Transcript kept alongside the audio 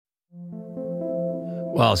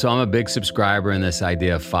Well, so I'm a big subscriber in this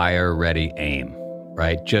idea of fire, ready, aim,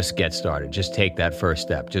 right? Just get started. Just take that first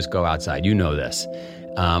step. Just go outside. You know this.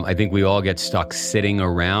 I think we all get stuck sitting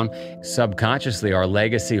around. Subconsciously, our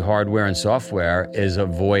legacy hardware and software is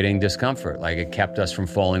avoiding discomfort. Like it kept us from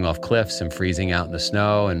falling off cliffs and freezing out in the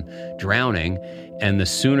snow and drowning. And the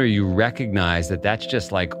sooner you recognize that that's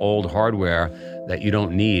just like old hardware that you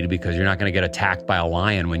don't need because you're not going to get attacked by a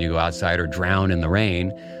lion when you go outside or drown in the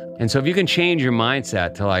rain. And so if you can change your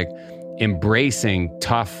mindset to like embracing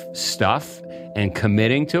tough stuff and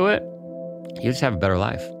committing to it, you just have a better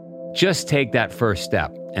life. Just take that first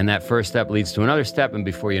step, and that first step leads to another step, and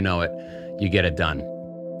before you know it, you get it done.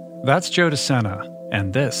 That's Joe Sena,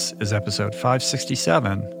 and this is episode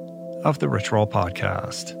 567 of the Rich Roll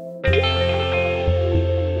Podcast.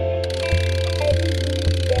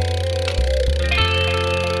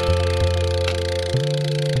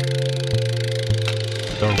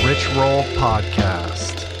 The Rich Roll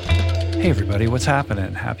Podcast. Hey everybody, what's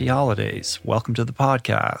happening? Happy holidays. Welcome to the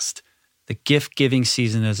podcast. The gift-giving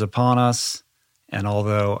season is upon us, and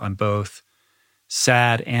although I'm both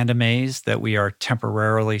sad and amazed that we are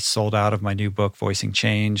temporarily sold out of my new book, Voicing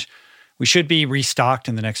Change, we should be restocked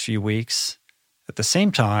in the next few weeks. At the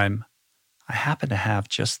same time, I happen to have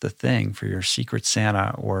just the thing for your secret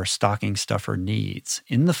Santa or stocking stuffer needs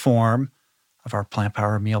in the form of our Plant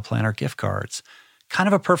Power Meal Planner gift cards. Kind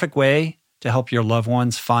of a perfect way to help your loved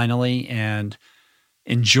ones finally and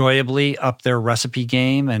enjoyably up their recipe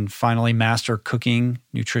game and finally master cooking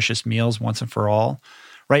nutritious meals once and for all.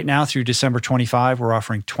 Right now through December 25, we're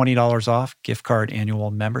offering $20 off gift card annual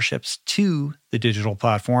memberships to the digital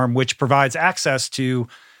platform, which provides access to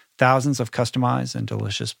thousands of customized and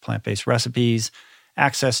delicious plant-based recipes,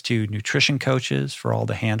 access to nutrition coaches for all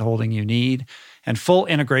the hand-holding you need, and full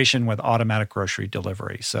integration with automatic grocery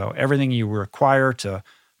delivery. So everything you require to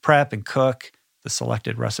prep and cook the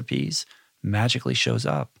selected recipes magically shows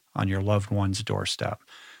up on your loved one's doorstep.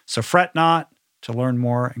 So fret not. To learn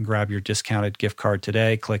more and grab your discounted gift card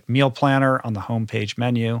today, click Meal Planner on the homepage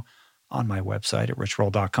menu on my website at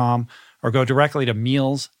richroll.com or go directly to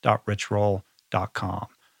meals.richroll.com.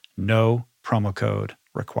 No promo code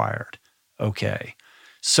required. Okay.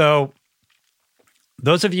 So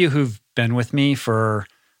those of you who've been with me for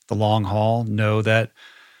the long haul know that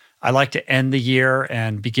I like to end the year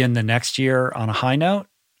and begin the next year on a high note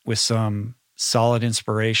with some solid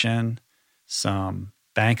inspiration, some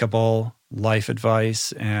bankable life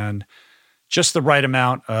advice, and just the right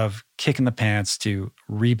amount of kick in the pants to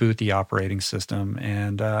reboot the operating system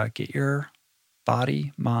and get your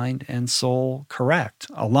body, mind, and soul correct,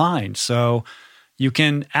 aligned, so you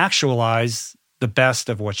can actualize the best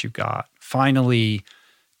of what you've got. Finally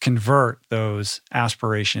convert those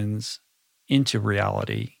aspirations into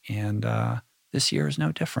reality. And this year is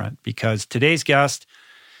no different because today's guest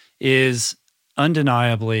is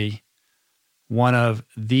undeniably one of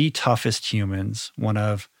the toughest humans, one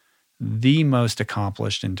of the most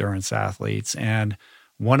accomplished endurance athletes, and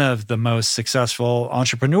one of the most successful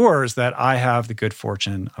entrepreneurs that I have the good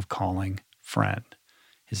fortune of calling friend.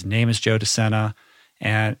 His name is Joe Sena,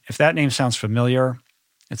 and if that name sounds familiar,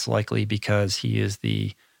 it's likely because he is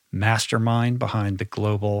the mastermind behind the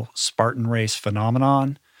global Spartan race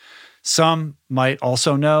phenomenon. Some might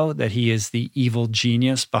also know that he is the evil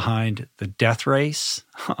genius behind the death race.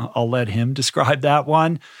 I'll let him describe that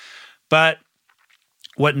one. But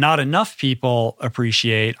what not enough people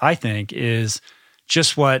appreciate, I think, is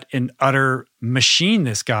just what an utter machine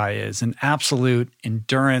this guy is, an absolute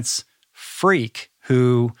endurance freak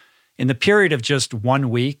who, in the period of just 1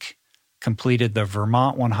 week, completed the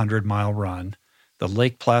Vermont 100-mile run, the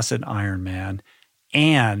Lake Placid Ironman,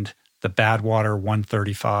 and the Badwater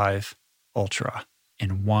 135 Ultra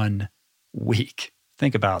in 1 week.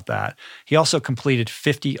 Think about that. He also completed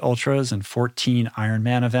 50 Ultras and 14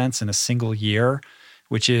 Ironman events in a single year,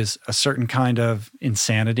 which is a certain kind of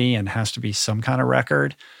insanity and has to be some kind of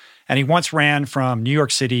record. And he once ran from New York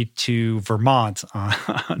City to Vermont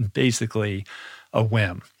on basically a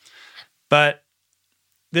whim. But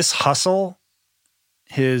this hustle,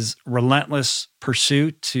 his relentless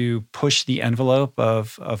pursuit to push the envelope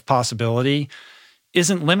of possibility,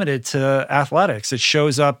 isn't limited to athletics. It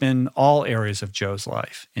shows up in all areas of Joe's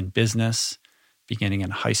life, in business, beginning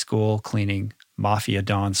in high school, cleaning Mafia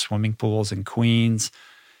Don swimming pools in Queens.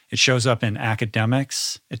 It shows up in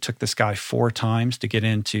academics. It took this guy 4 times to get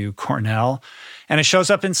into Cornell. And it shows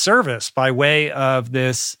up in service by way of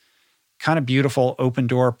this kind of beautiful open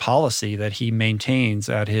door policy that he maintains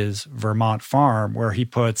at his Vermont farm, where he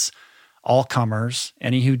puts all comers,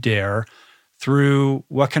 any who dare, through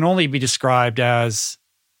what can only be described as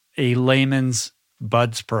a layman's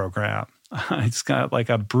BUDS program. It's got like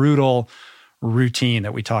a brutal routine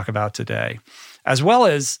that we talk about today, as well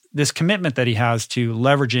as this commitment that he has to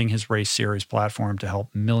leveraging his race series platform to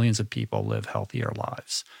help millions of people live healthier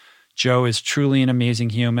lives. Joe is truly an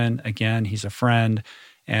amazing human. Again, he's a friend,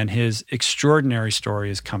 and his extraordinary story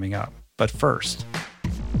is coming up. But first,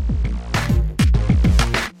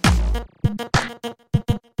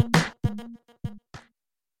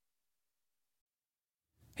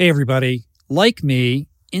 hey everybody, like me,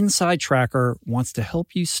 Inside Tracker wants to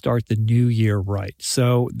help you start the new year right.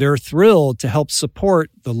 So they're thrilled to help support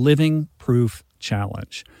the Living Proof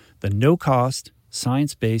Challenge, the no-cost,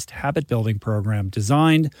 science-based habit building program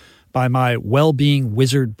designed by my well-being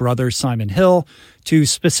wizard brother Simon Hill to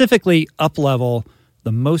specifically up-level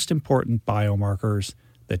the most important biomarkers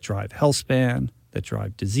that drive health span, that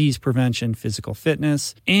drive disease prevention, physical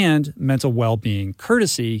fitness, and mental well-being,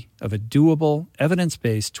 courtesy of a doable,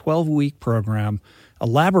 evidence-based 12-week program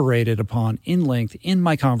elaborated upon in length in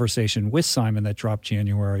my conversation with Simon that dropped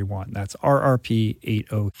January 1. That's RRP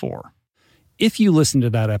 804. If you listen to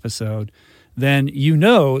that episode, then you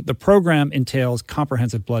know the program entails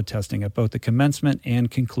comprehensive blood testing at both the commencement and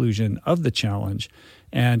conclusion of the challenge.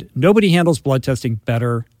 And nobody handles blood testing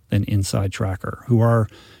better than Inside Tracker, who are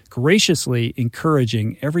graciously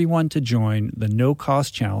encouraging everyone to join the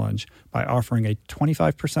no-cost challenge by offering a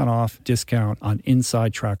 25% off discount on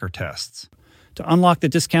Inside Tracker tests. To unlock the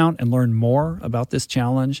discount and learn more about this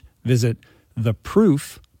challenge, visit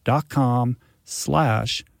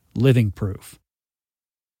theproof.com/livingproof.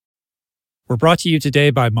 We're brought to you today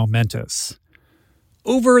by Momentous.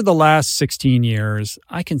 Over the last 16 years,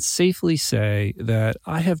 I can safely say that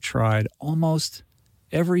I have tried almost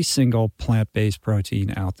every single plant-based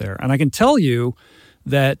protein out there. And I can tell you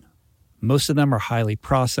that most of them are highly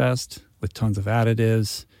processed with tons of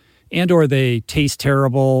additives, and or they taste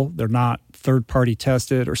terrible, they're not third-party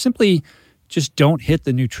tested, or simply just don't hit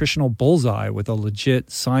the nutritional bullseye with a legit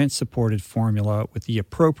science-supported formula with the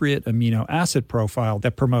appropriate amino acid profile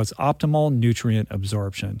that promotes optimal nutrient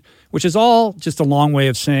absorption, which is all just a long way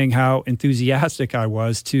of saying how enthusiastic I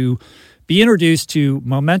was to be introduced to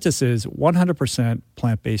Momentous's 100%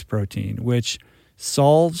 plant-based protein, which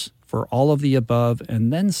solves for all of the above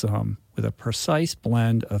and then some with a precise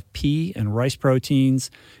blend of pea and rice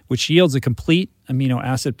proteins, which yields a complete amino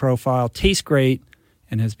acid profile, tastes great,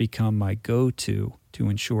 and has become my go-to to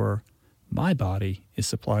ensure my body is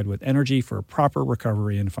supplied with energy for proper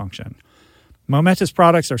recovery and function. Momentous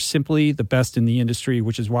products are simply the best in the industry,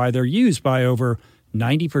 which is why they're used by over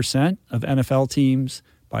 90% of NFL teams,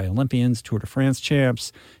 by Olympians, Tour de France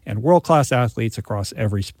champs, and world-class athletes across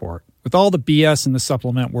every sport. With all the BS in the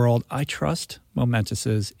supplement world, I trust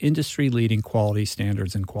Momentous's industry-leading quality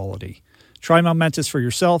standards and quality. Try Momentous for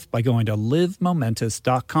yourself by going to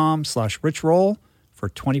livemomentous.com/richroll for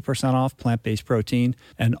 20% off plant-based protein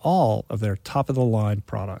and all of their top-of-the-line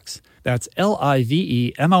products. That's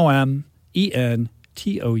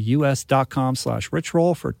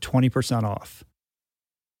livemomentous.com/richroll for 20% off.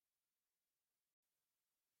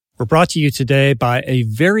 We're brought to you today by a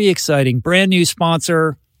very exciting brand new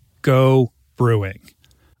sponsor, Go Brewing.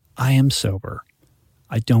 I am sober.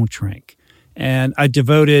 I don't drink. And I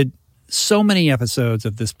devoted so many episodes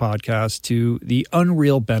of this podcast to the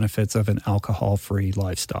unreal benefits of an alcohol-free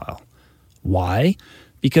lifestyle. Why?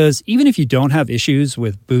 Because even if you don't have issues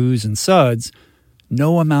with booze and suds,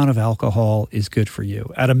 no amount of alcohol is good for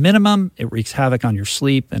you. At a minimum, it wreaks havoc on your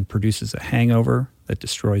sleep and produces a hangover that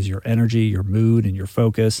destroys your energy, your mood, and your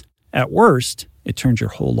focus. At worst, it turns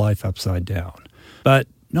your whole life upside down. But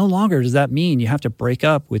no longer does that mean you have to break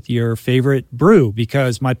up with your favorite brew,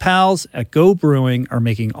 because my pals at Go Brewing are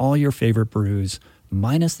making all your favorite brews,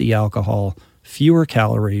 minus the alcohol, fewer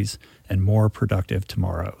calories, and more productive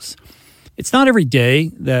tomorrows. It's not every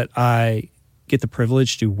day that I get the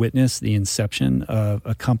privilege to witness the inception of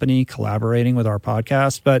a company collaborating with our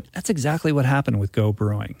podcast, but that's exactly what happened with Go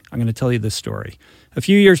Brewing. I'm going to tell you this story. A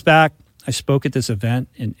few years back, I spoke at this event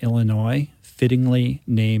in Illinois, fittingly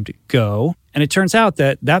named Go, and it turns out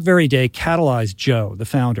that very day catalyzed Joe, the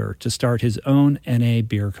founder, to start his own NA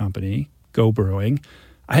beer company, Go Brewing.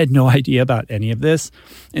 I had no idea about any of this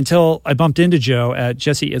until I bumped into Joe at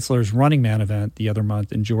Jesse Itzler's Running Man event the other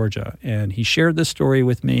month in Georgia, and he shared this story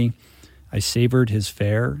with me. I savored his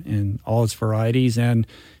fare in all its varieties and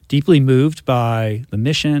deeply moved by the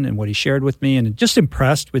mission and what he shared with me, and just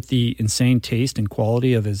impressed with the insane taste and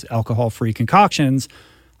quality of his alcohol-free concoctions,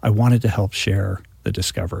 I wanted to help share the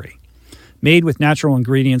discovery. Made with natural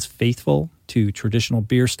ingredients faithful to traditional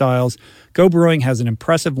beer styles, Go Brewing has an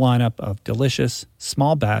impressive lineup of delicious,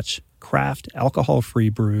 small batch, craft, alcohol-free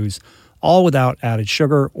brews, all without added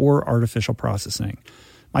sugar or artificial processing.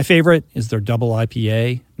 My favorite is their double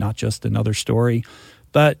IPA, Not Just Another Story.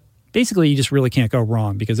 But basically, you just really can't go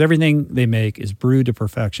wrong because everything they make is brewed to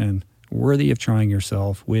perfection, worthy of trying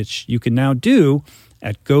yourself, which you can now do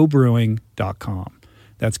at gobrewing.com.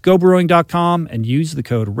 That's gobrewing.com and use the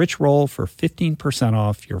code RichRoll for 15%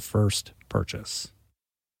 off your first purchase.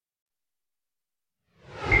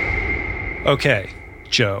 Okay,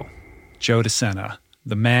 Joe DeSena,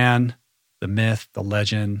 the man, the myth, the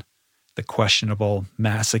legend, the questionable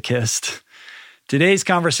masochist. Today's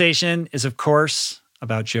conversation is, of course,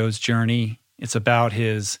 about Joe's journey. It's about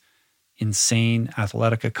his insane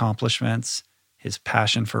athletic accomplishments, his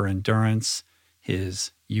passion for endurance,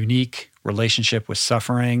 his unique relationship with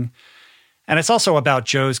suffering. And it's also about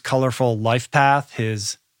Joe's colorful life path,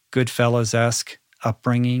 his Goodfellas-esque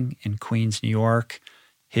upbringing in Queens, New York,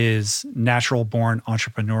 his natural-born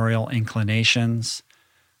entrepreneurial inclinations,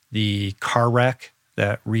 the car wreck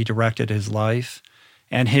that redirected his life,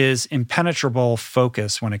 and his impenetrable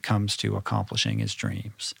focus when it comes to accomplishing his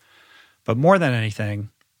dreams. But more than anything,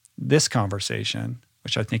 this conversation,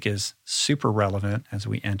 which I think is super relevant as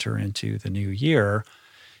we enter into the new year,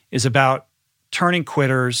 is about turning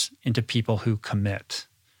quitters into people who commit.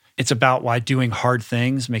 It's about why doing hard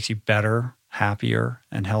things makes you better, happier,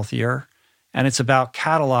 and healthier. And it's about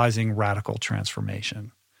catalyzing radical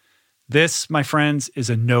transformation. This, my friends, is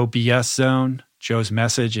a no BS zone. Joe's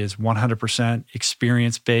message is 100%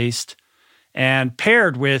 experience-based and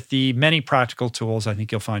paired with the many practical tools I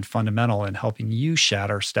think you'll find fundamental in helping you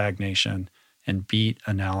shatter stagnation and beat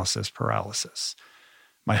analysis paralysis.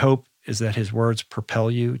 My hope is that his words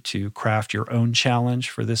propel you to craft your own challenge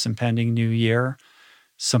for this impending new year,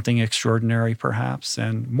 something extraordinary perhaps,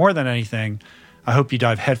 and more than anything, I hope you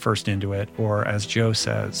dive headfirst into it, or as Joe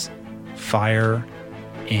says, fire,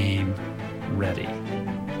 aim, ready.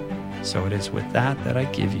 So it is with that I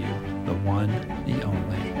give you the one, the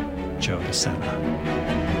only, Joe DeSena.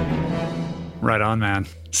 Right on, man.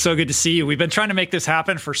 So good to see you. We've been trying to make this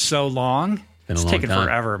happen for so long. It's taken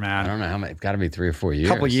forever, man. I don't know how many. It's got to be 3 or 4 years.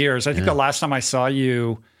 A couple years. I think the last time I saw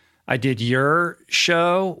you, I did your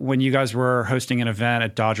show when you guys were hosting an event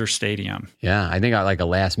at Dodger Stadium. Yeah, I think I like a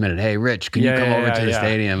last minute. Hey, Rich, can you come over to the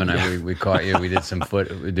stadium? And we caught you. We did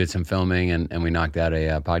some filming, and we knocked out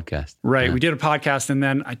a podcast. Right, we did a podcast, and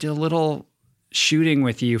then I did a little shooting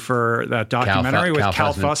with you for that documentary with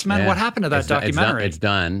Cal Fussman. Yeah. What happened to that documentary? It's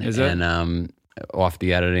done. Is it? And off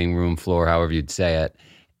the editing room floor, however you'd say it,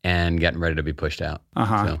 and getting ready to be pushed out. So,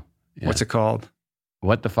 yeah. What's it called?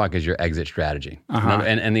 What the fuck is your exit strategy?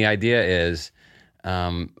 And the idea is,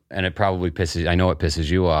 and it probably I know it pisses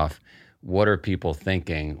you off, what are people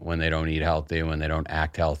thinking when they don't eat healthy, when they don't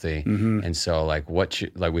act healthy? And so like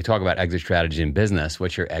we talk about exit strategy in business,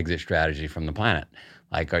 what's your exit strategy from the planet?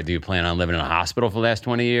 Like, do you plan on living in a hospital for the last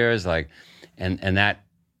 20 years? Like, and that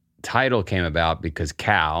title came about because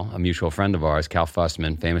Cal, a mutual friend of ours, Cal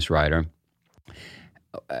Fussman, famous writer,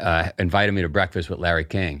 invited me to breakfast with Larry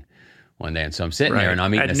King one day. And so I'm sitting there and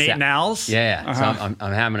I'm eating at Nate Now's? Yeah. So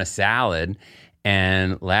I'm having a salad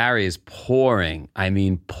and Larry is pouring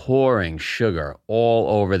sugar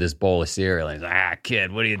all over this bowl of cereal. And he's like,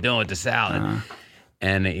 kid, what are you doing with the salad?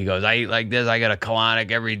 And he goes, I eat like this. I got a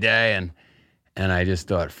colonic every day. And I just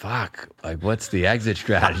thought, fuck, like what's the exit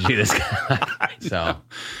strategy this guy? So...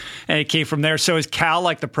 And it came from there. So is Cal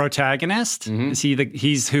like the protagonist? Is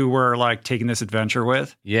he's who we're like taking this adventure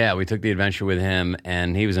with? Yeah, we took the adventure with him,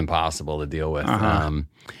 and he was impossible to deal with. And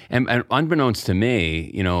unbeknownst to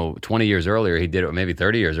me, 20 years earlier, he did it, maybe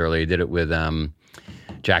 30 years earlier, he did it with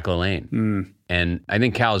Jack LaLanne. And I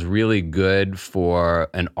think Cal's really good for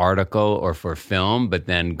an article or for film, but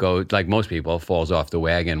then like most people, falls off the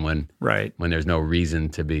wagon when there's no reason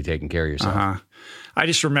to be taking care of yourself. I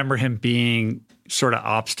just remember him being sort of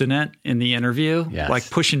obstinate in the interview, like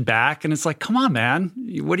pushing back. And it's like, come on, man.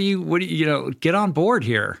 What do you get on board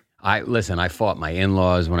here. I fought my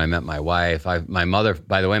in-laws when I met my wife. My mother in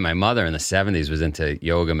the 70s was into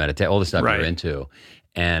yoga, meditation, all the stuff we were into.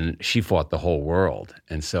 And she fought the whole world.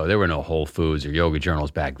 And so there were no Whole Foods or yoga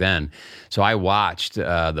journals back then. So I watched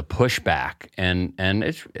the pushback. And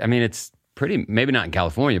it's pretty, maybe not in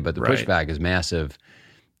California, but the pushback is massive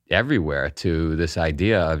everywhere to this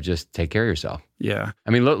idea of just take care of yourself. Yeah. I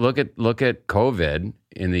mean, look at COVID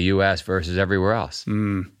in the U.S. versus everywhere else.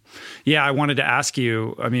 Yeah, I wanted to ask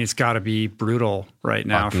you, I mean, it's got to be brutal right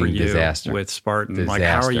now for you with Spartan. Like,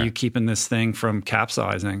 how are you keeping this thing from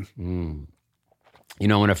capsizing?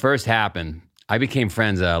 When it first happened, I became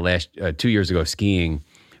friends 2 years ago skiing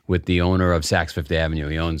with the owner of Saks Fifth Avenue.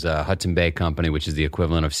 He owns Hudson Bay Company, which is the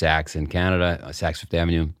equivalent of Saks in Canada, Saks Fifth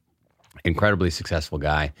Avenue. Incredibly successful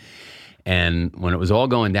guy. And when it was all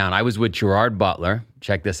going down, I was with Gerard Butler.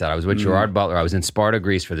 Check this out. I was with Gerard Butler. I was in Sparta,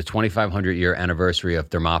 Greece for the 2,500-year anniversary of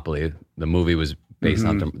Thermopylae. The movie was based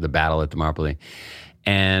on the battle at Thermopylae.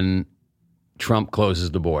 And Trump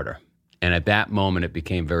closes the border. And at that moment, it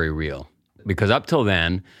became very real. Because up till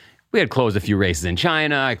then, we had closed a few races in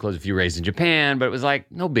China. I closed a few races in Japan. But it was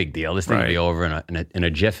like, no big deal. This thing will be over in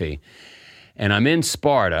a jiffy. And I'm in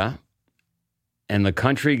Sparta. And the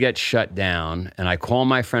country gets shut down, and I call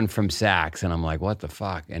my friend from Saks, and I'm like, what the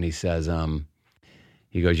fuck? And he says,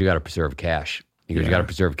 he goes, you got to preserve cash. He goes, you got to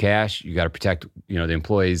preserve cash. You got to protect, the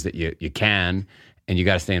employees that you can, and you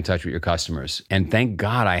got to stay in touch with your customers. And thank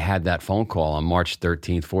God I had that phone call on March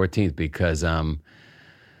 13th, 14th, because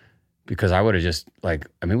I would have just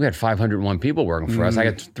we had 501 people working for us. I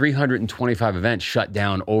got 325 events shut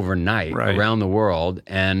down overnight around the world.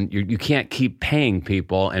 And you can't keep paying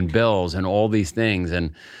people and bills and all these things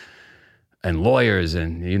and lawyers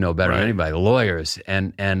and better than anybody, lawyers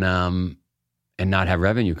and not have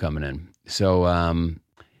revenue coming in. So, I'm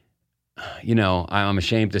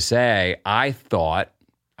ashamed to say, I thought,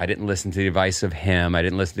 I didn't listen to the advice of him. I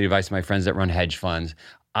didn't listen to the advice of my friends that run hedge funds.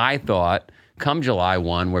 I thought, come July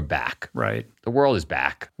 1, we're back. Right. The world is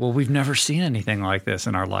back. Well, we've never seen anything like this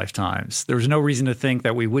in our lifetimes. There was no reason to think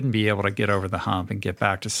that we wouldn't be able to get over the hump and get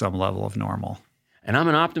back to some level of normal. And I'm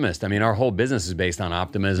an optimist. I mean, our whole business is based on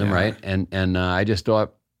optimism, right? And I just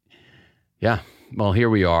thought, well, here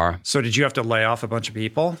we are. So did you have to lay off a bunch of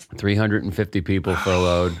people? 350 people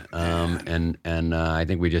furloughed. And I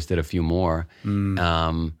think we just did a few more.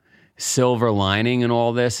 Silver lining in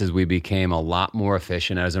all this is we became a lot more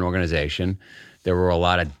efficient as an organization. There were a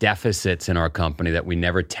lot of deficits in our company that we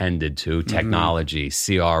never tended to, technology,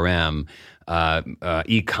 CRM,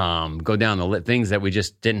 e-com, go down the things that we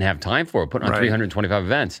just didn't have time for, putting on 325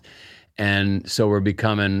 events. And so we're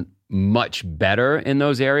becoming much better in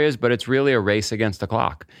those areas, but it's really a race against the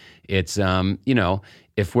clock. It's,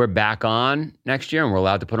 if we're back on next year and we're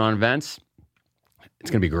allowed to put on events, it's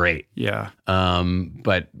going to be great. Yeah.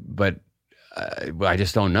 But I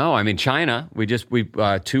just don't know. I mean, China, we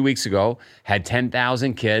 2 weeks ago had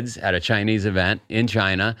 10,000 kids at a Chinese event in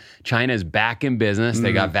China. China is back in business.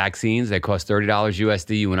 They got vaccines. They cost $30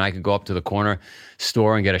 USD. You and I could go up to the corner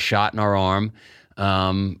store and get a shot in our arm.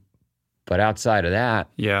 But outside of that.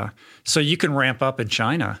 Yeah. So you can ramp up in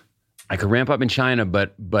China. I could ramp up in China,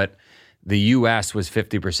 but the U.S. was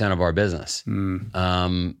 50% of our business.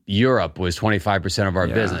 Europe was 25% of our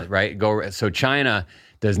business, right? So China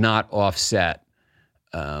does not offset.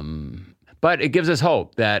 But it gives us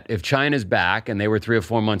hope that if China's back, and they were 3 or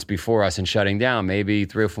 4 months before us and shutting down, maybe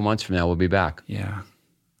 3 or 4 months from now we'll be back. Yeah.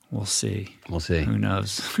 We'll see. We'll see. Who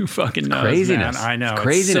knows? Who fucking knows, craziness. Man? I know. It's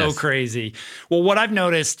craziness. It's so crazy. Well, what I've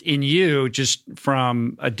noticed in you, just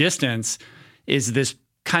from a distance, is this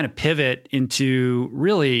kind of pivot into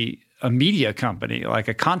really a media company, like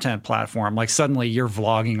a content platform. Like suddenly you're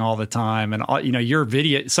vlogging all the time, and your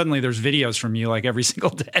video. Suddenly there's videos from you like every single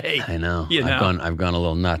day. I know. I've gone a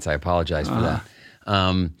little nuts. I apologize for that.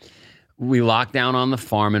 We locked down on the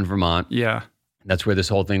farm in Vermont. Yeah, that's where this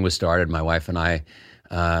whole thing was started. My wife and I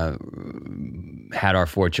had our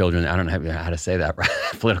 4 children. I don't know how to say that right.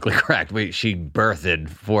 Politically correct. She birthed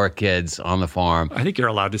 4 kids on the farm. I think you're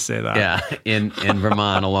allowed to say that. Yeah, in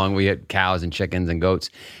Vermont. We had cows and chickens and goats,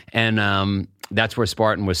 and that's where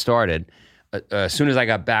Spartan was started. As soon as I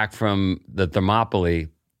got back from the Thermopylae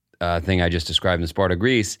thing I just described in Sparta,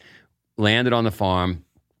 Greece, landed on the farm,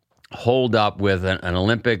 holed up with an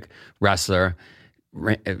Olympic wrestler.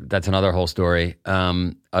 That's another whole story.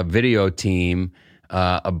 A video team.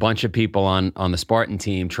 A bunch of people on the Spartan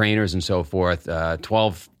team, trainers and so forth,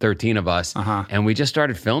 12, 13 of us. And we just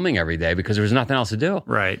started filming every day because there was nothing else to do.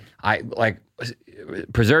 Right.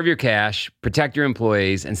 Preserve your cash, protect your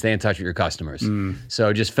employees, and stay in touch with your customers.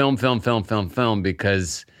 So just film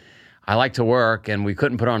because I like to work and we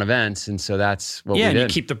couldn't put on events. And so that's what we did. Yeah, and you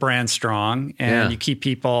keep the brand strong and you keep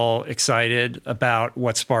people excited about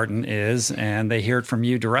what Spartan is, and they hear it from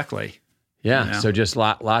you directly. Yeah, so just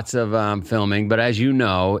lots of filming. But as you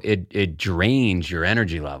know, it drains your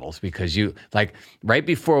energy levels because right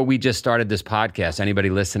before we just started this podcast, anybody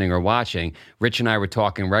listening or watching, Rich and I were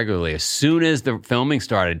talking regularly. As soon as the filming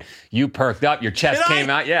started, you perked up, your chest came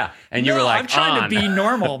out, and you were like, I'm trying to be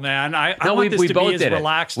normal, man. I want this to be as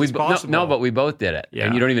relaxed as possible. No, but we both did it. Yeah.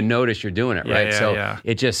 And you don't even notice you're doing it, right? So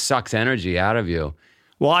it just sucks energy out of you.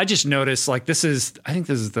 Well, I just noticed, I think this is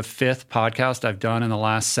the 5th podcast I've done in the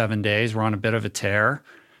last 7 days. We're on a bit of a tear.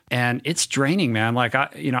 And it's draining, man. Like,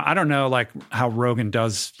 I don't know like how Rogan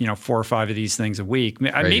does, 4 or 5 of these things a week.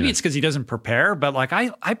 Maybe it's because he doesn't prepare, but like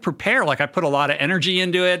I prepare, like I put a lot of energy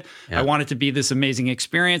into it. Yeah. I want it to be this amazing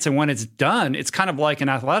experience. And when it's done, it's kind of like an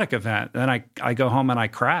athletic event. Then I go home and I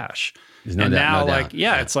crash.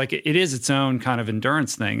 It's like it is its own kind of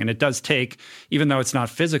endurance thing. And it does take, even though it's not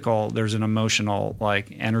physical, there's an emotional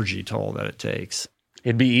like energy toll that it takes.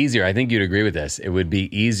 It'd be easier. I think you'd agree with this. It would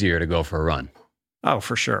be easier to go for a run. Oh,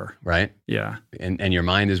 for sure. Right? Yeah. And your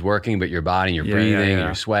mind is working, but your body, you're breathing, and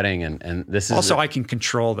you're sweating. And this is... Also, I can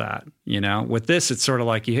control that, With this, it's sort of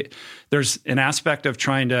like there's an aspect of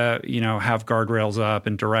trying to, have guardrails up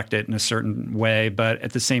and direct it in a certain way. But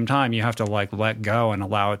at the same time, you have to like let go and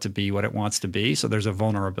allow it to be what it wants to be. So there's a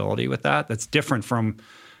vulnerability with that. That's different from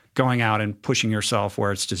going out and pushing yourself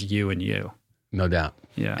where it's just you and you. No doubt.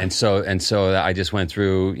 Yeah. And so I just went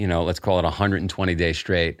through, let's call it 120 days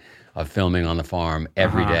straight of filming on the farm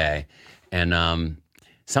every day. And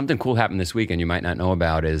something cool happened this weekend you might not know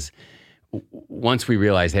about is once we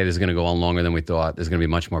realized, hey, this is going to go on longer than we thought, this is going to be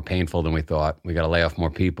much more painful than we thought, we got to lay off more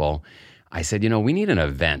people, I said, we need an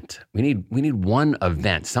event. We need one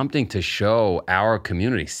event, something to show our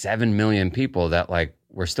community, 7 million people, that like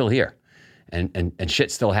we're still here and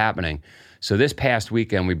shit's still happening. So this past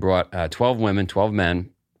weekend, we brought 12 women, 12 men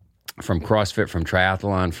from CrossFit, from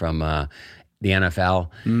triathlon, from the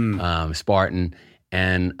NFL, Spartan,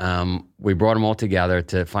 and we brought them all together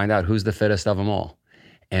to find out who's the fittest of them all.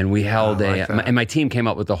 And we held and my team came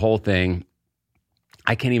up with the whole thing.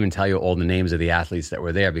 I can't even tell you all the names of the athletes that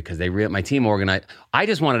were there because my team organized. I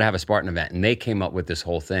just wanted to have a Spartan event, and they came up with this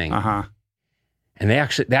whole thing. And they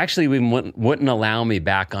actually wouldn't allow me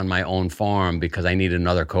back on my own farm because I needed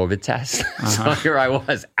another COVID test. So here I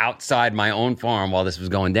was outside my own farm while this was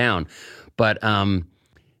going down. But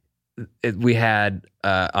we had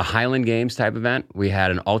a Highland Games type event. We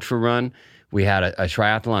had an ultra run. We had a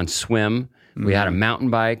triathlon swim. We had a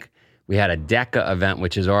mountain bike. We had a DECA event,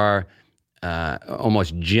 which is our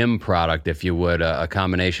almost gym product, if you would, a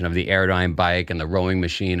combination of the Airdyne bike and the rowing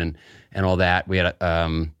machine and all that. We had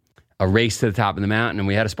a race to the top of the mountain, and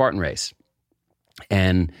we had a Spartan race.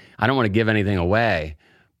 And I don't want to give anything away,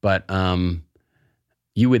 but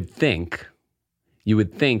you would think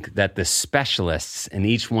that the specialists in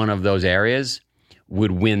each one of those areas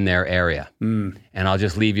would win their area. And I'll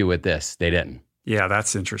just leave you with this. They didn't. Yeah,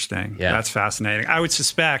 that's interesting. Yeah. That's fascinating. I would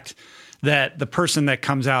suspect that the person that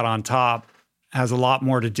comes out on top has a lot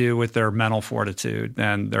more to do with their mental fortitude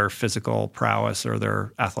than their physical prowess or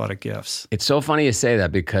their athletic gifts. It's so funny you say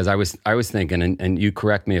that because I was thinking, and you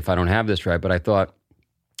correct me if I don't have this right, but I thought,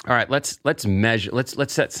 all right, let's measure,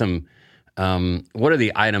 let's set some, what are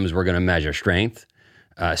the items we're going to measure? Strength,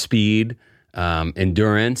 speed,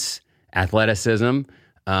 endurance, athleticism.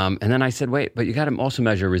 And then I said, wait, but you got to also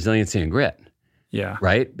measure resiliency and grit. Yeah.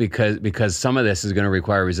 Right? Because some of this is going to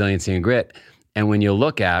require resiliency and grit. And when you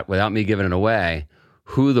look at, without me giving it away,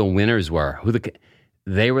 who the winners were,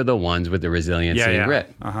 they were the ones with the resiliency and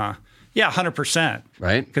grit. Yeah, 100%.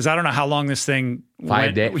 Right? Because I don't know how long this thing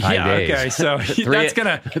 5 days. Okay. So that's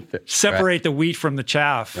going to separate the wheat from the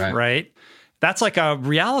chaff, right? That's like a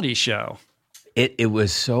reality show. It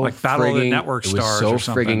was so like Battle of the Network Stars. It was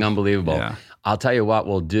so frigging unbelievable. Yeah. I'll tell you what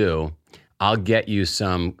we'll do. I'll get you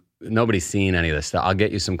some. Nobody's seen any of this stuff. I'll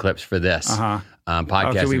get you some clips for this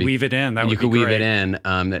podcast. Could we weave it in? That would be great. You could weave it in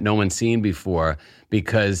that no one's seen before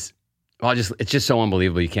because it's just so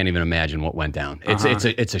unbelievable. You can't even imagine what went down.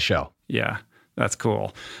 It's a show. Yeah. That's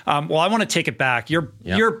cool. Well, I want to take it back. Your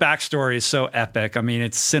backstory is so epic. I mean,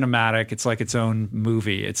 it's cinematic. It's like its own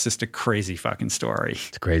movie. It's just a crazy fucking story.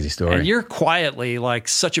 It's a crazy story. And you're quietly like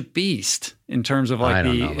such a beast in terms of like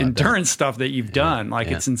the endurance stuff that you've done. Like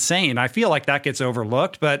it's insane. I feel like that gets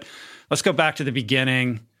overlooked, but let's go back to the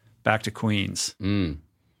beginning, back to Queens.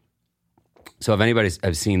 So if anybody's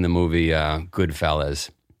seen the movie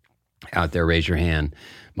Goodfellas out there, raise your hand.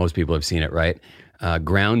 Most people have seen it, right?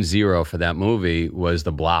 Ground zero for that movie was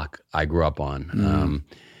the block I grew up on.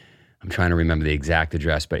 I'm trying to remember the exact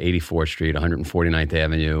address, but 84th Street, 149th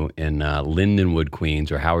Avenue in Lindenwood,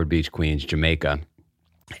 Queens, or Howard Beach, Queens, Jamaica.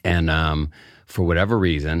 And for whatever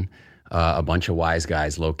reason, a bunch of wise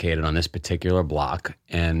guys located on this particular block,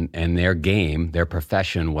 and their game, their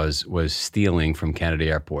profession was stealing from Kennedy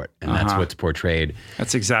Airport, and that's what's portrayed.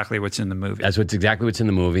 That's exactly what's in the movie. That's exactly what's in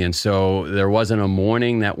the movie, and so there wasn't a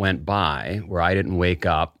morning that went by where I didn't wake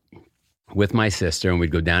up with my sister, and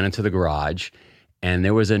we'd go down into the garage, and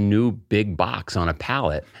there was a new big box on a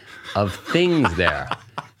pallet of things there.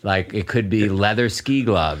 Like it could be leather ski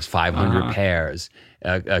gloves, 500 pairs.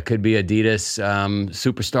 Could be Adidas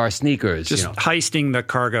Superstar sneakers. Just heisting the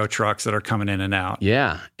cargo trucks that are coming in and out.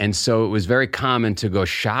 Yeah. And so it was very common to go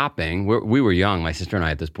shopping. We were young, my sister and I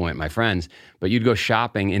at this point, my friends, but you'd go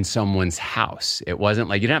shopping in someone's house. It wasn't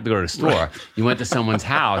like you didn't have to go to the store. Right. You went to someone's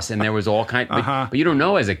house and there was all kinds, but you don't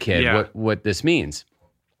know as a kid what this means.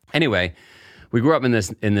 Anyway, we grew up in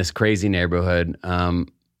this crazy neighborhood.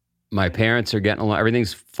 My parents are getting along.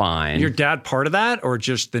 Everything's fine. Your dad part of that or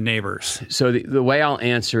just the neighbors? So the way I'll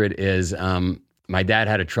answer it is my dad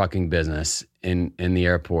had a trucking business in the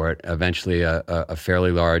airport, eventually a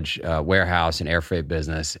fairly large warehouse and air freight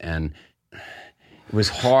business. And it was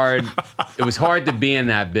hard. It was hard to be in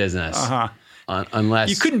that business unless...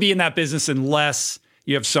 You couldn't be in that business unless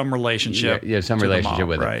you have some relationship. You have some relationship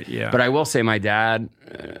with it. Right, yeah. But I will say my dad,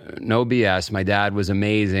 no BS, my dad was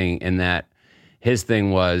amazing in that his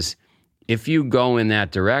thing was, if you go in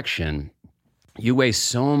that direction, you waste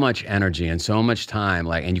so much energy and so much time,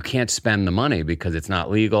 and you can't spend the money because it's not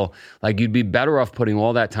legal. Like, you'd be better off putting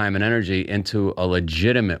all that time and energy into a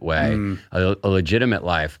legitimate way, a legitimate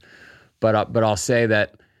life. But I'll say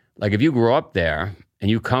that, like, if you grew up there and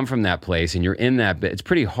you come from that place and you're in that bit, it's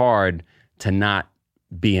pretty hard to not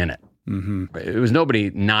be in it. Mm-hmm. It was nobody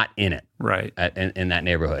not in it, right? In that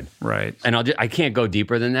neighborhood, right? And I can't go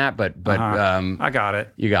deeper than that, but I got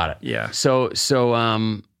it. You got it, yeah. So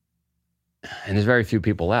and there's very few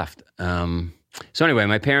people left. So anyway,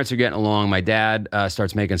 my parents are getting along. My dad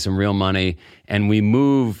starts making some real money, and we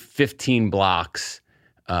move 15 blocks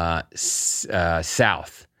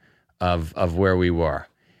south of where we were,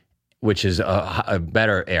 which is a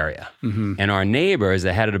better area. Mm-hmm. And our neighbor is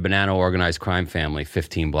the head of the Banana organized crime family,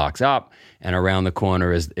 15 blocks up, and around the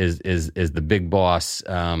corner is the big boss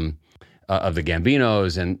of the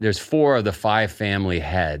Gambinos. And there's 4 of the 5 family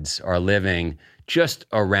heads are living just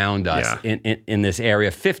around us in this area,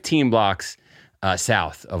 15 blocks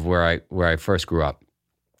south of where I first grew up.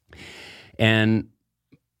 And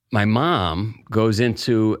my mom goes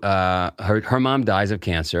into her mom dies of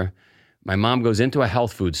cancer. My mom goes into a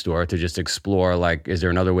health food store to just explore, like, is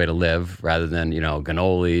there another way to live rather than,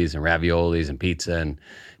 cannolis and raviolis and pizza? And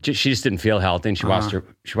she just didn't feel healthy. And she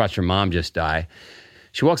watched her mom just die.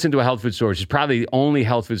 She walks into a health food store, which is probably the only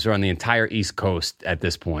health food store on the entire East Coast at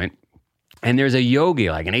this point. And there's a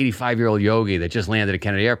yogi, like an 85-year-old yogi that just landed at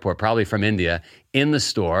Kennedy Airport, probably from India, in the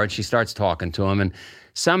store. And she starts talking to him. And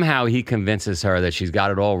somehow he convinces her that she's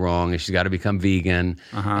got it all wrong and she's got to become vegan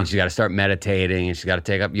and she's got to start meditating and she's got to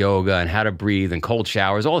take up yoga and how to breathe and cold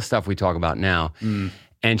showers, all the stuff we talk about now.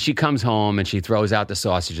 And she comes home and she throws out the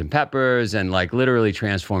sausage and peppers and, like, literally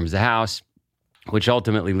transforms the house, which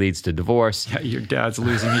ultimately leads to divorce. Yeah, your dad's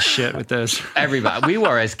losing his shit with this. Everybody. We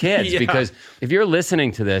were as kids because if you're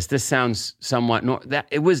listening to this sounds somewhat...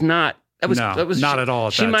 It was not... That was not at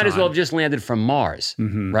all. She might as well have just landed from Mars,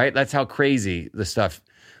 right? That's how crazy the stuff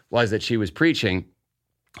was that she was preaching.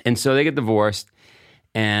 And so they get divorced,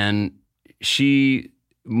 and she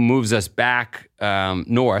moves us back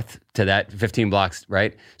north to that 15 blocks,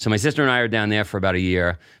 right? So my sister and I are down there for about a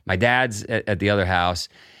year. My dad's at the other house,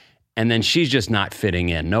 and then she's just not fitting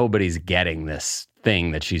in. Nobody's getting this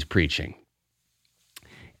thing that she's preaching.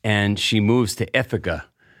 And she moves to Ithaca,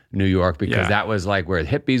 New York, because that was like where the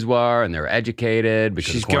hippies were and they were educated.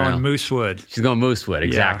 Because she's going Moosewood. She's going Moosewood,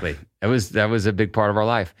 exactly. Yeah. That was a big part of our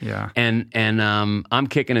life. Yeah. And I'm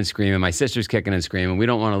kicking and screaming. My sister's kicking and screaming. We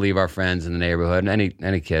don't want to leave our friends in the neighborhood.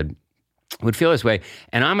 Any kid would feel this way.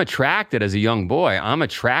 And I'm attracted as a young boy. I'm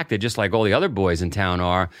attracted, just like all the other boys in town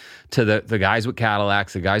are, to the guys with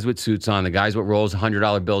Cadillacs, the guys with suits on, the guys with rolls of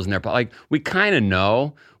 $100 bills in their pocket. Like, we kind of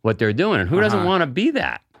know what they're doing. And who doesn't want to be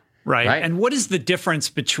that? Right. And what is the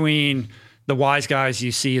difference between the wise guys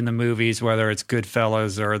you see in the movies, whether it's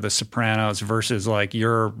Goodfellas or The Sopranos, versus, like,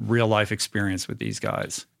 your real life experience with these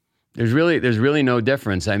guys? There's really no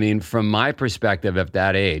difference. I mean, from my perspective at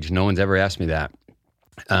that age, no one's ever asked me that.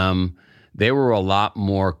 They were a lot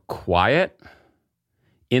more quiet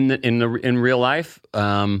in real life.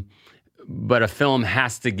 But a film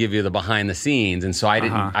has to give you the behind the scenes. And so you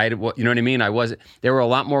know what I mean? They were a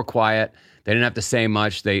lot more quiet. They didn't have to say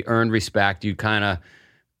much. They earned respect. You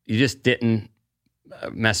just didn't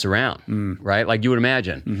mess around, right? Like you would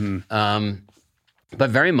imagine. But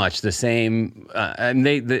very much the same. And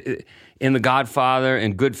in The Godfather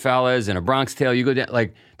and Goodfellas and A Bronx Tale, you go down,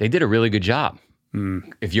 like, they did a really good job.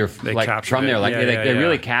 If you're from there, like they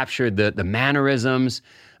really captured the mannerisms.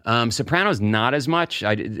 Sopranos, not as much.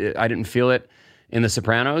 I didn't feel it in The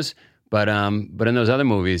Sopranos, but in those other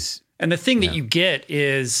movies. And the thing that you get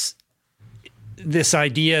is this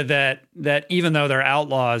idea that even though they're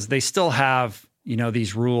outlaws, they still have,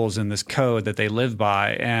 these rules and this code that they live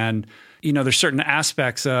by. And, there's certain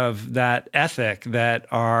aspects of that ethic that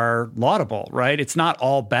are laudable, right? It's not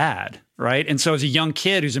all bad, right? And so as a young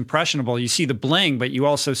kid who's impressionable, you see the bling, but you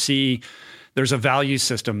also see there's a value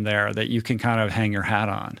system there that you can kind of hang your hat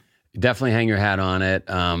on. Definitely hang your hat on it.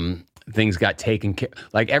 Things got taken care.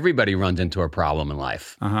 Like everybody runs into a problem in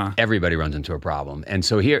life. Everybody runs into a problem, and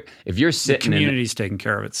so here, if you're sitting, the community's taking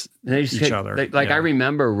care of each other. I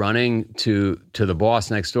remember running to the boss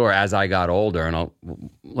next door as I got older, and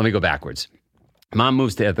let me go backwards. Mom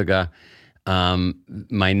moves to Ithaca.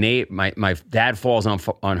 My dad falls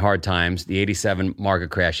on hard times. The '87 market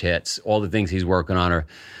crash hits. All the things he's working on are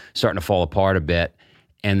starting to fall apart a bit.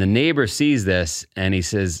 And the neighbor sees this, and he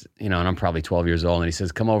says, and I'm probably 12 years old, and he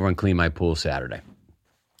says, come over and clean my pool Saturday.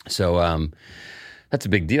 So that's a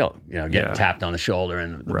big deal, getting tapped on the shoulder,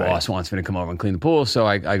 and the boss wants me to come over and clean the pool. So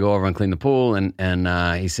I go over and clean the pool,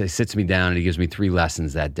 and he sits me down, and he gives me 3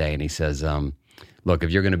 lessons that day. And he says, look,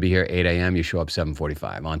 if you're going to be here at 8 a.m., you show up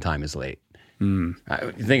 7:45. On time is late. You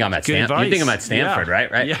think I'm at Stanford,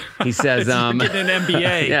 right? Yeah. He says, getting an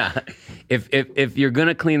MBA. Yeah. If you're going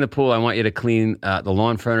to clean the pool, I want you to clean the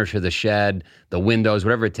lawn furniture, the shed, the windows,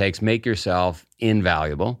 whatever it takes. Make yourself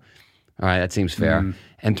invaluable. All right, that seems fair.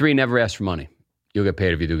 And 3, never ask for money. You'll get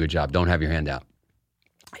paid if you do a good job. Don't have your hand out.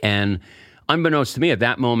 And unbeknownst to me, at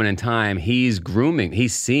that moment in time, he's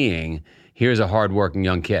seeing, here's a hardworking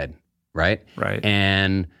young kid, right? Right.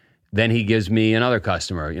 And then he gives me another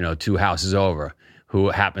customer, 2 houses over, who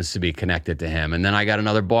happens to be connected to him. And then I got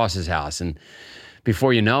another boss's house. And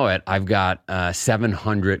before you know it, I've got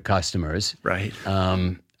 700 customers. Right.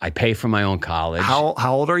 I pay for my own college. How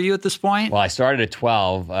old are you at this point? Well, I started at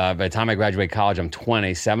 12. By the time I graduate college, I'm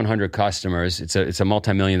 20, 700 customers. It's a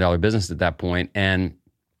multi-million-dollar business at that point, and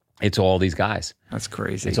it's all these guys. That's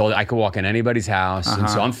crazy. I could walk in anybody's house, and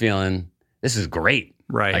so I'm feeling, this is great.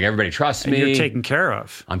 Right. Like everybody trusts me. And you're taken care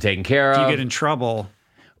of. I'm taken care of. If you get in trouble.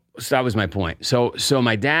 So that was my point. So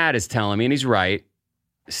my dad is telling me, and he's right,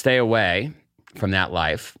 stay away from that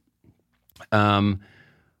life.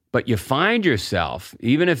 But you find yourself,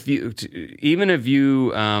 even if you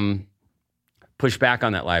push back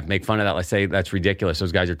on that life, make fun of that, like say that's ridiculous,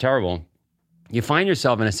 those guys are terrible, you find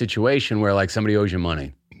yourself in a situation where like somebody owes you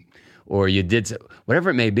money, or you did whatever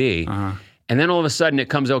it may be, and then all of a sudden it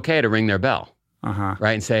comes okay to ring their bell,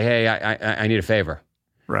 right, and say, hey, I need a favor,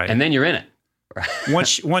 right, and then you're in it.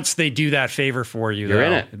 Once they do that favor for you, you're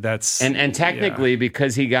in it. That's and technically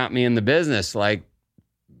because he got me in the business, like,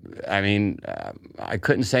 I mean, I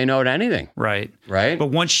couldn't say no to anything. Right. Right. But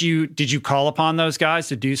did you call upon those guys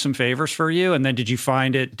to do some favors for you? And then did you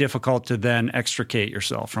find it difficult to then extricate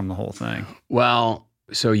yourself from the whole thing? Well,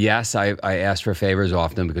 so yes, I asked for favors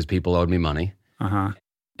often because people owed me money.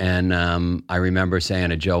 And I remember saying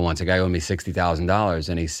to Joe once, a guy owed me $60,000,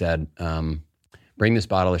 and he said, bring this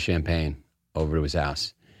bottle of champagne over to his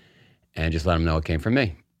house and just let him know it came from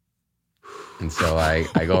me. And so I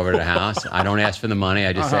go over to the house. I don't ask for the money.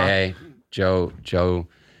 I just say, hey, Joe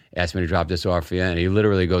asked me to drop this off for you. And he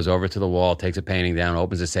literally goes over to the wall, takes a painting down,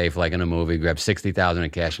 opens a safe like in a movie, grabs $60,000 in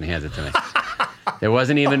cash and hands it to me. There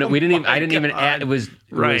wasn't even, I didn't even add, it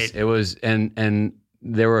was, and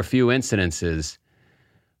there were a few incidences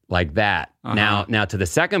like that. Now to the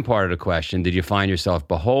second part of the question, did you find yourself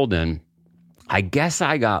beholden? I guess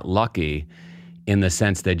I got lucky in the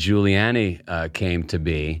sense that Giuliani came to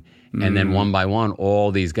be. And then one by one,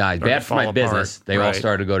 all these guys, bad for my business, they all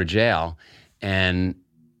started to go to jail, and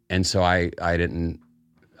so I didn't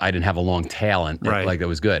have a long tail, and like that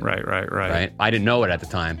was good. Right. I didn't know it at the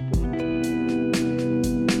time.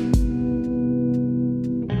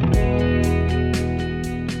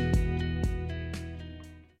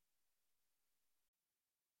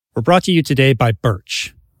 We're brought to you today by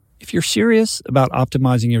Birch. If you're serious about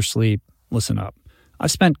optimizing your sleep, listen up. I've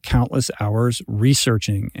spent countless hours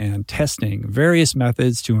researching and testing various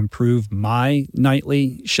methods to improve my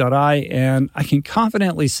nightly shut-eye, and I can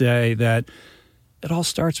confidently say that it all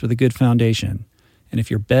starts with a good foundation. And if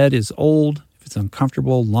your bed is old, if it's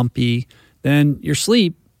uncomfortable, lumpy, then your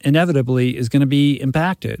sleep inevitably is going to be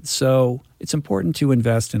impacted. So it's important to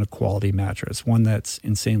invest in a quality mattress, one that's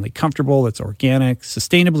insanely comfortable, that's organic,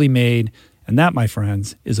 sustainably made, and that, my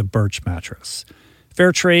friends, is a Birch mattress.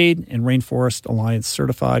 Fair Trade and Rainforest Alliance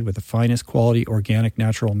certified with the finest quality organic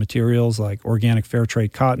natural materials like organic fair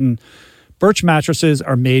trade cotton. Birch mattresses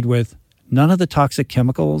are made with none of the toxic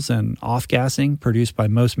chemicals and off-gassing produced by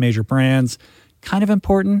most major brands. Kind of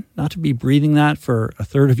important not to be breathing that for a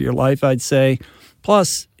third of your life, I'd say.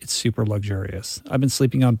 Plus, it's super luxurious. I've been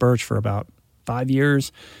sleeping on Birch for about 5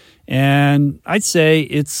 years, and I'd say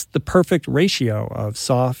it's the perfect ratio of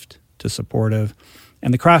soft to supportive.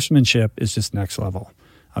 And the craftsmanship is just next level.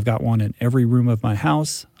 I've got one in every room of my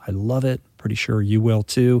house. I love it. Pretty sure you will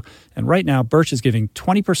too. And right now, Birch is giving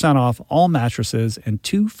 20% off all mattresses and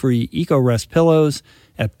 2 free EcoRest pillows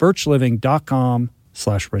at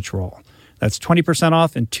birchliving.com/richroll. That's 20%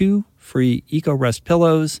 off and 2 free EcoRest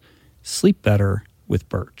pillows. Sleep better with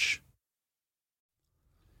Birch.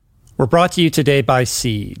 We're brought to you today by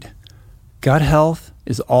Seed. Gut health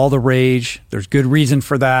is all the rage. There's good reason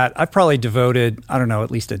for that. I've probably devoted, at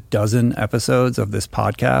least a dozen episodes of this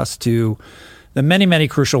podcast to the many, many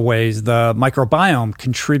crucial ways the microbiome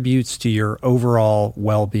contributes to your overall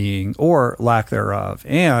well-being or lack thereof,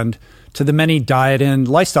 and to the many diet and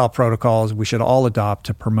lifestyle protocols we should all adopt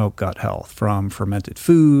to promote gut health, from fermented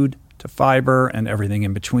food to fiber and everything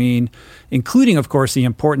in between, including, of course, the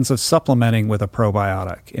importance of supplementing with a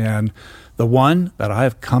probiotic. And the one that I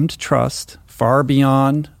have come to trust far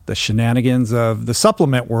beyond the shenanigans of the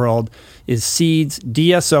supplement world is Seed's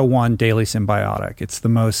DSO1 Daily Symbiotic. It's the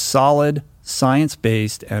most solid,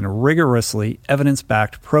 science-based, and rigorously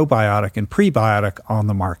evidence-backed probiotic and prebiotic on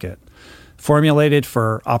the market. Formulated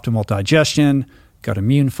for optimal digestion, gut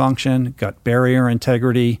immune function, gut barrier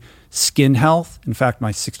integrity, skin health. In fact,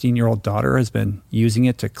 my 16-year-old daughter has been using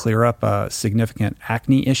it to clear up a significant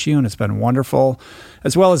acne issue, and it's been wonderful,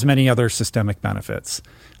 as well as many other systemic benefits.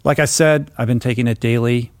 Like I said, I've been taking it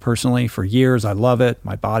daily personally for years. I love it.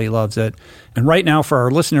 My body loves it. And right now, for our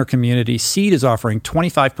listener community, Seed is offering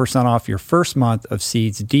 25% off your first month of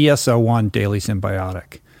Seed's DSO1 Daily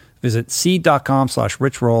Symbiotic. Visit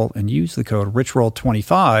seed.com/richroll and use the code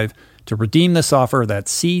richroll25 to redeem this offer. That's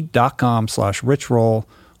seed.com/richroll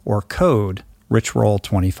or code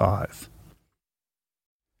richroll25.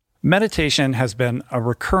 Meditation has been a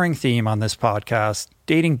recurring theme on this podcast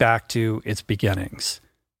dating back to its beginnings.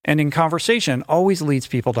 And in conversation, always leads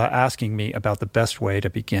people to asking me about the best way to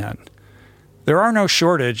begin. There are no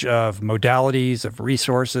shortage of modalities, of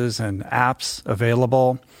resources, and apps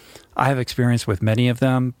available. I have experience with many of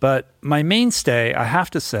them, but my mainstay, I have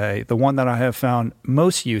to say, the one that I have found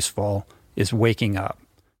most useful is Waking Up.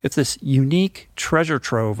 It's this unique treasure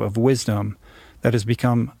trove of wisdom that has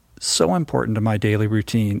become so important to my daily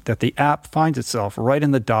routine that the app finds itself right in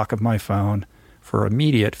the dock of my phone for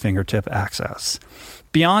immediate fingertip access.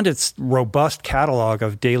 Beyond its robust catalog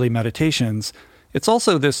of daily meditations, it's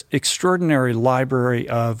also this extraordinary library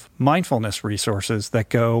of mindfulness resources that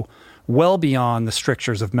go well beyond the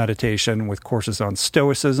strictures of meditation, with courses on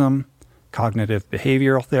stoicism, cognitive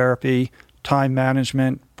behavioral therapy, time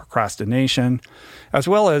management, procrastination, as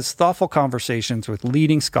well as thoughtful conversations with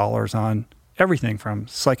leading scholars on everything from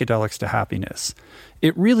psychedelics to happiness.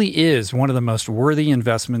 It really is one of the most worthy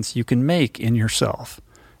investments you can make in yourself.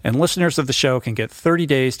 And listeners of the show can get 30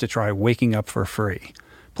 days to try Waking Up for free.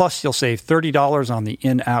 Plus, you'll save $30 on the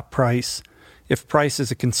in-app price. If price is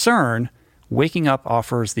a concern, Waking Up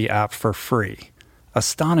offers the app for free,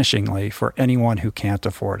 astonishingly for anyone who can't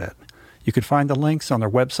afford it. You can find the links on their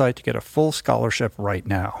website to get a full scholarship right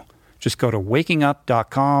now. Just go to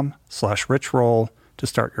wakingup.com/richroll to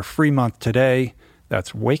start your free month today.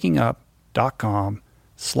 That's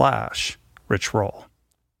wakingup.com/richroll.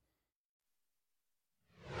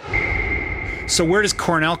 So where does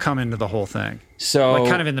Cornell come into the whole thing? So, like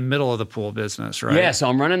kind of in the middle of the pool business, right? Yeah, so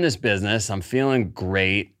I'm running this business. I'm feeling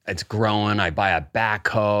great. It's growing. I buy a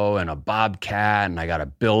backhoe and a bobcat, and I got a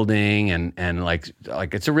building, and like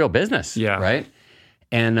it's a real business, right?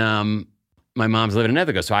 And my mom's living in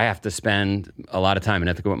Ithaca, so I have to spend a lot of time in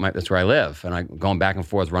Ithaca. That's where I live, and I'm going back and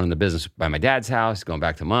forth running the business by my dad's house, going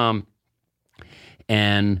back to mom.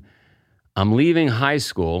 And I'm leaving high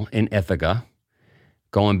school in Ithaca,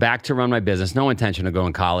 going back to run my business, no intention of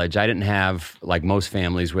going to college. I didn't have, like most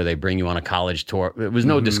families, where they bring you on a college tour. It was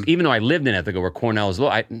even though I lived in Ithaca, where Cornell is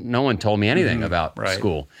low, no one told me anything about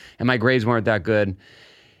school. And my grades weren't that good.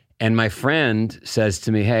 And my friend says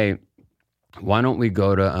to me, hey, why don't we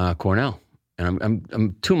go to Cornell? And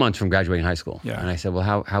I'm 2 months from graduating high school. Yeah. And I said,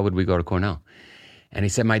 well, how would we go to Cornell? And he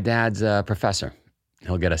said, my dad's a professor.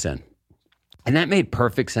 He'll get us in. And that made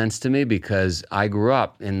perfect sense to me, because I grew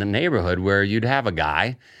up in the neighborhood where you'd have a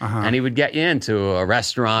guy and he would get you into a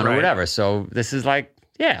restaurant or whatever. So this is like,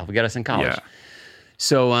 we'll get us in college. Yeah.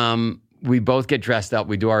 So we both get dressed up.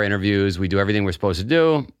 We do our interviews. We do everything we're supposed to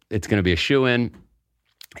do. It's going to be a shoo-in.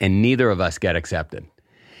 And neither of us get accepted.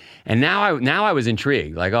 And now I was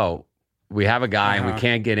intrigued. Like, oh, we have a guy and we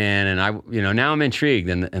can't get in. And now I'm intrigued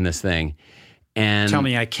in this thing. And tell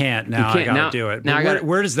me I can't. Now I got to do it. Now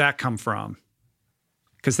where does that come from?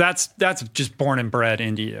 Because that's just born and bred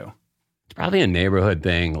into you. It's probably a neighborhood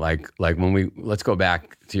thing. Like when let's go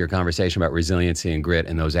back to your conversation about resiliency and grit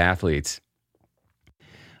and those athletes.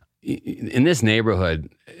 In this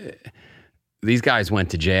neighborhood, these guys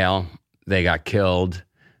went to jail. They got killed.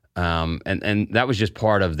 And that was just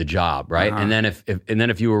part of the job, right? And then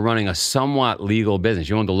if you were running a somewhat legal business,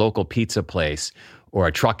 you owned a local pizza place or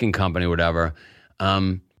a trucking company, or whatever,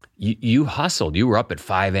 you hustled. You were up at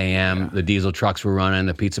 5 a.m. Yeah. The diesel trucks were running.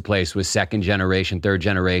 The pizza place was second generation, third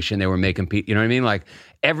generation. They were making pizza. You know what I mean? Like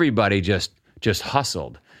everybody just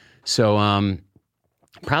hustled. So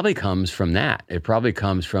probably comes from that. It probably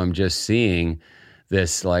comes from just seeing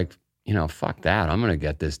this, like, fuck that. I'm going to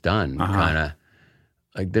get this done. Kind of.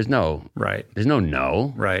 Like there's no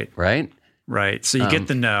no. Right. So you get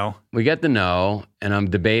the no. We get the no, and I'm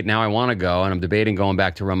debating. Now I want to go, and I'm debating going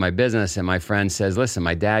back to run my business. And my friend says, listen,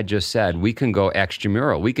 my dad just said we can go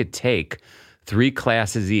extramural. We could take 3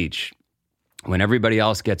 classes each. When everybody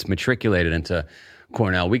else gets matriculated into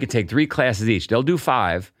Cornell, we could take 3 classes each. They'll do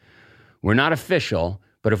 5. We're not official,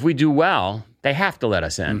 but if we do well, they have to let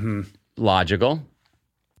us in. Logical.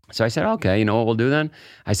 So I said, okay, you know what we'll do then?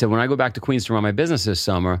 I said, when I go back to Queens to run my business this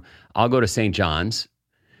summer, I'll go to St. John's.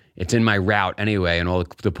 It's in my route anyway, and all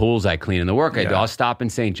the pools I clean and the work I do. I'll stop in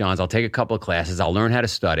St. John's. I'll take a couple of classes. I'll learn how to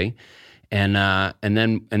study. And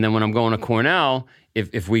then when I'm going to Cornell,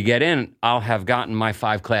 if we get in, I'll have gotten my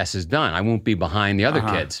 5 classes done. I won't be behind the other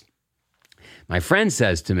kids. My friend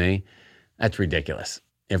says to me, that's ridiculous.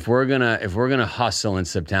 If we're gonna hustle in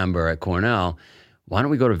September at Cornell, why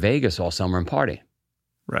don't we go to Vegas all summer and party?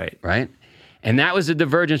 Right. And that was a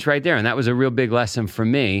divergence right there. And that was a real big lesson for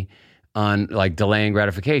me on like delaying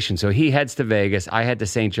gratification. So he heads to Vegas. I head to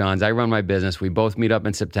St. John's. I run my business. We both meet up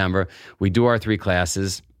in September. We do our 3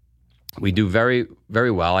 classes. We do very,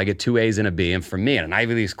 very well. I get 2 A's and a B. And for me, at an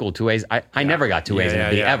Ivy League school, 2 A's, I never got 2 A's and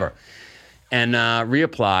a B ever. And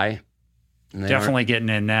reapply. And definitely getting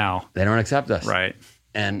in now. They don't accept us. Right.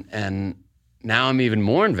 And now I'm even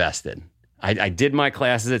more invested. I did my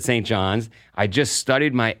classes at St. John's. I just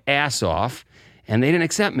studied my ass off, and they didn't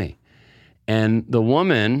accept me. And the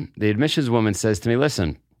admissions woman says to me,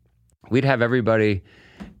 listen, we'd have everybody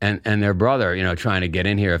and their brother, trying to get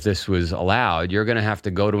in here if this was allowed. You're going to have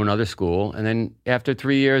to go to another school, and then after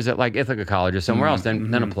 3 years at like Ithaca College or somewhere else,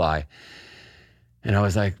 then apply. And I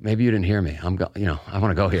was like, maybe you didn't hear me. I want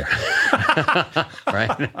to go here.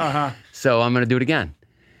 Right? So I'm going to do it again.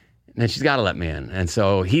 And then she's got to let me in. And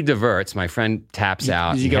so he diverts. My friend taps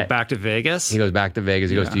out. Does he go back to Vegas? He goes back to Vegas.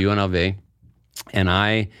 He goes to UNLV. And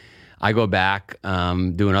I go back,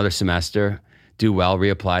 do another semester, do well,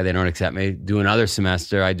 reapply. They don't accept me. Do another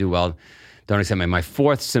semester. I do well, don't accept me. My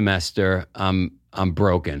 4th semester, I'm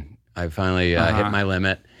broken. I finally hit my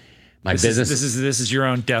limit. This is your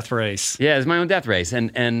own death race. Yeah, it's my own death race.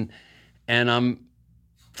 And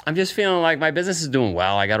I'm just feeling like my business is doing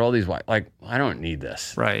well. I got all these, I don't need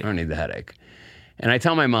this. Right. I don't need the headache. And I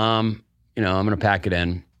tell my mom, I'm going to pack it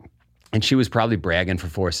in. And she was probably bragging for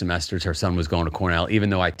 4 semesters. Her son was going to Cornell, even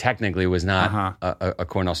though I technically was not a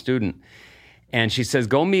Cornell student. And she says,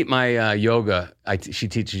 go meet my yoga. She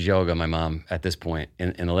teaches yoga, my mom, at this point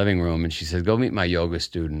in the living room. And she says, go meet my yoga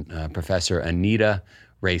student, Professor Anita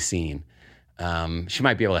Racine. She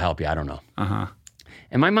might be able to help you. I don't know.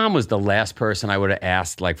 And my mom was the last person I would have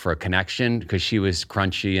asked like for a connection because she was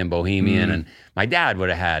crunchy and bohemian, and my dad would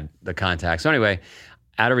have had the contact. So anyway,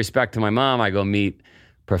 out of respect to my mom, I go meet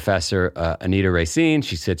Professor Anita Racine.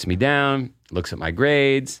 She sits me down, looks at my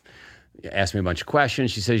grades, asks me a bunch of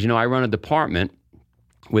questions. She says, I run a department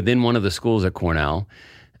within one of the schools at Cornell,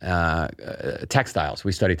 textiles.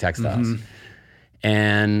 We study textiles.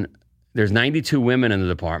 And there's 92 women in the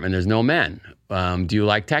department. There's no men. Do you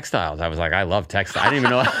like textiles? I was like, I love textiles. I didn't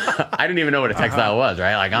even know what a textile was,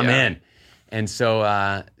 right? Like I'm in. And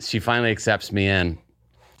so she finally accepts me in,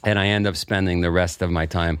 and I end up spending the rest of my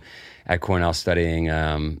time at Cornell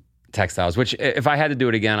studying textiles, which if I had to do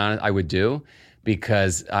it again, I would do,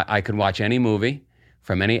 because I could watch any movie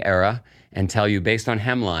from any era and tell you based on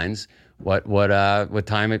hemlines what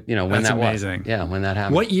time it, when That's that amazing. was. Yeah, when that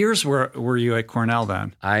happened. What years were you at Cornell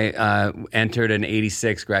then? I entered in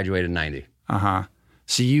 86, graduated in 90.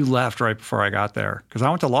 So you left right before I got there, because I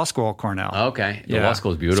went to law school at Cornell. Okay. The law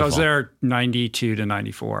school is beautiful. So I was there 92 to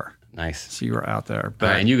 94. Nice. So you were out there.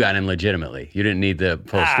 But, and you got in legitimately. You didn't need the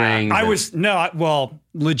pull strings.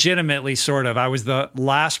 Legitimately, sort of. I was the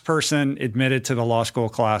last person admitted to the law school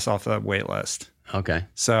class off the wait list. Okay.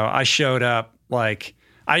 So I showed up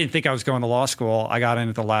I didn't think I was going to law school. I got in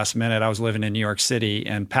at the last minute. I was living in New York City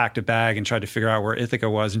and packed a bag and tried to figure out where Ithaca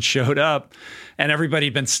was and showed up. And everybody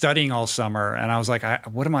had been studying all summer. And I was like,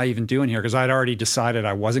 what am I even doing here? Because I'd already decided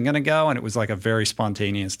I wasn't going to go. And it was like a very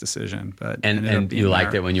spontaneous decision. But And you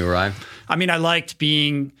liked it when you arrived? I mean,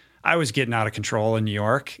 I was getting out of control in New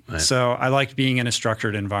York. Right. So I liked being in a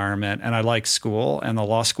structured environment. And I liked school. And the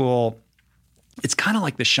law school It's kind of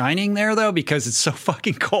like The Shining there, though, because it's so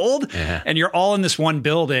fucking cold. Yeah. And you're all in this one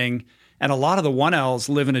building. And a lot of the 1Ls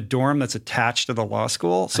live in a dorm that's attached to the law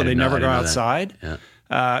school. So they never go outside.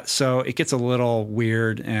 Yeah. So it gets a little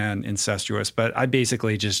weird and incestuous. But I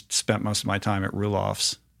basically just spent most of my time at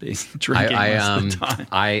Rulof's drinking most of the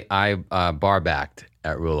time. I bar backed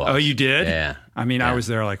at Rulof's. Oh, you did? Yeah. I mean, Yeah. I was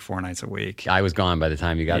there like 4 nights a week. I was gone by the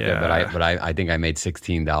time you got there, but I think I made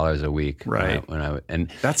 $16 a week. Right.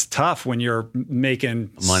 And that's tough when you're making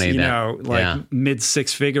money, mid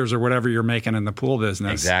 6 figures or whatever you're making in the pool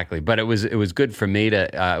business. Exactly. But it was good for me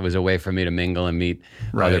to, it was a way for me to mingle and meet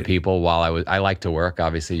other people while I like to work.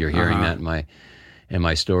 Obviously you're hearing that in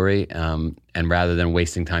my story. And rather than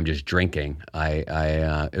wasting time just drinking,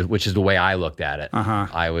 which is the way I looked at it.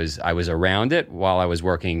 I was around it while I was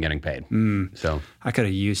working and getting paid. So I could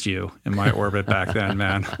have used you in my orbit back then,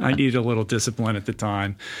 man. I needed a little discipline at the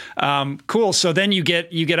time. Cool. So then you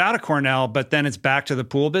get out of Cornell, but then it's back to the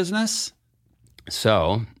pool business.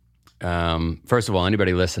 So, first of all,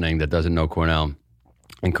 anybody listening that doesn't know Cornell,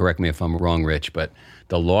 and correct me if I'm wrong, Rich, but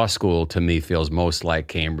the law school to me feels most like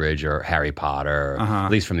Cambridge or Harry Potter,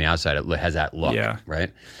 at least from the outside, it has that look,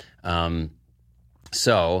 right?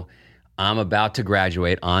 So I'm about to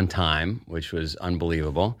graduate on time, which was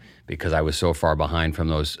unbelievable because I was so far behind from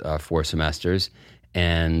those 4 semesters.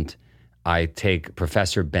 And I take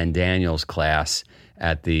Professor Ben Daniels' class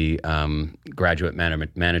at the Graduate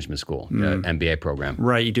Management School, MBA program.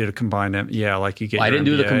 Right, you did a combined, like you get. Well, I didn't MBA.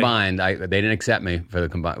 do the combined. They didn't accept me for the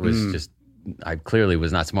combined. It was just I clearly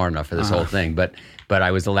was not smart enough for this whole thing. But I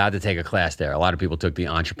was allowed to take a class there. A lot of people took the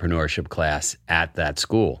entrepreneurship class at that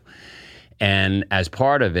school, and as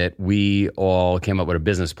part of it, we all came up with a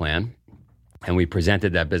business plan, and we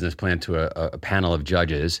presented that business plan to a panel of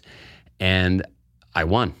judges, and I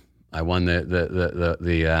won. I won the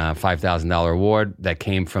 $5,000 award that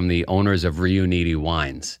came from the owners of Riuniti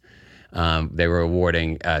Wines. They were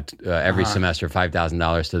awarding every semester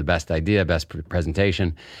 $5,000 to the best idea, best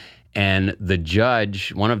presentation. And the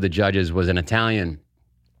judge, one of the judges was an Italian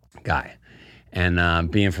guy. And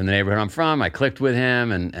being from the neighborhood I'm from, I clicked with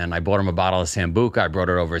him and I bought him a bottle of Sambuca. I brought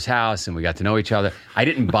it over his house and we got to know each other. I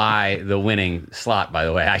didn't buy the winning slot, by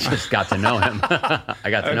the way. I just got to know him. I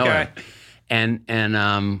got to know him.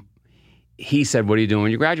 And he said, "What are you doing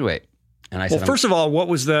when you graduate?" And I said, first of all, what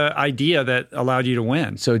was the idea that allowed you to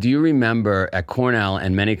win? So do you remember at Cornell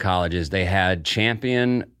and many colleges, they had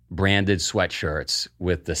Champion branded sweatshirts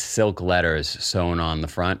with the silk letters sewn on the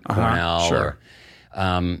front, Cornell. Sure.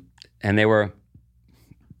 And they were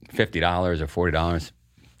 $50 or $40.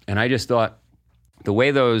 And I just thought the way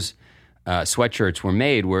those sweatshirts were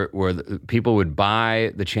made were people would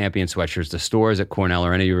buy the Champion sweatshirts, the stores at Cornell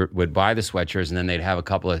or any would buy the sweatshirts, and then they'd have a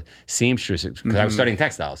couple of seamstresses, because I was studying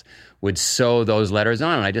textiles, would sew those letters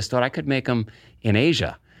on. And I just thought I could make them in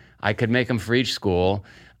Asia. I could make them for each school.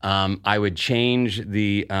 I would change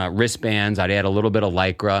the wristbands. I'd add a little bit of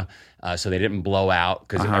Lycra so they didn't blow out,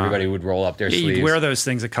 because everybody would roll up their sleeves. You'd wear those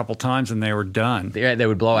things a couple times and they were done. They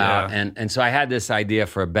would blow out. And so I had this idea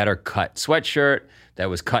for a better cut sweatshirt that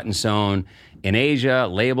was cut and sewn in Asia,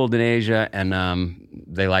 labeled in Asia, and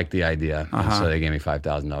they liked the idea. And so they gave me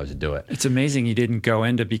 $5,000 to do it. It's amazing you didn't go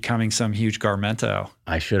into becoming some huge Garmento.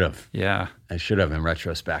 I should have. Yeah. I should have in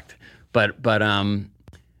retrospect. But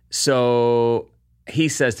so he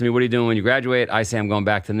says to me, "What are you doing when you graduate?" I say, "I'm going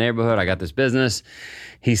back to the neighborhood. I got this business."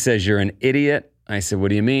 He says, "You're an idiot." I said, "What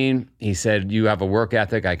do you mean?" He said, "You have a work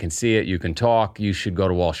ethic. I can see it. You can talk. You should go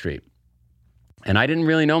to Wall Street." And I didn't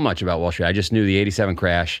really know much about Wall Street. I just knew the '87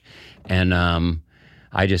 crash. And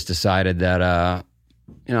I just decided that, I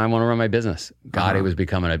want to run my business. Gotti was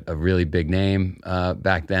becoming a really big name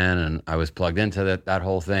back then. And I was plugged into that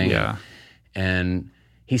whole thing. Yeah. And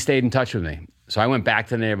he stayed in touch with me. So I went back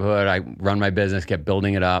to the neighborhood. I run my business, kept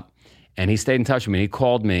building it up. And he stayed in touch with me. He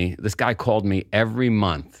called me. This guy called me every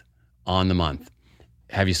month on the month.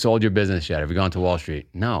 "Have you sold your business yet? Have you gone to Wall Street?"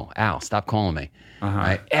 "No, Al, stop calling me."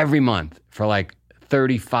 Right? Every month for like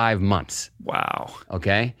 35 months. Wow.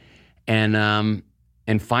 Okay. And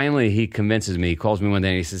finally he convinces me. He calls me one day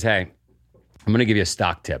and he says, "Hey, I'm going to give you a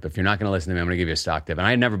stock tip. If you're not going to listen to me, I'm going to give you a stock tip." And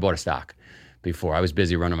I had never bought a stock before. I was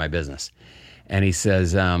busy running my business. And he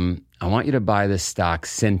says, "I want you to buy this stock,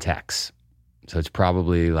 Syntex." So it's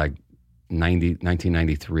probably like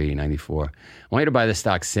 1993, 94. "I want you to buy this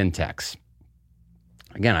stock, Syntex."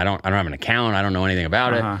 Again, I don't have an account. I don't know anything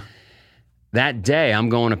about it. That day, I'm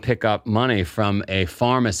going to pick up money from a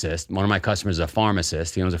pharmacist. One of my customers is a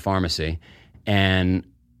pharmacist. He owns a pharmacy. And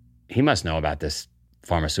he must know about this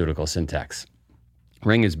pharmaceutical, Syntex.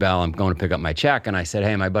 Ring his bell. I'm going to pick up my check. And I said,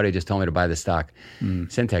 "Hey, my buddy just told me to buy this stock,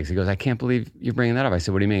 Syntex." He goes, "I can't believe you're bringing that up." I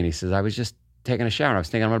said, "What do you mean?" He says, I was just taking a shower. I was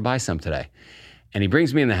thinking I'm going to buy some today. And he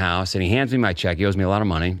brings me in the house and he hands me my check. He owes me a lot of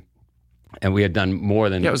money. And we had done more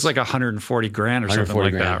than... Yeah, it was like 140 grand or something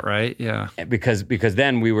like that, right? Yeah. Because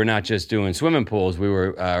then we were not just doing swimming pools. We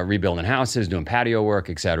were rebuilding houses, doing patio work,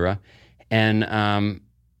 et cetera. And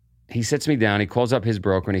he sits me down. He calls up his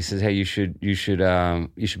broker and he says, "Hey, you should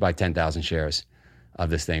buy 10,000 shares of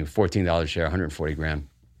this thing, $14 a share, 140 grand."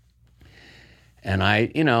 And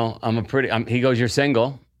he goes, "You're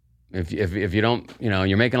single. If you don't,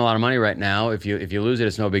 you're making a lot of money right now. If you lose it,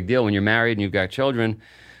 it's no big deal. When you're married and you've got children."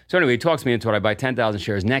 So anyway, he talks me into it. I buy 10,000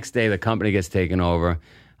 shares. Next day, the company gets taken over.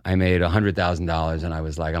 I made $100,000, and I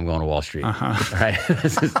was like, "I'm going to Wall Street." Right?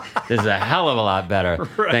 This is a hell of a lot better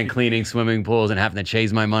than cleaning swimming pools and having to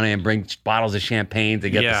chase my money and bring bottles of champagne to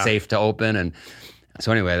get the safe to open. And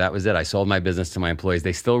so anyway, that was it. I sold my business to my employees.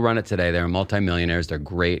 They still run it today. They're multimillionaires. They're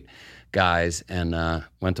great guys, and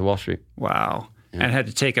went to Wall Street. Wow. Yeah. And had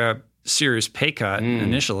to take a serious pay cut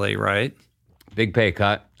initially, right? Big pay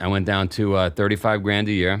cut. I went down to 35 grand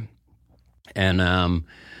a year, and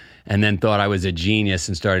then thought I was a genius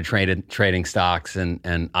and started trading stocks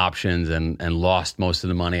and options and lost most of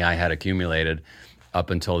the money I had accumulated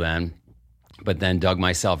up until then. But then dug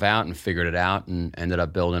myself out and figured it out and ended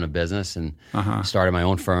up building a business and started my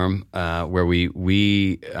own firm where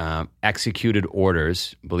we executed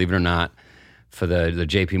orders, believe it or not, for the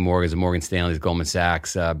JP Morgans, the Morgan Stanleys, Goldman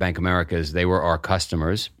Sachs, Bank of America's. They were our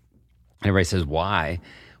customers. Everybody says, why?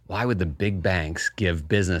 Why would the big banks give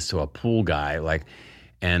business to a pool guy?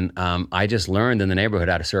 And I just learned in the neighborhood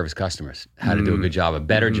how to service customers, how to do a good job, a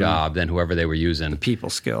better job than whoever they were using. The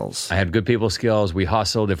people skills. I had good people skills. We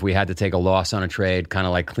hustled. If we had to take a loss on a trade, kind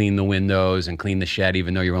of like clean the windows and clean the shed,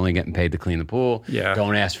 even though you're only getting paid to clean the pool. Yeah.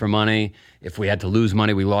 Don't ask for money. If we had to lose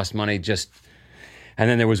money, we lost money. And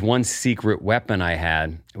then there was one secret weapon I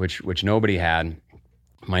had, which nobody had.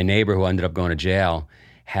 My neighbor, who ended up going to jail,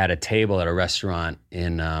 had a table at a restaurant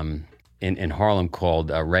in Harlem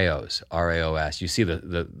called Rao's, R-A-O-S. You see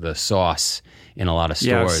the sauce in a lot of stores.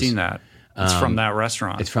 Yeah, I've seen that. It's from that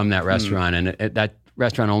restaurant. It's from that restaurant, and that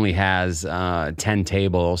restaurant only has 10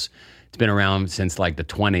 tables. It's been around since like the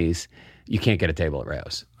 20s. You can't get a table at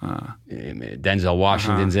Rao's. Denzel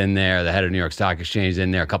Washington's in there. The head of New York Stock Exchange is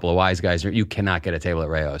in there. A couple of wise guys. You cannot get a table at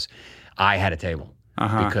Rao's. I had a table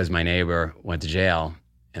because my neighbor went to jail,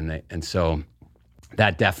 and so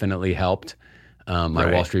that definitely helped my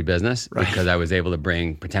Wall Street business because I was able to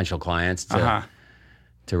bring potential clients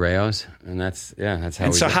to Rao's, and that's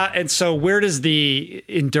how. And so where does the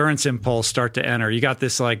endurance impulse start to enter? You got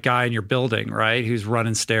this like guy in your building, right, who's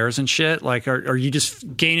running stairs and shit. Like, are you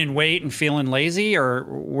just gaining weight and feeling lazy, or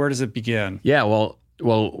where does it begin? Yeah, well,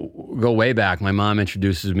 go way back. My mom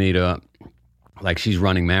introduces me to. Like, she's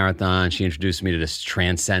running marathons. She introduced me to this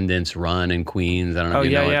Transcendence run in Queens. I don't know if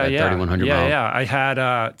you know it, that 3,100 mile. Yeah. I had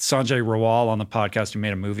Sanjay Rawal on the podcast who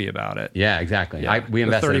made a movie about it. Yeah, exactly. Yeah. We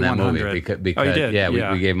invested in that movie because you did?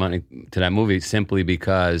 We gave money to that movie simply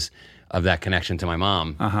because of that connection to my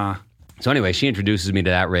mom. So anyway, she introduces me to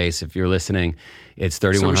that race. If you're listening, it's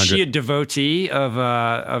 3,100. So was she a devotee of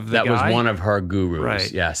the that guy? Was one of her gurus.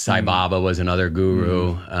 Right. Yeah, Sai Baba was another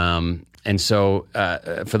guru. And so,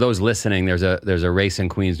 for those listening, there's a race in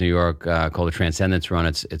Queens, New York, called the Transcendence Run.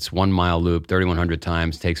 It's 1 mile loop, 3,100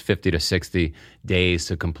 times. Takes 50 to 60 days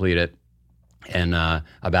to complete it, and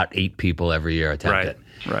about 8 people every year attempt it.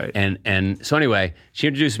 Right. And so anyway, she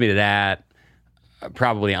introduced me to that.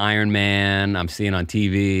 Probably Ironman. I'm seeing on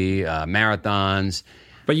TV, marathons.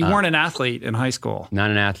 But you weren't an athlete in high school.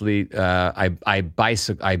 Not an athlete. I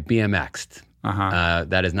BMX'd.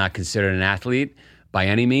 That is not considered an athlete by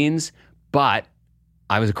any means. But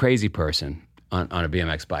I was a crazy person on a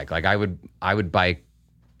BMX bike. Like I would bike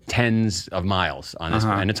tens of miles on this,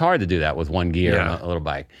 and it's hard to do that with one gear and a little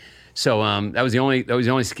bike. So that was the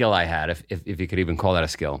only skill I had, if you could even call that a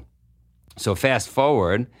skill. So fast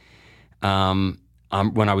forward, when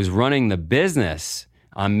I was running the business,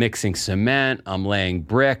 I'm mixing cement, I'm laying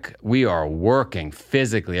brick. We are working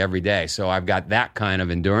physically every day. So I've got that kind of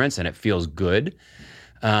endurance, and it feels good.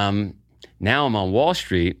 Now I'm on Wall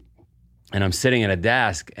Street. And I'm sitting at a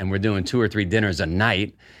desk, and we're doing 2 or 3 dinners a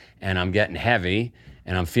night, and I'm getting heavy,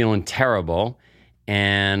 and I'm feeling terrible,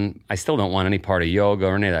 and I still don't want any part of yoga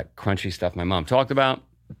or any of that crunchy stuff my mom talked about.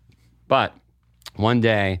 But one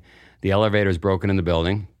day, the elevator's broken in the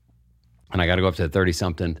building, and I got to go up to the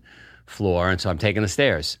 30-something floor, and so I'm taking the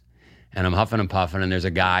stairs. And I'm huffing and puffing, and there's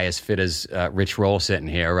a guy as fit as Rich Roll sitting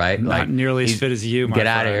here, right? Not nearly as fit as you, my friend. Get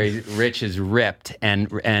out of here. Rich is ripped,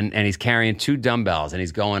 and he's carrying 2 dumbbells, and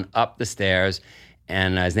he's going up the stairs,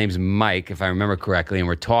 and his name's Mike, if I remember correctly, and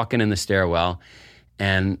we're talking in the stairwell,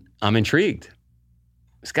 and I'm intrigued.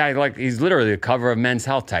 This guy, like, he's literally the cover of Men's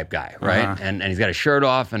Health type guy, right? And he's got his shirt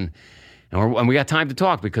off, and we got time to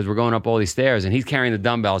talk because we're going up all these stairs, and he's carrying the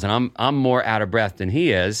dumbbells, and I'm more out of breath than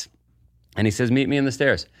he is. And he says, meet me in the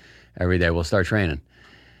stairs every day. We'll start training.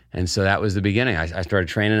 And so that was the beginning. I started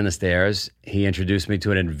training in the stairs. He introduced me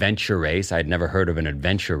to an adventure race. I'd never heard of an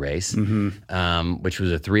adventure race, which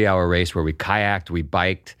was a 3-hour race where we kayaked, we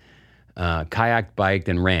biked, biked,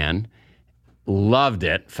 and ran. Loved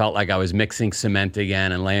it. Felt like I was mixing cement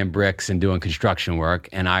again and laying bricks and doing construction work.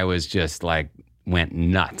 And I was just like, went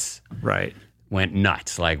nuts. Right. Went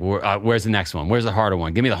nuts. Like, where's the next one? Where's the harder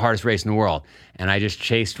one? Give me the hardest race in the world. And I just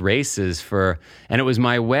chased races and it was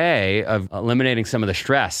my way of eliminating some of the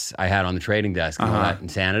stress I had on the trading desk and all that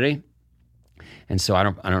insanity. And so I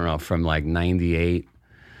don't know, from like 97,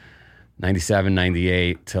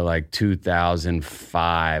 98 to like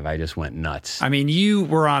 2005, I just went nuts. I mean, you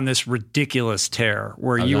were on this ridiculous tear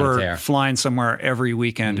where you were flying somewhere every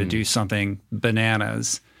weekend to do something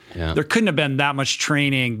bananas. Yeah. There couldn't have been that much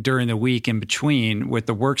training during the week in between with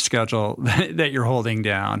the work schedule that you're holding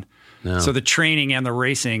down. No. So the training and the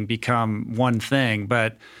racing become one thing.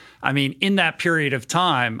 But I mean, in that period of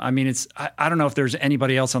time, I mean, I don't know if there's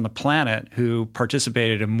anybody else on the planet who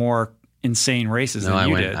participated in more insane races than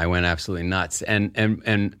you did. I went absolutely nuts.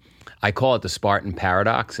 And I call it the Spartan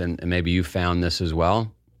paradox, and maybe you found this as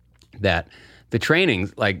well, that the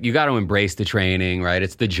training, like, you got to embrace the training, right?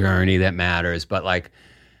 It's the journey that matters, but like,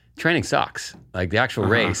 training sucks. Like, the actual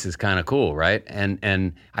race is kind of cool, right?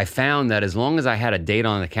 And I found that as long as I had a date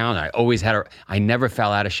on the calendar, I never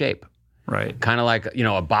fell out of shape. Right. Kind of like,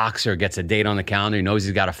 a boxer gets a date on the calendar, he knows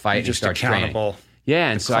he's got to fight, and he starts accountable. Training.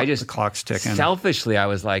 Yeah, and the clock's ticking. Selfishly, I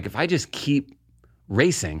was like, if I just keep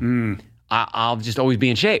racing, I'll just always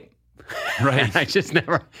be in shape. Right.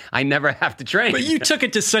 And I never have to train. But you took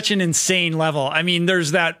it to such an insane level. I mean, there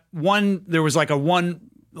was like a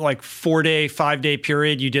 4-day, 5-day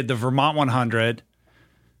period. You did the Vermont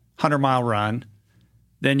 100-mile run.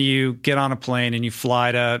 Then you get on a plane and you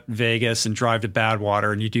fly to Vegas and drive to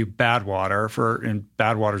Badwater, and you do Badwater and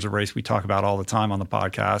Badwater's a race we talk about all the time on the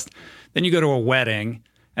podcast. Then you go to a wedding,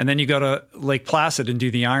 and then you go to Lake Placid and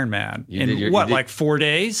do the Ironman. Like 4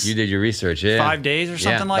 days? You did your research, yeah. 5 days or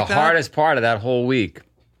something like that? The hardest part of that whole week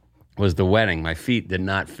was the wedding. My feet did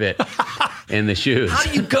not fit in the shoes. How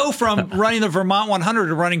do you go from running the Vermont 100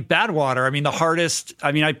 to running Badwater?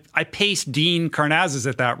 I mean, I paced Dean Karnazes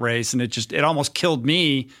at that race, and it almost killed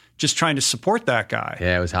me just trying to support that guy.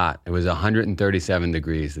 Yeah, it was hot. It was 137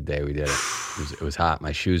 degrees the day we did it. It was hot.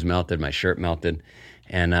 My shoes melted. My shirt melted.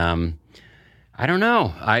 And I don't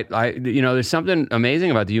know. There's something amazing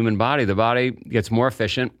about the human body. The body gets more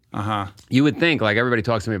efficient. You would think, like, everybody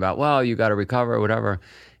talks to me about, well, you got to recover or whatever.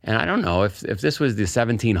 And I don't know, if this was the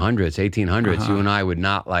 1700s, 1800s, you and I would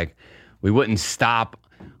not, we wouldn't stop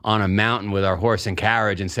on a mountain with our horse and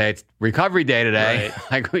carriage and say, it's recovery day today.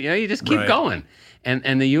 Right. You just keep going.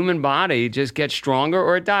 And the human body just gets stronger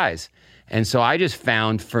or it dies. And so I just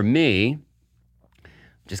found, for me,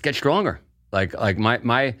 just get stronger. Like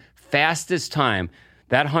my fastest time,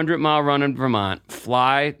 that 100-mile run in Vermont,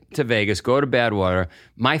 fly to Vegas, go to Badwater,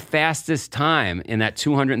 my fastest time in that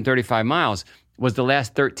 235 miles was the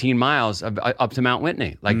last 13 miles up to Mount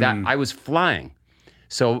Whitney. Like that, I was flying.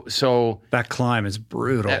 So that climb is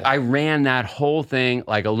brutal. I ran that whole thing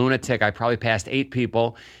like a lunatic. I probably passed 8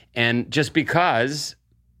 people. And just because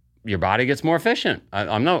your body gets more efficient.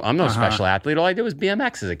 I'm no special athlete. All I did was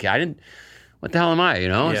BMX as a kid. What the hell am I,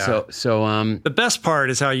 Yeah. So the best part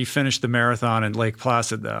is how you finished the marathon in Lake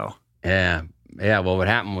Placid, though. Yeah. Well, what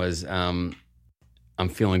happened was I'm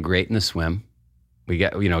feeling great in the swim. We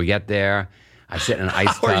get there. I sit in an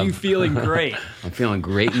ice tub. How are you feeling great? I'm feeling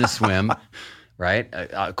great in the swim, right?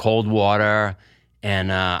 Cold water, and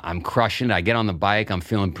I'm crushing it. I get on the bike. I'm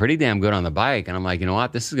feeling pretty damn good on the bike, and I'm like, you know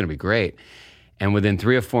what? This is going to be great. And within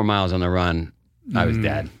 3 or 4 miles on the run, I was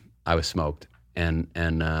dead. I was smoked. And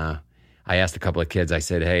I asked a couple of kids. I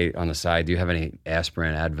said, hey, on the side, do you have any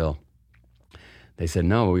aspirin, Advil? They said,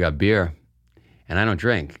 no, but we got beer, and I don't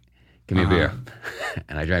drink. Give me a beer.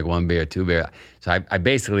 And I drank 1 beer, 2 beer. So I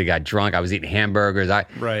basically got drunk. I was eating hamburgers.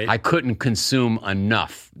 I couldn't consume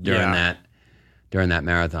enough during that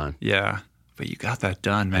marathon. Yeah. But you got that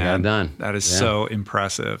done, man. I got it done. That is so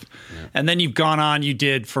impressive. Yeah. And then you've gone on, you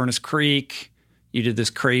did Furnace Creek. You did this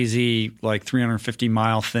crazy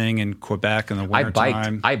 350-mile thing in Quebec in the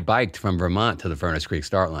wintertime. I biked from Vermont to the Furnace Creek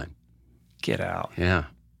start line. Get out. Yeah.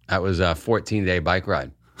 That was a 14-day bike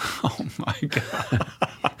ride. Oh, my God.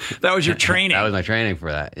 That was your training. That was my training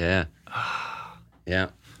for that. Yeah. Yeah.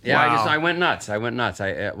 Wow. I went nuts.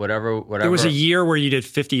 Whatever. There was a year where you did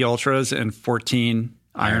 50 ultras and 14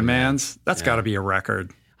 Ironmans? That's got to be a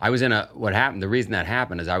record. I was in the reason that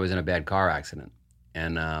happened is I was in a bad car accident.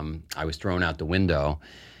 And I was thrown out the window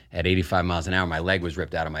at 85 miles an hour. My leg was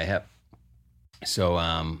ripped out of my hip. So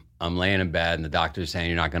I'm laying in bed, and the doctor's saying,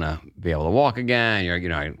 you're not going to be able to walk again.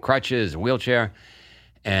 You're crutches, a wheelchair.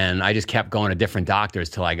 And I just kept going to different doctors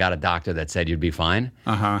till I got a doctor that said you'd be fine.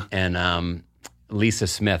 And Lisa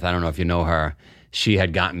Smith, I don't know if you know her, she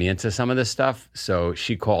had gotten me into some of this stuff. So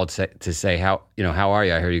she called to say, how are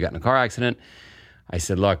you? I heard you got in a car accident. I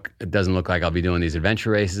said, look, it doesn't look like I'll be doing these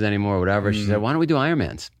adventure races anymore or whatever. She said, why don't we do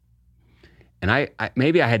Ironmans? And I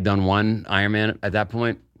maybe I had done one Ironman at that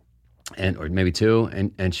point, or maybe two.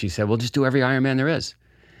 And she said, well, just do every Ironman there is.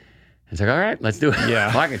 It's like, all right, let's do it.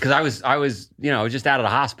 Yeah. Because I was just out of the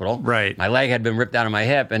hospital. Right. My leg had been ripped out of my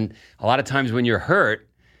hip. And a lot of times when you're hurt,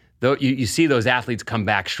 though, you see those athletes come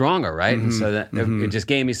back stronger, right? And so it just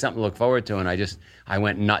gave me something to look forward to. And I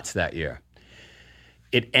went nuts that year.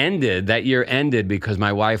 That year ended because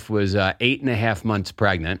my wife was 8.5 months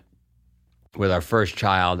pregnant with our first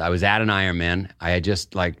child. I was at an Ironman. I had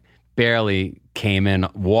just barely came in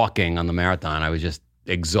walking on the marathon. I was just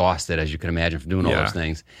exhausted, as you can imagine, from doing all those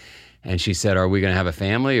things. And she said, are we going to have a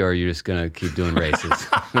family, or are you just going to keep doing races?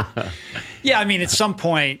 Yeah, I mean, at some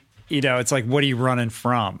point, it's like, what are you running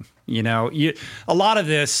from? A lot of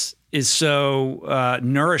this is so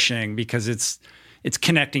nourishing because it's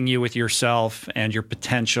connecting you with yourself and your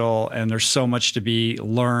potential, and there's so much to be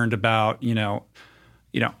learned about,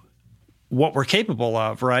 what we're capable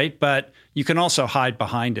of, right? But you can also hide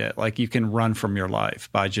behind it. Like, you can run from your life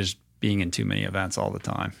by just being in too many events all the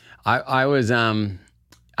time. I was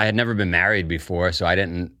I had never been married before, so I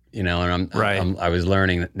didn't, and I was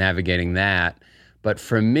learning navigating that. But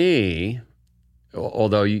for me,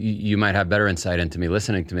 although you might have better insight into me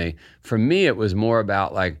listening to me, for me it was more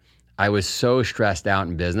about I was so stressed out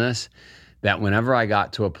in business that whenever I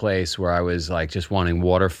got to a place where I was just wanting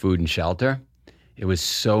water, food, and shelter, it was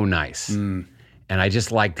so nice. And I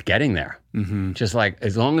just liked getting there. Just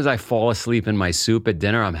as long as I fall asleep in my soup at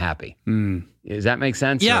dinner, I'm happy. Does that make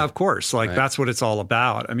sense? Yeah, of course. Right? That's what it's all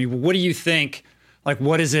about. I mean, what do you think?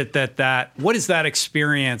 What is it what is that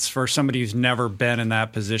experience for somebody who's never been in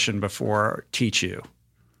that position before teach you?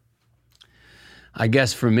 I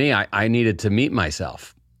guess for me, I needed to meet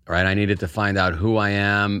myself. Right, I needed to find out who I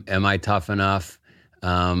am. Am I tough enough?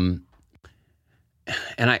 And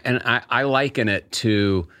I liken it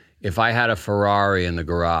to if I had a Ferrari in the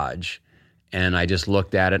garage, and I just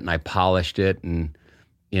looked at it and I polished it and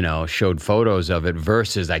showed photos of it,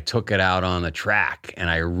 versus I took it out on the track and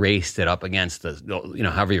I raced it up against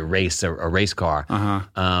however you race a race car.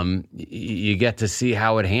 You get to see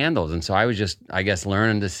how it handles, and so I was just, I guess,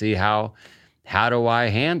 learning to see how do I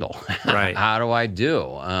handle? Right. How do I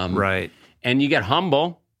do? Right. And you get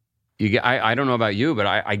humble. I don't know about you, but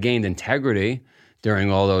I gained integrity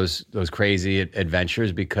during all those crazy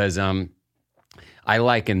adventures because I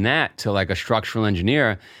liken that to a structural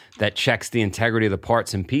engineer that checks the integrity of the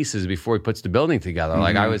parts and pieces before he puts the building together.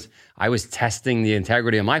 I was testing the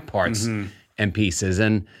integrity of my parts and pieces.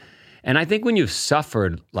 And I think when you've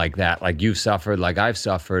suffered like that, like you've suffered, like I've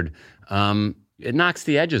suffered, it knocks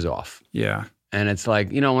the edges off. Yeah. And it's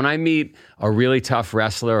when I meet a really tough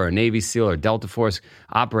wrestler or a Navy SEAL or Delta Force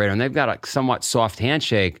operator, and they've got a somewhat soft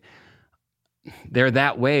handshake, they're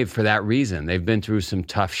that way for that reason. They've been through some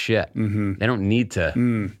tough shit. They don't need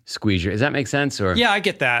to squeeze you. Does that make sense? Or yeah, I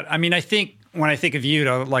get that. I mean, I think when I think of you,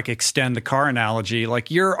 to extend the car analogy,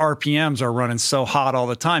 your RPMs are running so hot all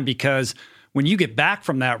the time because when you get back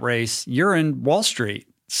from that race, you're in Wall Street.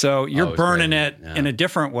 So you're burning it in a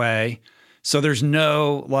different way. So there's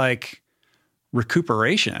no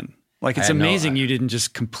recuperation. It's amazing you didn't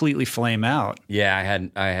just completely flame out. Yeah,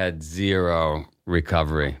 I had zero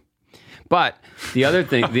recovery. But the other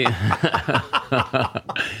thing,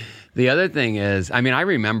 the other thing is, I mean, I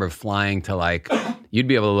remember flying to you'd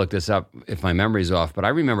be able to look this up if my memory's off, but I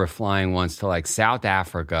remember flying once to South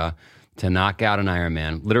Africa to knock out an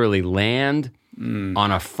Ironman, literally land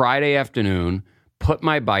on a Friday afternoon, put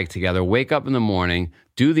my bike together, wake up in the morning,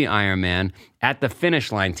 do the Ironman, at the finish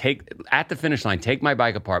line, take my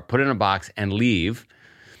bike apart, put it in a box, and leave.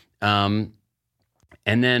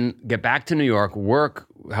 And then get back to New York, work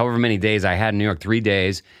however many days I had in New York, 3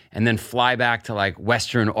 days, and then fly back to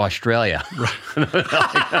Western Australia.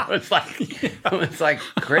 It was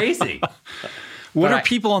crazy. What are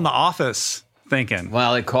people in the office thinking?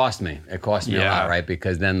 Well, it cost me. It cost me a lot, right?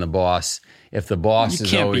 Because then if the boss you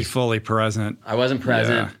is can't always... be fully present. I wasn't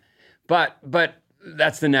present. Yeah. But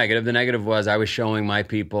that's the negative. The negative was I was showing my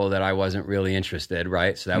people that I wasn't really interested,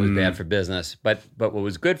 right? So that was bad for business. But what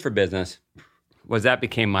was good for business was that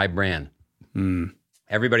became my brand.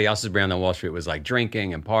 Everybody else's brand on Wall Street was like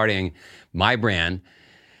drinking and partying. My brand,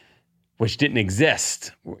 which didn't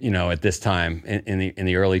exist, at this time in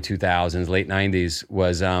the early 2000s, late 90s,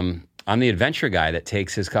 was I'm the adventure guy that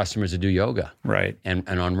takes his customers to do yoga, right, and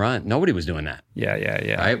on run. Nobody was doing that.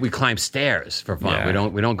 Yeah. Right? We climb stairs for fun. Yeah.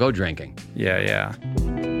 We don't go drinking. Yeah.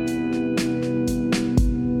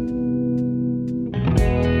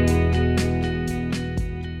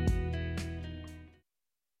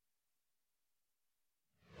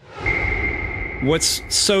 What's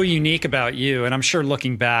so unique about you, and I'm sure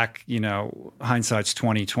looking back, hindsight's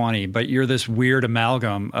 2020, but you're this weird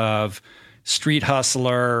amalgam of street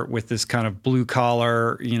hustler with this kind of blue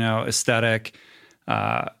collar, aesthetic,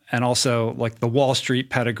 and also like the Wall Street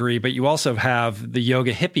pedigree, but you also have the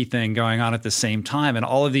yoga hippie thing going on at the same time. And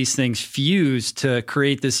all of these things fuse to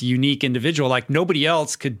create this unique individual. Like nobody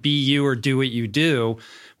else could be you or do what you do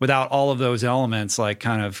without all of those elements, like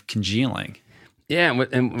kind of congealing. Yeah,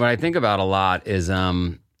 and what I think about a lot is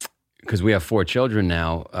because we have 4 children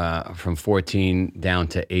now, from 14 down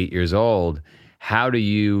to 8 years old. How do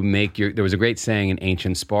you make there was a great saying in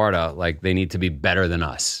ancient Sparta, like they need to be better than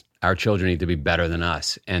us. Our children need to be better than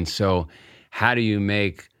us. And so how do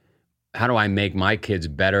I make my kids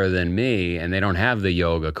better than me? And they don't have the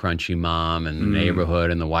yoga crunchy mom and the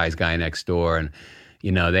neighborhood and the wise guy next door. And,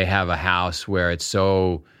 they have a house where it's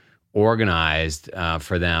so organized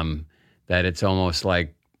for them that it's almost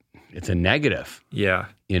like it's a negative. Yeah.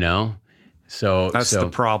 So that's the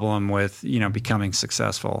problem with, becoming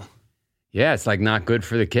successful. Yeah, it's like not good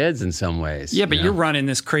for the kids in some ways. Yeah, but you're running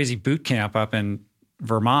this crazy boot camp up in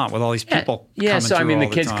Vermont with all these people. Yeah. So I mean, the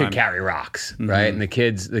kids time. could carry rocks, right? And the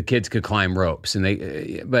kids could climb ropes, and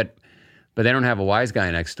but they don't have a wise guy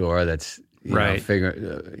next door that's right.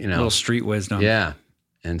 Little street wisdom. Yeah,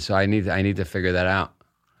 and so I need to figure that out.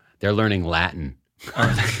 They're learning Latin.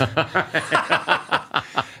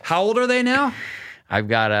 How old are they now? I've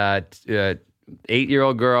got a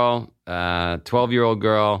 8-year-old girl, 12-year-old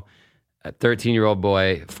girl, a 13-year-old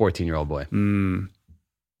boy, 14-year-old boy.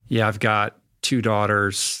 Yeah, I've got 2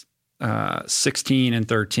 daughters, 16 and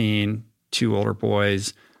 13, 2 older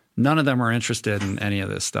boys. None of them are interested in any of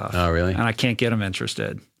this stuff. Oh, really? And I can't get them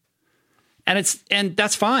interested. And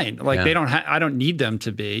that's fine. Like I don't need them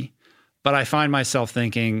to be. But I find myself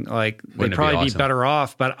thinking like they'd probably be better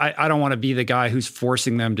off. But I don't want to be the guy who's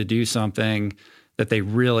forcing them to do something that they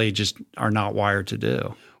really just are not wired to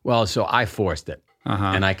do. Well, so I forced it.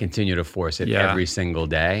 And I continue to force it every single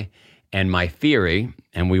day. And my theory,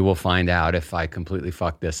 and we will find out if I completely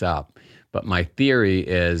fuck this up, but my theory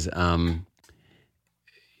is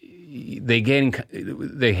they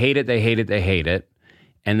hate it.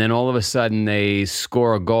 And then all of a sudden they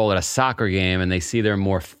score a goal at a soccer game and they see they're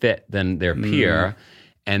more fit than their peer.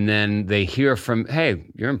 And then they hear from, hey,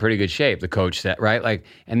 you're in pretty good shape, the coach said, right? Like,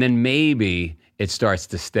 and then maybe it starts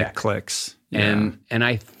to stick. It clicks. Yeah. And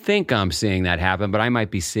I think I'm seeing that happen, but I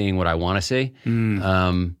might be seeing what I want to see.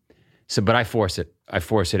 But I force it. I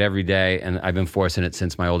force it every day, and I've been forcing it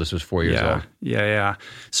since my oldest was 4 years old. Yeah.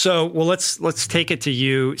 So, well, let's take it to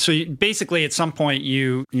you. So, basically, at some point,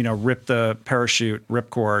 you rip the parachute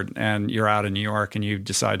ripcord, and you're out of New York, and you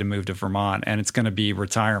decide to move to Vermont, and it's going to be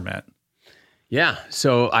retirement. Yeah.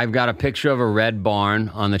 So I've got a picture of a red barn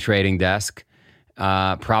on the trading desk,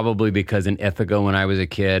 probably because in Ithaca, when I was a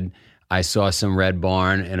kid, I saw some red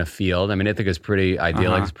barn in a field. I mean, Ithaca's pretty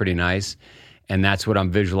idyllic. It's pretty nice, and that's what I'm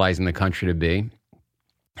visualizing the country to be.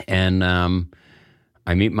 And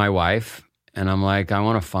I meet my wife, and I'm like, I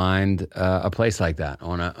want to find a place like that.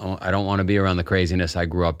 I don't want to be around the craziness I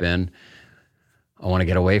grew up in. I want to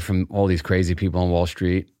get away from all these crazy people on Wall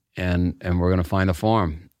Street, and we're going to find a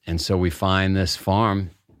farm. And so we find this farm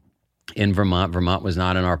in Vermont. Vermont was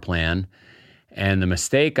not in our plan. And the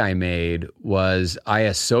mistake I made was I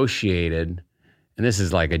associated, and this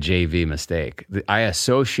is like a JV mistake, I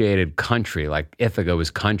associated country, like Ithaca was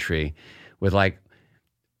country, with like,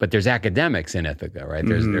 but there's academics in Ithaca, right?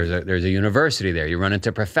 There's a university there. You run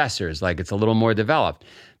into professors, like it's a little more developed.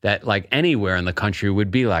 That like anywhere in the country would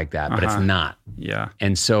be like that, but it's not. Yeah.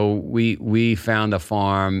 And so we found a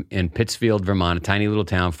farm in Pittsfield, Vermont, a tiny little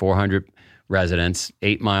town, 400 residents,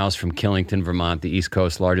 8 miles from Killington, Vermont, the East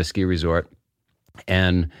Coast largest ski resort.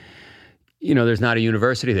 And, there's not a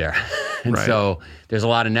university there. And so there's a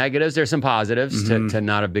lot of negatives. There's some positives to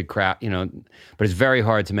not a big crowd, but it's very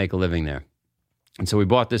hard to make a living there. And so we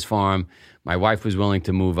bought this farm. My wife was willing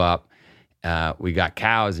to move up. We got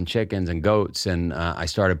cows and chickens and goats, and I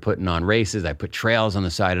started putting on races. I put trails on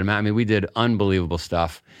the side of the mountain. I mean, we did unbelievable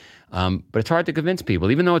stuff. But it's hard to convince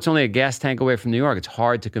people. Even though it's only a gas tank away from New York, it's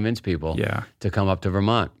hard to convince people to come up to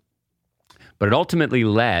Vermont. But it ultimately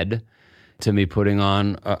led to me putting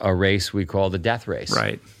on a race we call the death race.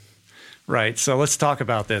 Right. So let's talk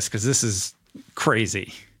about this because this is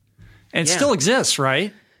crazy. And it still exists,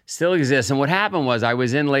 right? Still exists. And what happened was I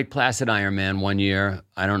was in Lake Placid Ironman one year.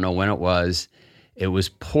 I don't know when it was. It was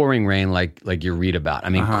pouring rain like you read about. I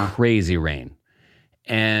mean, crazy rain.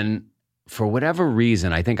 And for whatever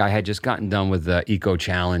reason, I think I had just gotten done with the Eco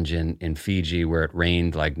Challenge in Fiji where it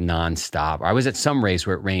rained like nonstop. I was at some race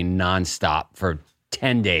where it rained nonstop for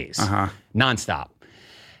 10 days. Nonstop.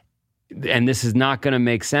 And this is not going to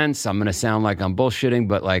make sense. I'm going to sound like I'm bullshitting,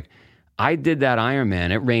 but like I did that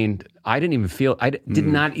Ironman. It rained. I didn't even feel, I did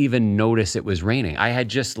not even notice it was raining. I had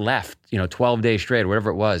just left, 12 days straight, or whatever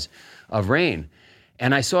it was, of rain.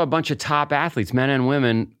 And I saw a bunch of top athletes, men and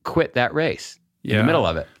women, quit that race in the middle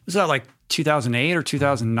of it. Was that like 2008 or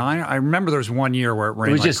 2009? I remember there was one year where it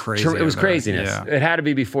rained like crazy. It was craziness. Yeah. It had to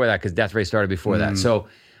be before that because Death Race started before that. So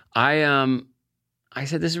I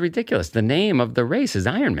said, this is ridiculous. The name of the race is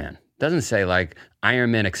Ironman. It doesn't say like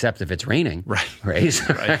Ironman except if it's raining. Race,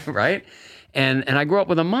 right? And I grew up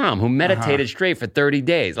with a mom who meditated straight for 30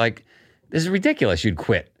 days. Like, this is ridiculous. You'd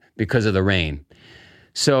quit because of the rain.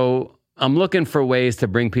 So I'm looking for ways to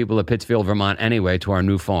bring people to Pittsfield, Vermont anyway, to our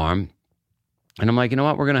new farm. And I'm like, you know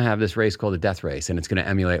what? We're going to have this race called the Death Race, and it's going to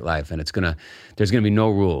emulate life, and there's going to be no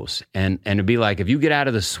rules. And it'd be like, if you get out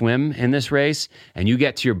of the swim in this race and you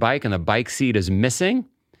get to your bike and the bike seat is missing,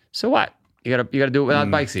 so what? You gotta do it without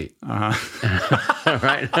bike seat.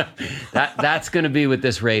 Right? That's going to be what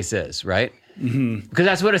this race is, right? Because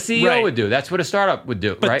that's what a CEO would do. That's what a startup would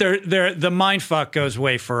do, right? But the mind fuck goes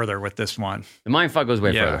way further with this one. The mind fuck goes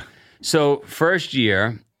way further. So first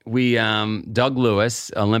year, we Doug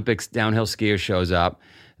Lewis, Olympics downhill skier, shows up.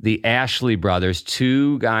 The Ashley brothers,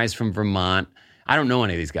 two guys from Vermont. I don't know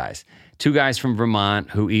any of these guys. Two guys from Vermont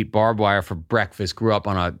who eat barbed wire for breakfast, grew up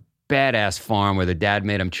on a badass farm where the dad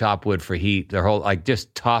made them chop wood for heat. Their whole, like,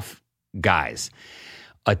 just tough guys.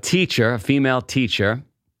 A teacher, a female teacher,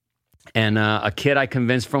 and a kid I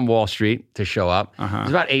convinced from Wall Street to show up. There's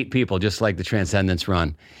about 8 people, just like the Transcendence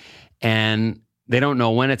Run. And they don't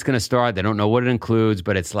know when it's going to start. They don't know what it includes,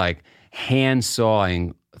 but it's like hand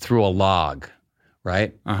sawing through a log,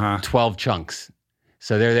 right? 12 chunks.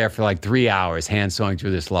 So they're there for like 3 hours, hand sawing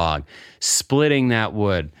through this log, splitting that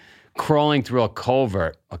wood, crawling through a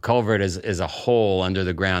culvert. A culvert is a hole under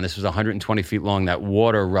the ground. This was 120 feet long that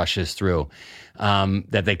water rushes through,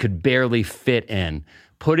 that they could barely fit in.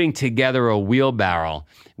 Putting together a wheelbarrow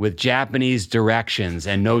with Japanese directions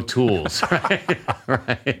and no tools,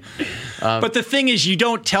 right? But the thing is, you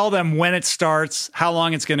don't tell them when it starts, how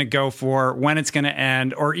long it's going to go for, when it's going to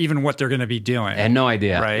end, or even what they're going to be doing. And no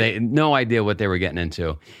idea. Right? They had no idea what they were getting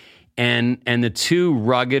into. And the two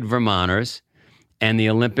rugged Vermonters and the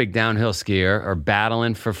Olympic downhill skier are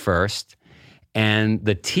battling for first. And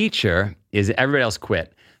the teacher everybody else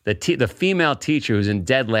quit. The female teacher who's in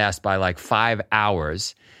dead last by like 5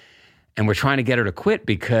 hours, and we're trying to get her to quit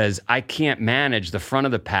because I can't manage the front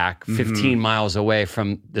of the pack 15 miles away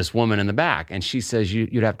from this woman in the back. And she says,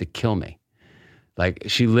 you'd have to kill me. Like,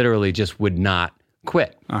 she literally just would not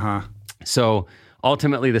quit. So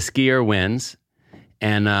ultimately the skier wins,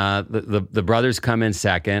 and the brothers come in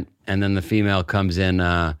second, and then the female comes in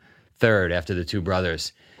third after the two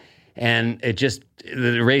brothers. And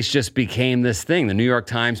the race just became this thing. The New York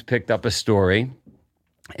Times picked up a story,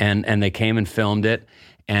 and they came and filmed it,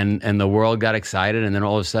 and the world got excited. And then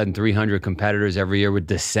all of a sudden, 300 competitors every year would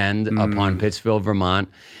descend upon Pittsfield, Vermont,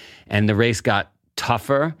 and the race got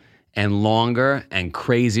tougher and longer and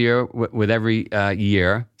crazier with every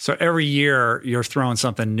year. So every year you're throwing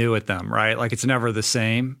something new at them, right? Like, it's never the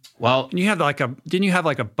same. Well, and didn't you have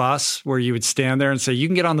like a bus where you would stand there and say, you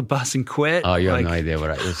can get on the bus and quit? Oh, you have no idea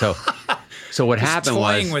what So what happened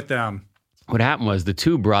was, toying with them. What happened was the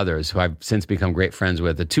two brothers, who I've since become great friends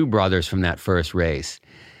with, the two brothers from that first race,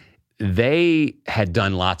 they had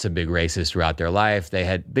done lots of big races throughout their life.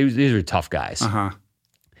 These were tough guys.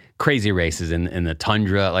 Crazy races in the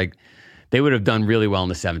tundra. Like, they would have done really well in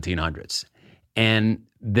the 1700s. And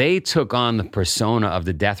they took on the persona of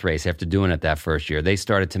the death race after doing it that first year. They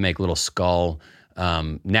started to make little skull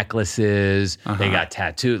necklaces. They got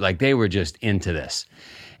tattooed. Like, they were just into this.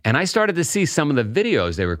 And I started to see some of the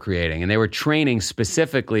videos they were creating, and they were training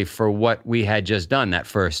specifically for what we had just done that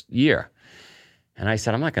first year. And I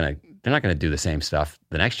said, they're not going to do the same stuff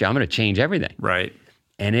the next year. I'm going to change everything. Right.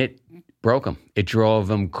 And it broke them. It drove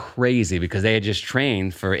them crazy because they had just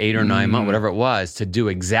trained for 8 or 9 months, whatever it was, to do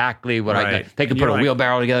exactly what I did. They could put a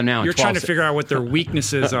wheelbarrow together now. You're trying to figure out what their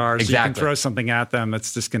weaknesses are so you can throw something at them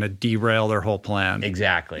that's just going to derail their whole plan.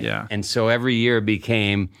 Exactly. Yeah. And so every year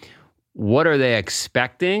became, what are they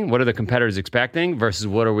expecting? What are the competitors expecting versus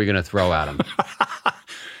what are we going to throw at them?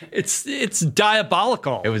 It's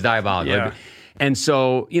diabolical. It was diabolical. Yeah. And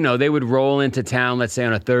so, they would roll into town, let's say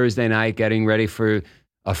on a Thursday night, getting ready for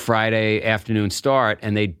a Friday afternoon start,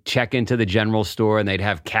 and they'd check into the general store and they'd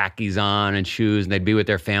have khakis on and shoes, and they'd be with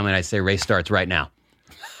their family, and I'd say, race starts right now.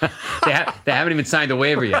 They haven't even signed the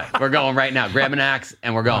waiver yet. We're going right now. Grab an axe,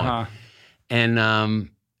 and we're going. Uh-huh.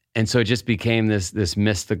 And so it just became this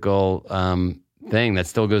mystical thing that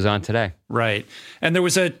still goes on today. Right. And there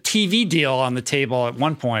was a TV deal on the table at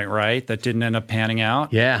one point, right, that didn't end up panning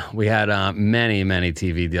out? Yeah, we had many, many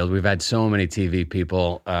TV deals. We've had so many TV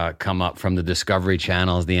people come up from the Discovery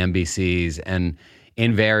channels, the NBCs, and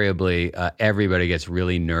invariably everybody gets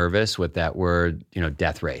really nervous with that word,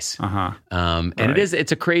 death race. Uh-huh. And Right.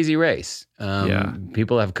 it's a crazy race. Yeah.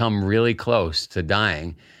 People have come really close to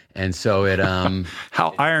dying. And so it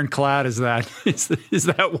How ironclad is that? Is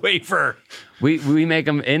that waiver? we make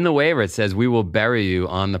them in the waiver. It says we will bury you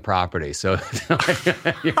on the property. So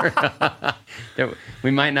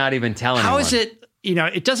we might not even tell anyone. How is it?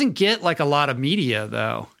 It doesn't get like a lot of media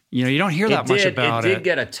though. You don't hear that much about it. It did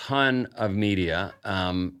get a ton of media,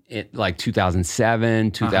 like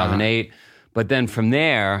 2007, 2008. But then from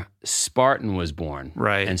there, Spartan was born.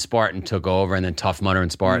 Right. And Spartan took over, and then Tough Mudder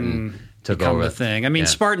and Spartan took over. The thing. I mean,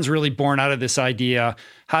 Spartan's really born out of this idea.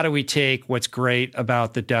 How do we take what's great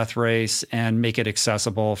about the death race and make it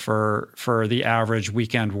accessible for the average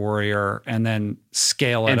weekend warrior, and then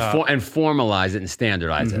scale it up and formalize it and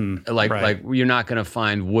standardize it. Like you're not going to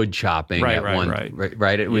find wood chopping at one.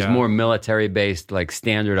 Right. It was more military based, like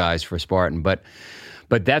standardized for Spartan. But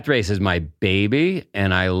death race is my baby,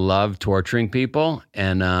 and I love torturing people.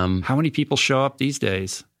 And how many people show up these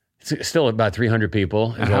days? It's still about 300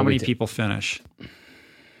 people. And how many people finish?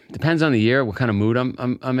 Depends on the year, what kind of mood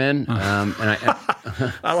I'm in. And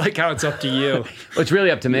I like how it's up to you. Well, it's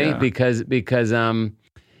really up to me because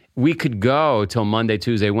we could go till Monday,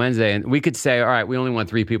 Tuesday, Wednesday, and we could say, all right, we only want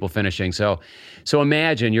 3 people finishing. So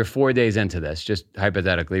imagine you're 4 days into this, just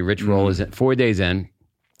hypothetically. Rich Roll is 4 days in.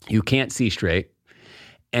 You can't see straight.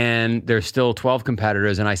 And there's still 12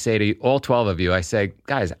 competitors. And I say to all 12 of you, I say,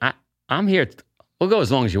 guys, I'm here. We'll go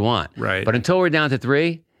as long as you want. Right. But until we're down to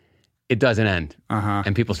 3, it doesn't end. Uh-huh.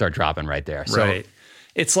 And people start dropping right there. So, right.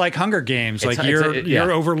 It's like Hunger Games. Like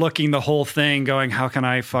you're overlooking the whole thing, going, how can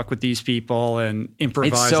I fuck with these people, and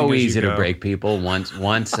improvising. It's so as easy you to go. break people once.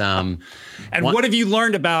 And what have you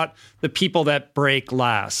learned about the people that break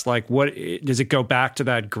last? Like, what does it go back to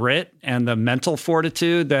that grit and the mental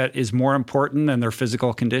fortitude that is more important than their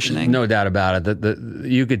physical conditioning? No doubt about it.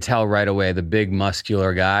 You could tell right away the big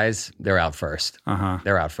muscular guys, they're out first. Uh-huh.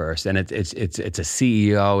 They're out first, and it's a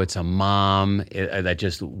CEO, it's a mom that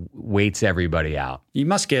just waits everybody out. You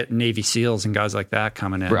must get Navy SEALs and guys like that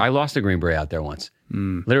coming in. I lost a Green Beret out there once.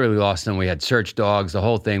 Literally lost them. We had search dogs, the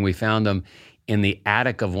whole thing. We found them in the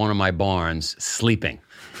attic of one of my barns sleeping.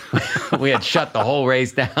 We had shut the whole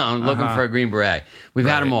race down looking for a Green Beret. We've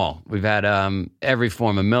had them all. We've had every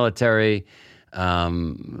form of military, the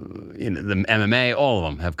MMA, all of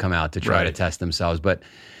them have come out to try to test themselves. But,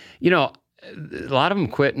 a lot of them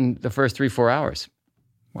quit in the first 3-4 hours.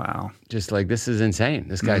 Wow. Just like, this is insane.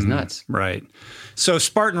 This guy's nuts. Right. So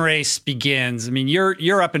Spartan Race begins. I mean,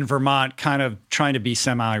 you're up in Vermont kind of trying to be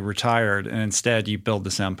semi-retired, and instead you build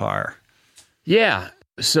this empire. Yeah.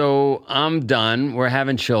 So I'm done. We're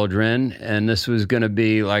having children, and this was going to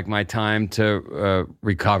be like my time to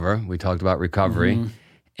recover. We talked about recovery.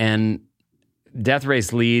 And Death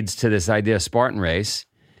Race leads to this idea of Spartan Race,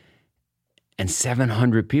 and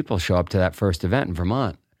 700 people show up to that first event in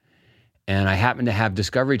Vermont. And I happen to have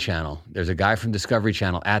Discovery Channel. There's a guy from Discovery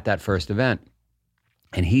Channel at that first event,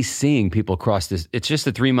 and he's seeing people cross this. It's just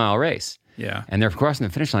a 3-mile race. Yeah. And they're crossing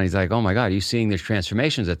the finish line. He's like, oh my God, are you seeing these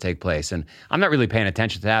transformations that take place? And I'm not really paying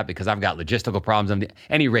attention to that because I've got logistical problems.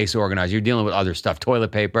 Any race organizer, you're dealing with other stuff,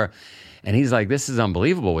 toilet paper. And he's like, this is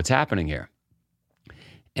unbelievable what's happening here.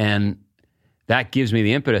 And that gives me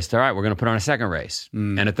the impetus to, all right, we're going to put on a second race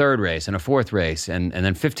and a third race and a fourth race. And then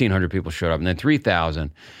 1,500 people showed up, and then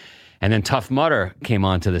 3,000. And then Tough Mudder came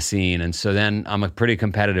onto the scene. And so then I'm a pretty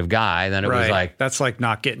competitive guy. Then it was like... That's like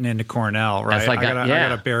not getting into Cornell, right? That's like, I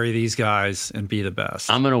got to bury these guys and be the best.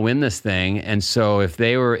 I'm going to win this thing. And so if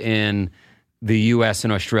they were in the U.S.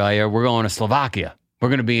 and Australia, we're going to Slovakia. I'm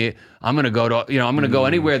going to go to, I'm going to go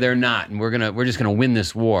anywhere they're not. And we're just going to win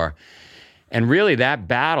this war. And really that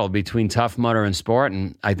battle between Tough Mudder and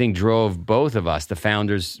Spartan, I think drove both of us, the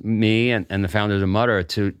founders, me and the founders of Mudder,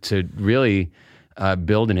 to really...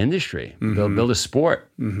 build an industry, build a sport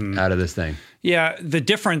out of this thing. Yeah, the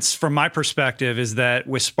difference from my perspective is that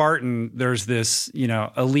with Spartan, there's this,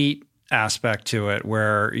 elite aspect to it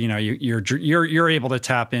where, you know, you're able to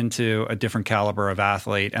tap into a different caliber of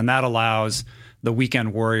athlete, and that allows the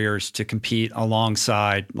weekend warriors to compete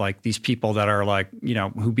alongside like these people that are like, you know,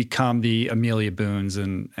 who become the Amelia Boones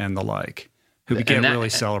and the like, who get really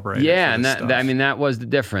celebrated. Yeah, and that was the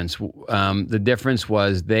difference. The difference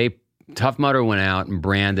was Tough Mudder went out and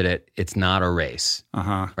branded it. It's not a race,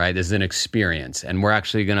 right? This is an experience, and we're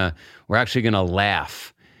actually gonna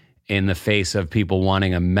laugh in the face of people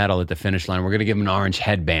wanting a medal at the finish line. We're gonna give them an orange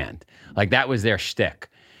headband. Like that was their shtick.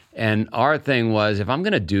 And our thing was, if I'm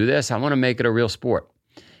gonna do this, I want to make it a real sport.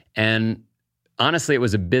 And honestly, it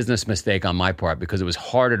was a business mistake on my part because it was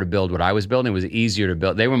harder to build what I was building. It was easier to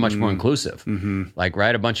build. They were much more inclusive. Like,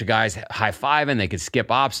 right, a bunch of guys high-fiving, they could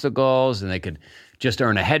skip obstacles, and they could just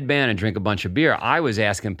earn a headband and drink a bunch of beer. I was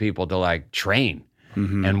asking people to like train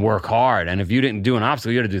and work hard. And if you didn't do an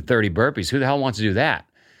obstacle, you had to do 30 burpees. Who the hell wants to do that?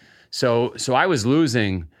 So I was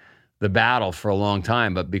losing the battle for a long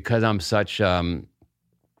time, but because I'm such, I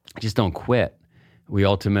just don't quit. We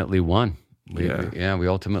ultimately won. We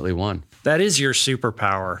ultimately won. That is your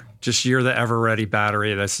superpower. Just you're the ever-ready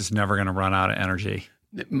battery that's just never going to run out of energy.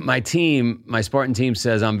 My Spartan team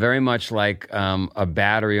says I'm very much like a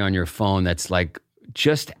battery on your phone that's like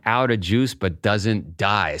just out of juice but doesn't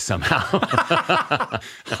die somehow.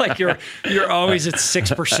 Like you're always at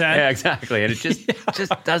 6%. Yeah, exactly. And it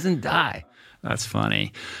just doesn't die. That's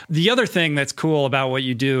funny. The other thing that's cool about what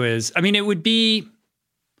you do is, I mean, it would be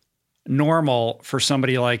normal for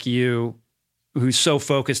somebody like you who's so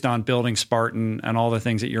focused on building Spartan and all the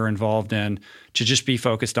things that you're involved in to just be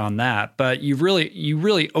focused on that. But you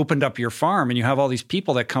really opened up your farm and you have all these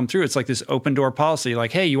people that come through. It's like this open door policy,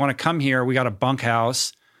 like, hey, you want to come here? We got a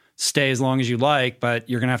bunkhouse, stay as long as you like, but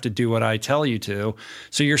you're going to have to do what I tell you to.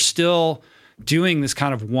 So you're still doing this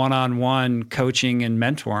kind of one-on-one coaching and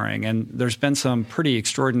mentoring. And there's been some pretty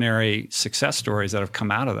extraordinary success stories that have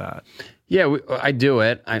come out of that. Yeah, I do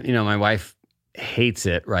it. My wife hates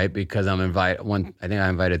it, right? Because I think I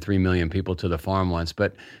invited 3 million people to the farm once,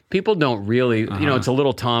 but people don't really, it's a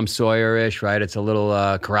little Tom Sawyer-ish, right? It's a little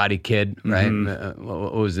Karate Kid, right?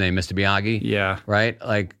 What was his name? Mr. Miyagi? Yeah. Right?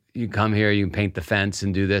 Like you come here, you can paint the fence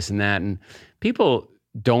and do this and that. And people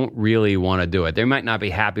don't really want to do it. They might not be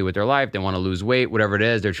happy with their life. They want to lose weight, whatever it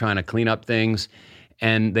is. They're trying to clean up things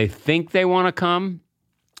and they think they want to come.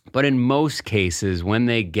 But in most cases, when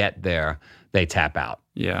they get there, they tap out.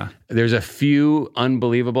 Yeah. There's a few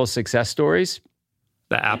unbelievable success stories.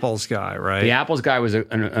 The Apples guy, right? The Apples guy was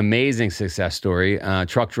an amazing success story.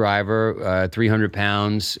 Truck driver, 300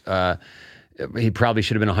 pounds. He probably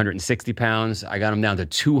should have been 160 pounds. I got him down to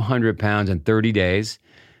 200 pounds in 30 days.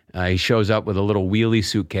 He shows up with a little wheelie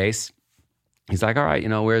suitcase. He's like, all right,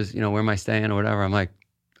 where am I staying or whatever? I'm like,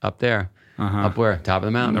 up there. Up where? Top of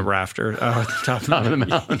the mountain. The rafter. Oh, at the top of the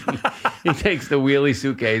mountain. He takes the wheelie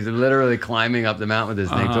suitcase and literally climbing up the mountain with this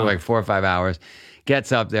thing. Took like 4 or 5 hours.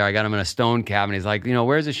 Gets up there. I got him in a stone cabin. He's like,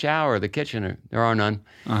 where's the shower, the kitchen? There are none.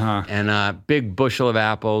 And big bushel of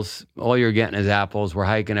apples. All you're getting is apples. We're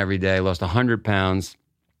hiking every day. Lost 100 pounds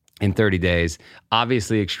in 30 days.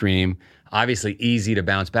 Obviously extreme. Obviously easy to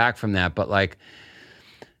bounce back from that. But like,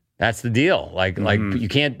 that's the deal. Like they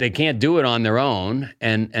can't do it on their own.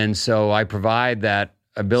 And so I provide that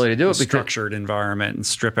ability to do it. Structured environment and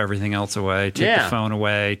strip everything else away. Take the phone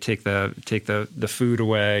away. Take the food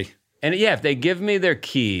away. And if they give me their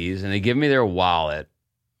keys and they give me their wallet,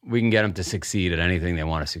 we can get them to succeed at anything they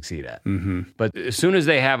want to succeed at. But as soon as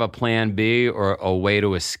they have a plan B or a way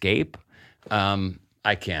to escape,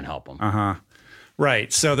 I can't help them.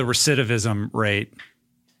 Right. So the recidivism rate,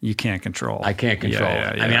 you can't control. I can't control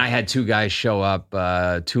it. I mean, I had 2 guys show up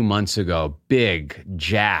 2 months ago, big,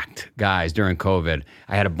 jacked guys during COVID.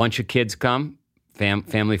 I had a bunch of kids come,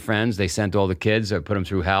 family friends. They sent all the kids. I put them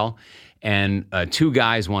through hell. And 2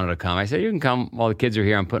 guys wanted to come. I said, you can come while the kids are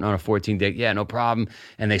here. I'm putting on a 14-day. Yeah, no problem.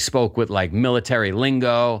 And they spoke with like military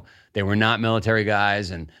lingo. They were not military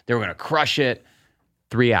guys, and they were going to crush it.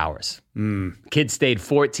 3 hours. Kids stayed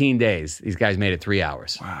 14 days. These guys made it 3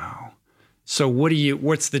 hours. Wow. So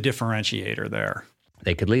what's the differentiator there?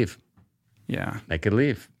 They could leave. Yeah. They could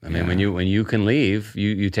leave. I mean, when you can leave,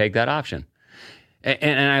 you take that option.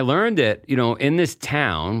 And I learned it, in this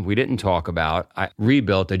town, we didn't talk about, I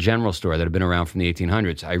rebuilt a general store that had been around from the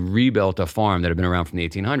 1800s. I rebuilt a farm that had been around from the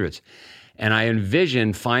 1800s. And I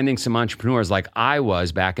envisioned finding some entrepreneurs like I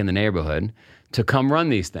was back in the neighborhood to come run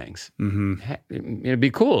these things. It'd be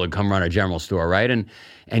cool to come run a general store, right? And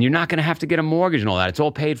you're not going to have to get a mortgage and all that. It's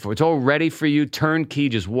all paid for. It's all ready for you. Turnkey.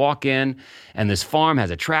 Just walk in, and this farm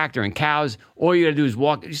has a tractor and cows. All you got to do is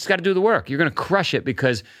walk. You just got to do the work. You're going to crush it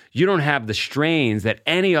because you don't have the strains that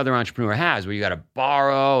any other entrepreneur has, where you got to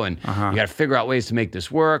borrow and you got to figure out ways to make this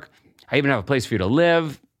work. I even have a place for you to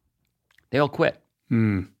live. They all quit,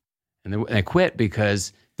 and they quit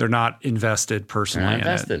because they're not invested personally. They're not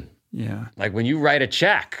invested. In it. Yeah. Like when you write a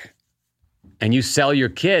check and you sell your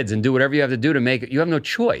kids and do whatever you have to do to make it, you have no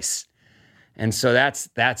choice. And so that's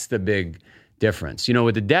the big difference. You know,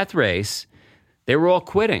 with the death race, they were all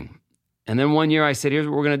quitting. And then one year I said, here's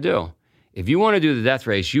what we're going to do. If you want to do the death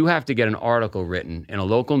race, you have to get an article written in a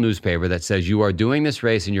local newspaper that says you are doing this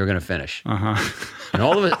race and you're going to finish. And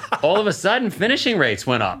all of a sudden, finishing rates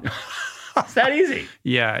went up. It's that easy.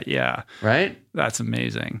 Yeah. Right? That's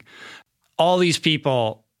amazing. All these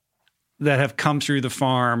people that have come through the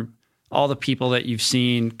farm, all the people that you've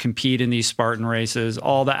seen compete in these Spartan races,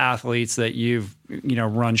 all the athletes that you've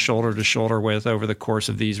run shoulder to shoulder with over the course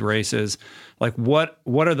of these races, like what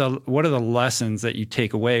are the lessons that you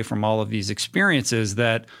take away from all of these experiences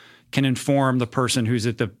that can inform the person who's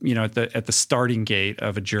at the starting gate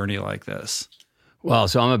of a journey like this? Well,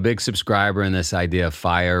 so I'm a big subscriber in this idea of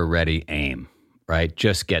fire, ready, aim, right?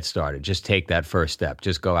 Just get started. Just take that first step.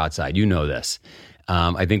 Just go outside. You know this.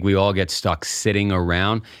 I think we all get stuck sitting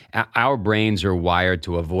around. Our brains are wired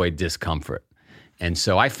to avoid discomfort. And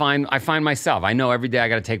so I find myself, I know every day I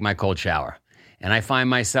got to take my cold shower. And I find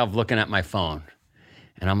myself looking at my phone.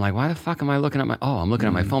 And I'm like, why the fuck am I looking at I'm looking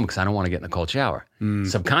at my phone because I don't want to get in the cold shower.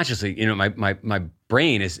 Subconsciously, my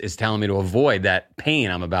brain is telling me to avoid that pain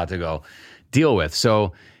I'm about to go deal with.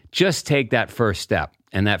 So just take that first step.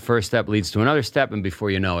 And that first step leads to another step. And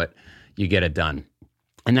before you know it, you get it done.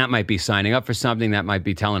 And that might be signing up for something. That might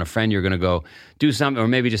be telling a friend you're going to go do something, or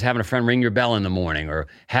maybe just having a friend ring your bell in the morning, or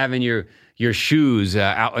having your shoes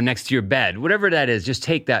out next to your bed. Whatever that is, just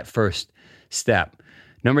take that first step.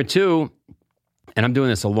 Number two, and I'm doing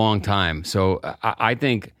this a long time, so I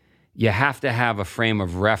think you have to have a frame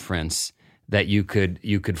of reference that you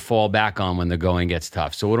could fall back on when the going gets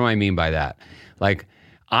tough. So what do I mean by that? Like,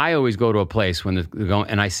 I always go to a place when the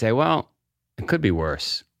going, and I say, well, it could be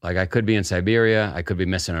worse. Like, I could be in Siberia. I could be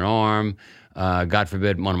missing an arm. God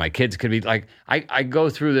forbid, one of my kids could be like, I go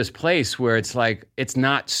through this place where it's like, it's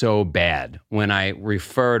not so bad when I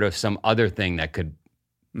refer to some other thing that could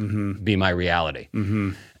be my reality.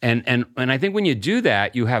 And I think when you do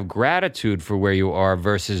that, you have gratitude for where you are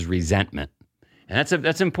versus resentment. And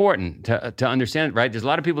that's important to understand, right? There's a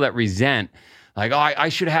lot of people that resent, like, oh, I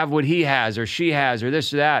should have what he has or she has or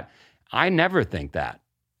this or that. I never think that.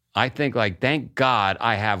 I think, like, thank God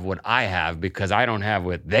I have what I have because I don't have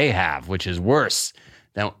what they have, which is worse.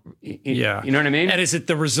 You know what I mean? And is it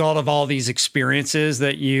the result of all these experiences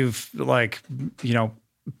that you've,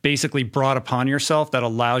 basically brought upon yourself that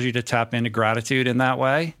allows you to tap into gratitude in that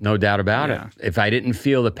way? No doubt about it. If I didn't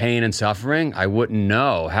feel the pain and suffering, I wouldn't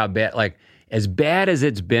know how bad, like, as bad as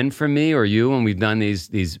it's been for me or you when we've done these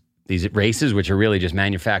races, which are really just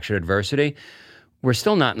manufactured adversity. We're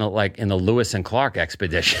still not in the Lewis and Clark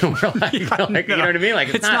expedition. We're like, you know what I mean?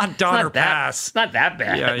 Like, it's not Donner Pass. It's not that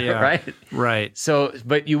bad, right? So,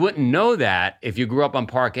 but you wouldn't know that if you grew up on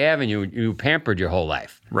Park Avenue. You pampered your whole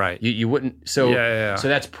life, right? You wouldn't. So, so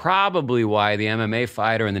that's probably why the MMA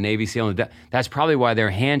fighter and the Navy SEAL, that's probably why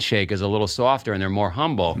their handshake is a little softer and they're more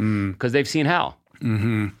humble because they've seen hell.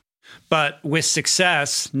 But with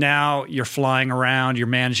success, now you're flying around, you're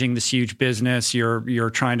managing this huge business, you're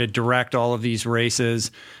trying to direct all of these races.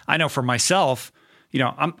 I know for myself,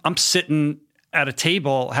 I'm sitting at a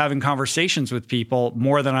table having conversations with people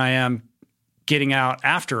more than I am getting out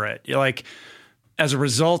after it. Like, as a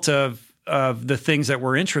result of the things that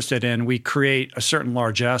we're interested in, we create a certain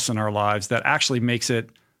largesse in our lives that actually makes it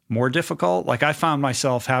more difficult. Like, I found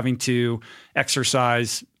myself having to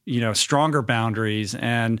exercise stronger boundaries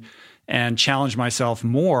and challenge myself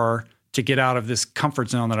more to get out of this comfort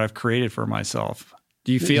zone that I've created for myself.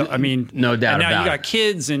 Do you feel, no doubt and now about you got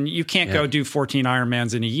kids and you can't go do 14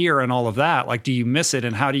 Ironmans in a year and all of that. Like, do you miss it?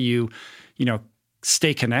 And how do you,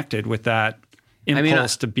 stay connected with that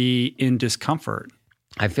impulse to be in discomfort?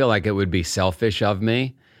 I feel like it would be selfish of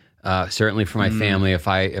me, certainly for my family, if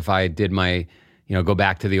I did my, go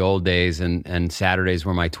back to the old days and Saturdays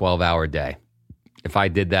were my 12-hour day. If I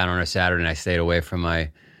did that on a Saturday and I stayed away from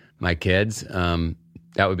my kids,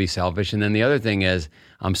 that would be selfish. And then the other thing is,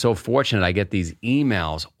 I'm so fortunate I get these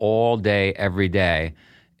emails all day, every day,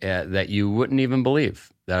 that you wouldn't even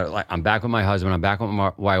believe. that like, I'm back with my husband. I'm back with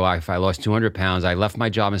my wife. I lost 200 pounds. I left my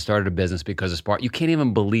job and started a business because of Spartan. You can't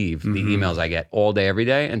even believe the emails I get all day, every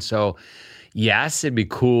day. And so, yes, it'd be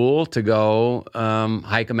cool to go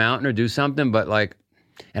hike a mountain or do something, but like,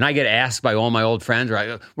 and I get asked by all my old friends,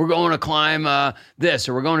 right? We're going to climb this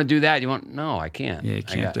or we're going to do that. You want? No, I can't. Yeah, you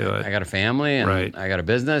can't do it. I got a family and I got a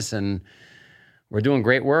business and we're doing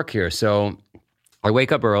great work here. So I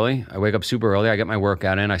wake up early. I wake up super early. I get my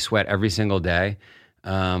workout in. I sweat every single day.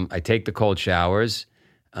 I take the cold showers.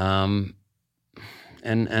 And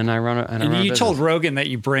I run a And you told Rogan that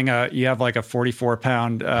you have like a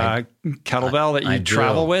 44-pound kettlebell that you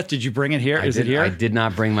travel with. Did you bring it here? Is it here? I did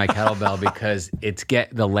not bring my kettlebell because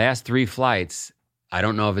the last 3 flights. I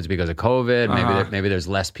don't know if it's because of COVID. Maybe there's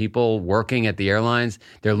less people working at the airlines.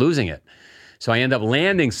 They're losing it. So I end up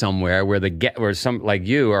landing somewhere where some like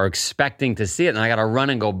you are expecting to see it, and I got to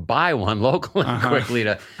run and go buy one locally quickly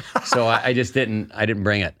So I just didn't. I didn't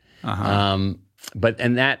bring it. But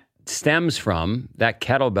that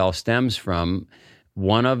kettlebell stems from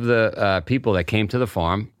one of the people that came to the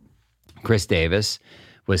farm. Chris Davis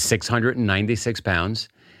was 696 pounds,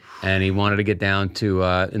 and he wanted to get down to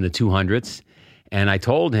in the 200s. And I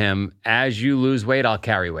told him, as you lose weight, I'll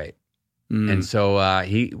carry weight. And so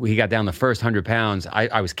he got down the first 100 pounds.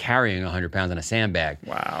 I was carrying 100 pounds in a sandbag.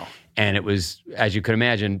 Wow. And it was, as you could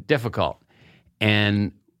imagine, difficult.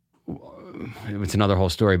 And it's another whole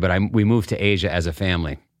story, but we moved to Asia as a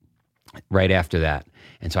family right after that.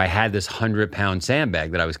 And so I had this 100-pound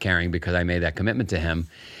sandbag that I was carrying because I made that commitment to him,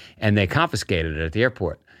 and they confiscated it at the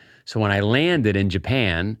airport. So when I landed in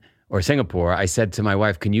Japan or Singapore, I said to my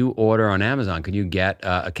wife, can you order on Amazon? Can you get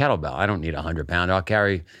a kettlebell? I don't need a 100-pounder. I'll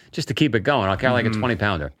carry, just to keep it going, I'll carry like a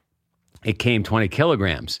 20-pounder. It came 20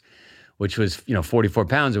 kilograms, which was 44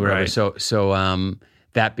 pounds or whatever. Right. So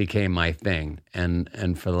that became my thing.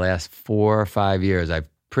 And for the last 4 or 5 years, I've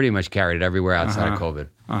pretty much carried it everywhere outside of COVID.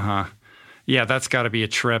 Yeah, that's got to be a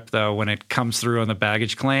trip, though, when it comes through on the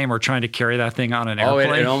baggage claim or trying to carry that thing on an airplane.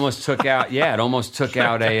 Oh, it almost took out, it almost took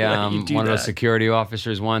out one of those security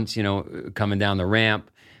officers once, coming down the ramp.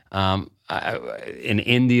 In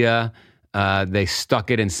India, they stuck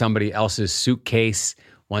it in somebody else's suitcase.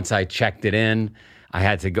 Once I checked it in, I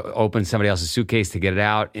had to go open somebody else's suitcase to get it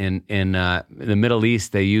out. In the Middle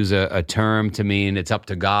East, they use a term to mean it's up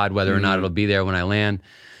to God whether or not it'll be there when I land.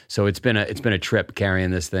 So it's been a trip carrying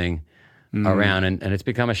this thing around, and it's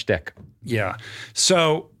become a shtick. Yeah.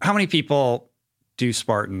 So how many people do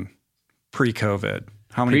Spartan pre-COVID?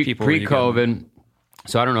 How many people pre-COVID?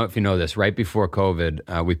 So I don't know if you know this. Right before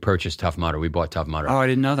COVID, we purchased Tough Mudder. We bought Tough Mudder. Oh, I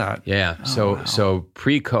didn't know that. Yeah. Wow. So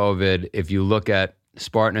pre-COVID, if you look at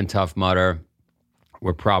Spartan and Tough Mudder,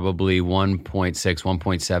 we're probably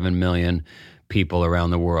 1.7 million people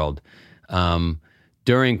around the world.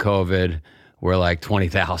 During COVID, we're like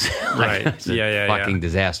 20,000. Right. It's a fucking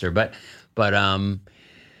disaster. But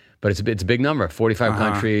it's a big number. 45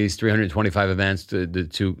 countries, 325 events. The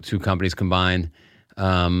two companies combined.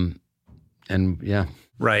 And yeah.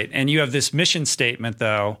 Right. And you have this mission statement,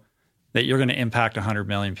 though, that you're going to impact 100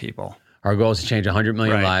 million people. Our goal is to change 100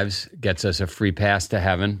 million lives. Gets us a free pass to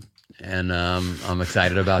heaven. And I'm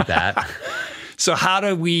excited about that. So how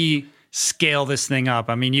do we scale this thing up?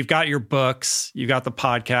 I mean, you've got your books, you've got the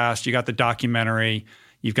podcast, you got the documentary,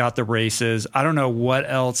 you've got the races. I don't know what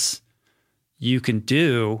else you can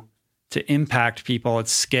do to impact people at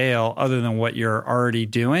scale other than what you're already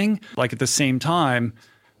doing. Like at the same time,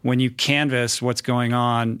 when you canvass what's going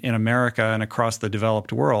on in America and across the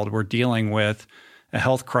developed world, we're dealing with a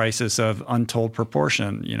health crisis of untold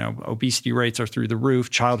proportion. Obesity rates are through the roof,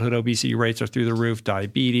 childhood obesity rates are through the roof,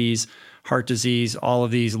 diabetes, heart disease, all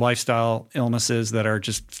of these lifestyle illnesses that are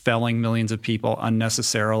just felling millions of people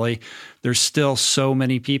unnecessarily. There's still so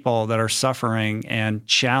many people that are suffering and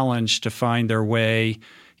challenged to find their way,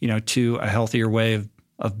 to a healthier way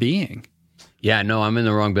of being. Yeah, no, I'm in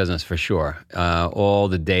the wrong business for sure. All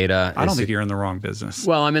the data. I don't think you're in the wrong business.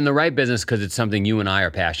 Well, I'm in the right business because it's something you and I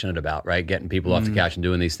are passionate about, right? Getting people off the couch and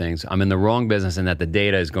doing these things. I'm in the wrong business in that the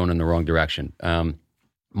data is going in the wrong direction.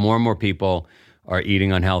 More and more people are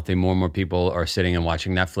eating unhealthy. More and more people are sitting and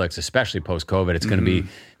watching Netflix, especially post-COVID. It's going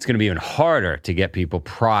to be even harder to get people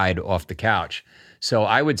pried off the couch. So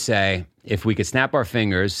I would say if we could snap our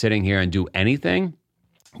fingers sitting here and do anything,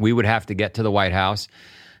 we would have to get to the White House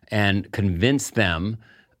and convince them,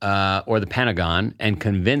 or the Pentagon, and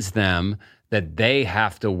convince them that they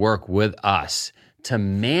have to work with us to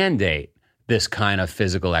mandate this kind of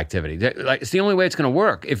physical activity. Like, it's the only way it's going to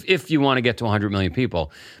work if you want to get to 100 million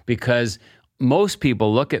people, because most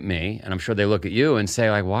people look at me, and I'm sure they look at you and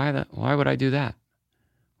say, like, why would I do that?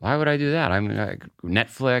 Why would I do that? I'm like,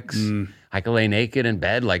 Netflix. I could lay naked in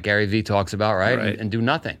bed like Gary Vee talks about, right? And do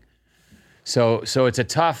nothing. So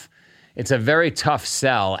it's a very tough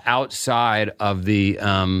sell outside of the,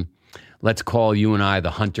 let's call you and I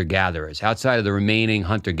the hunter-gatherers. Outside of the remaining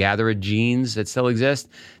hunter-gatherer genes that still exist,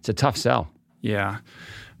 it's a tough sell. Yeah.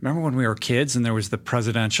 Remember when we were kids and there was the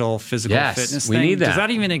presidential physical fitness thing? We need that. Does that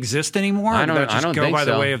even exist anymore? I don't go by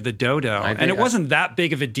so. the way of the dodo. And it wasn't that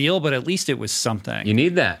big of a deal, but at least it was something. You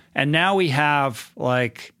need that. And now we have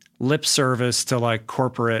like lip service to like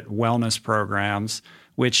corporate wellness programs,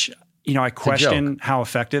 which, I question how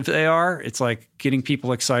effective they are. It's like getting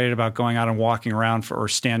people excited about going out and walking around or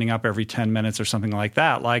standing up every 10 minutes or something like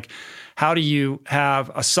that. Like, how do you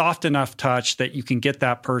have a soft enough touch that you can get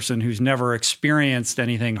that person who's never experienced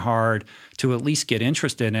anything hard to at least get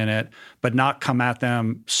interested in it, but not come at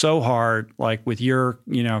them so hard, like with your,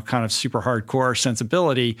 kind of super hardcore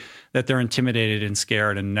sensibility, that they're intimidated and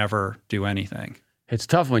scared and never do anything? It's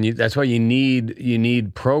tough that's why you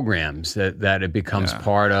need programs that it becomes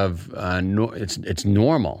part of. It's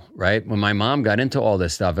normal, right? When my mom got into all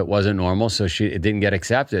this stuff, it wasn't normal, so it didn't get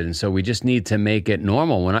accepted, and so we just need to make it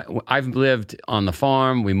normal. When I've lived on the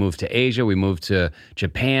farm, we moved to Asia, we moved to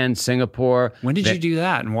Japan, Singapore. When did you do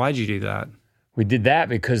that, and why did you do that? We did that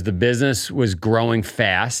because the business was growing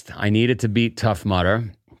fast. I needed to beat Tough Mudder.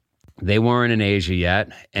 They weren't in Asia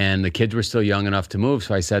yet, and the kids were still young enough to move.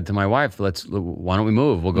 So I said to my wife, why don't we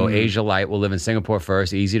move? We'll go Asia light. We'll live in Singapore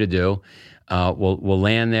first, easy to do. We'll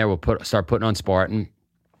land there. We'll start putting on Spartan,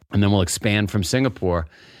 and then we'll expand from Singapore.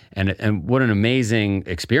 And what an amazing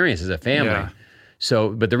experience as a family. Yeah. So,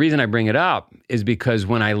 but the reason I bring it up is because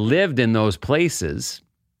when I lived in those places,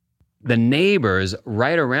 the neighbors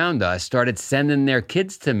right around us started sending their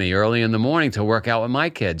kids to me early in the morning to work out with my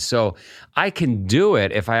kids. So I can do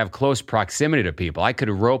it if I have close proximity to people. I could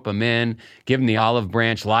rope them in, give them the olive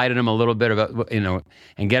branch, lie to them a little bit about,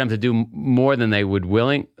 and get them to do more than they would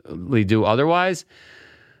willingly do otherwise.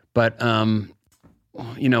 But,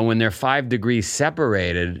 when they're 5 degrees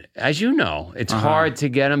separated, as you know, it's hard to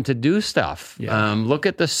get them to do stuff. Yeah. Look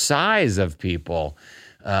at the size of people.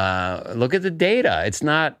 Look at the data. It's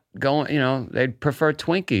not going, they'd prefer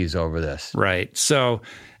Twinkies over this. Right. So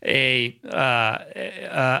a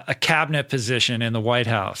cabinet position in the White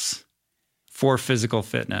House for physical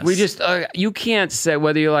fitness. We just, you can't say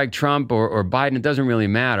whether you like Trump or Biden, it doesn't really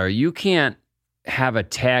matter. You can't have a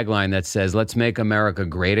tagline that says, let's make America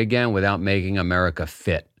great again without making America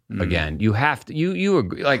fit again. You have to, you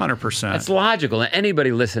agree, like 100%. It's logical. And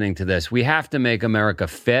anybody listening to this, we have to make America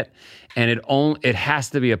fit, and it has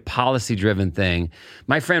to be a policy-driven thing.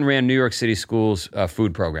 My friend ran New York City Schools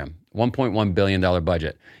food program, $1.1 billion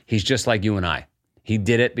budget. He's just like you and I. He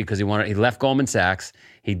did it because he left Goldman Sachs.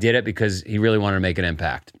 He did it because he really wanted to make an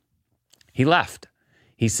impact. He left.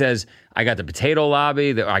 He says, I got the potato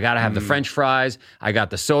lobby. I got to have the French fries. I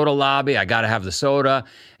got the soda lobby. I got to have the soda.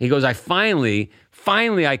 He goes, I finally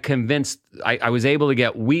convinced, I was able to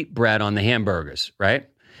get wheat bread on the hamburgers, right?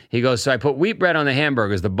 He goes, so I put wheat bread on the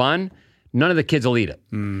hamburgers, the bun, none of the kids will eat it.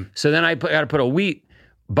 So then I got to put a wheat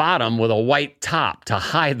bottom with a white top to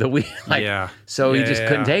hide the wheat. So he just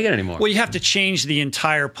couldn't take it anymore. Well, you have to change the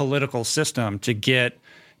entire political system to get,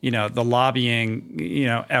 the lobbying,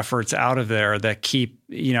 efforts out of there that keep,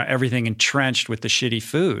 everything entrenched with the shitty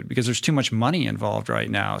food, because there's too much money involved right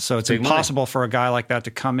now. So it's impossible for a guy like that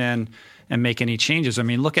to come in and make any changes. I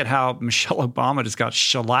mean, look at how Michelle Obama just got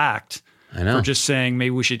shellacked for just saying maybe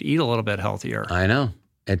we should eat a little bit healthier. I know.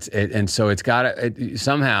 And so it's got to,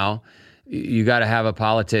 somehow you got to have a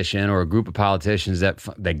politician or a group of politicians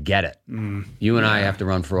that get it. You and I have to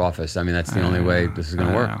run for office. I mean, that's the only way this is going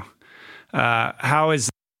to work. How is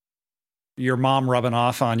your mom rubbing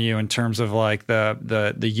off on you in terms of like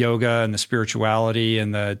the yoga and the spirituality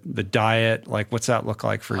and the diet? Like, what's that look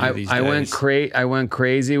like for you these days? I went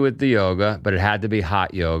crazy with the yoga, but it had to be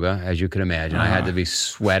hot yoga, as you can imagine. I had to be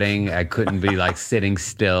sweating. I couldn't be like sitting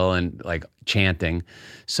still and like chanting.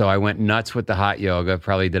 So I went nuts with the hot yoga.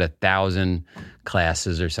 Probably did 1,000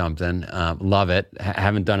 classes or something. Love it.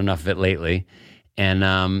 Haven't done enough of it lately. And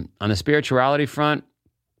on the spirituality front,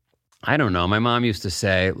 I don't know. My mom used to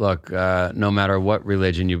say, look, no matter what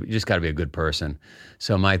religion, you just got to be a good person.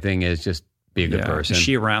 So my thing is just be a good person. Is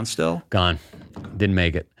she around still? Gone. Didn't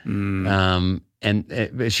make it.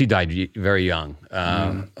 And she died very young.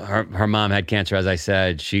 Her mom had cancer, as I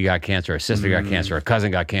said. She got cancer. Her sister got cancer. Her cousin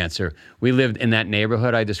got cancer. We lived in that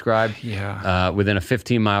neighborhood I described. Within a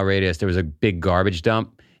 15-mile radius, there was a big garbage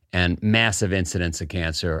dump and massive incidents of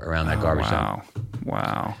cancer around that garbage dump.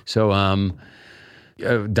 Wow. So,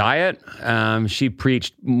 Diet. She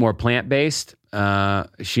preached more plant-based.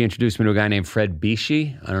 She introduced me to a guy named Fred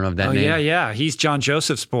Bishi. I don't know if that name. Yeah. He's John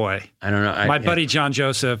Joseph's boy. I don't know. My buddy John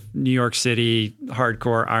Joseph, New York City,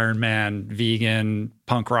 hardcore Iron Man, vegan,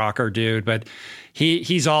 punk rocker dude. But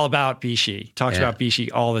he's all about Bishi. Talks about Bishi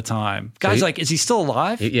all the time. Guy's is he still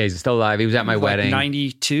alive? Yeah, he's still alive. He was at my wedding.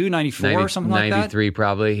 92, 94, something like that? 93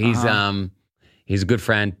 probably. He's a good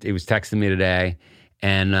friend. He was texting me today.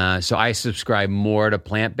 And so I subscribe more to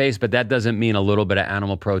plant-based, but that doesn't mean a little bit of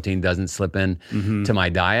animal protein doesn't slip in to my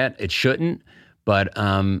diet. It shouldn't, but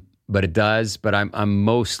it does. But I'm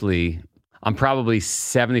probably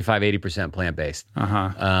 75, 80% plant-based.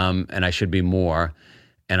 And I should be more.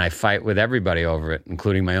 And I fight with everybody over it,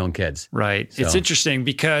 including my own kids. Right. So. It's interesting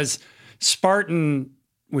because Spartan,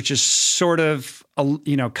 which is sort of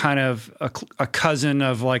kind of a cousin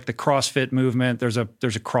of like the CrossFit movement. There's a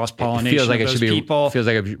cross pollination. Feels like of it those should be. People. Feels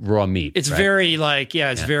like a raw meat. It's very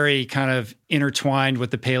very kind of intertwined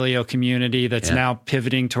with the paleo community that's now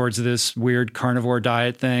pivoting towards this weird carnivore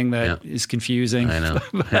diet thing that is confusing. I know.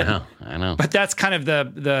 I know. But that's kind of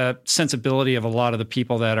the sensibility of a lot of the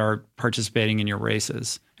people that are participating in your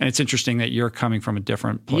races. And it's interesting that you're coming from a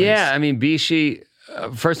different place. Yeah, I mean, Bishi.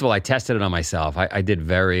 First of all, I tested it on myself. I did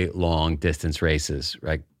very long distance races,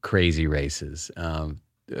 right? Crazy races. The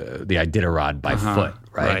Iditarod by foot,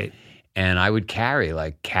 right? And I would carry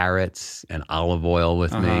like carrots and olive oil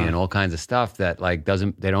with me and all kinds of stuff that like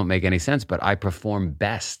they don't make any sense, but I perform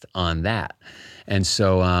best on that. And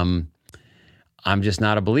so I'm just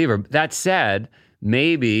not a believer. That said,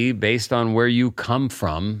 maybe based on where you come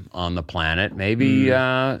from on the planet, maybe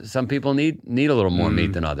some people need a little more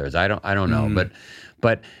meat than others. I don't know,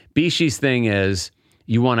 but Bishi's thing is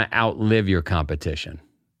you want to outlive your competition,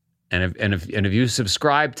 and if you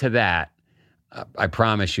subscribe to that, I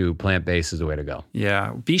promise you, plant-based is the way to go.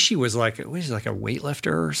 Yeah, Bishi was like a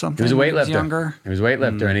weightlifter or something. He was a weightlifter. He was a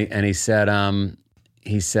weightlifter, and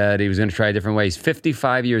he said he was going to try a different way. He's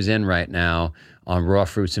 55 years in right now on raw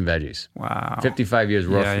fruits and veggies. Wow. 55 years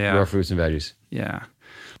raw fruits and veggies. Yeah.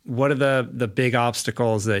 What are the big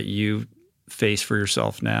obstacles that you face for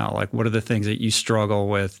yourself now? Like, what are the things that you struggle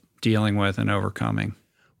with dealing with and overcoming?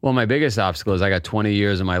 Well, my biggest obstacle is I got 20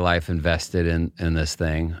 years of my life invested in this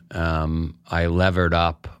thing. I levered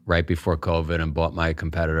up right before COVID and bought my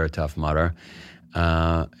competitor, Tough Mudder.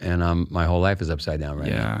 And my whole life is upside down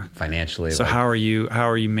right now, financially. So how are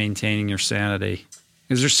you maintaining your sanity?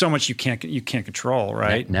 Because there's so much you can't control,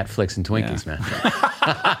 right? Netflix and Twinkies, man.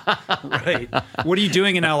 Right. What are you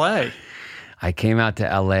doing in LA? I came out to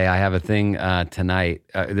LA. I have a thing tonight.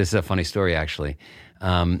 This is a funny story, actually.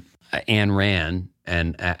 Ayn Rand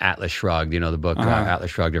and Atlas Shrugged, the book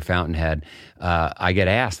Atlas Shrugged or Fountainhead. I get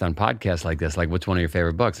asked on podcasts like this, like, what's one of your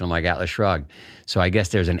favorite books? And I'm like, Atlas Shrugged. So I guess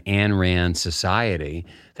there's an Ayn Rand society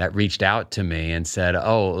that reached out to me and said,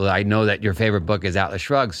 oh, I know that your favorite book is Atlas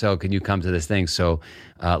Shrugged, so can you come to this thing? So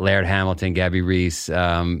Laird Hamilton, Gabby Reese,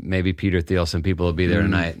 maybe Peter Thiel, some people will be there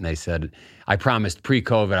tonight. And they said, I promised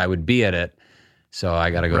pre-COVID I would be at it, so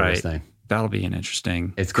I got to go to this thing. That'll be an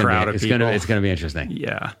interesting crowd of people. It's going to be interesting.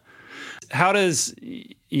 Yeah. How does,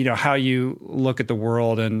 how you look at the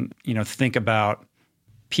world and, think about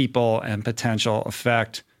people and potential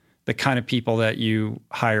affect the kind of people that you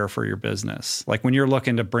hire for your business? Like when you're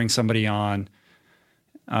looking to bring somebody on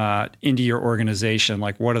into your organization,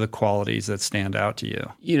 like what are the qualities that stand out to you?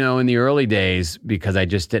 In the early days, because I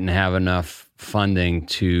just didn't have enough funding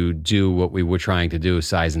to do what we were trying to do,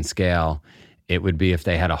 size and scale, it would be if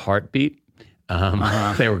they had a heartbeat.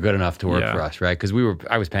 They were good enough to work for us, right? Because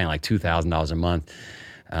I was paying like $2,000 a month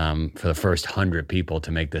for the first 100 people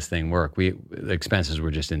to make this thing work. The expenses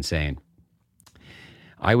were just insane.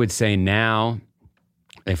 I would say now,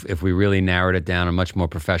 if we really narrowed it down, a much more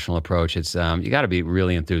professional approach, it's you got to be a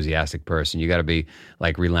really enthusiastic person. You got to be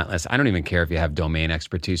like relentless. I don't even care if you have domain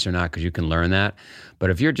expertise or not, because you can learn that. But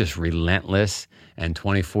if you're just relentless and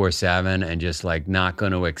 24/7 and just like not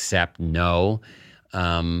going to accept no,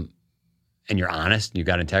 and you're honest and you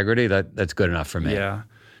got integrity, that's good enough for me. Yeah.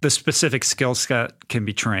 The specific skill set can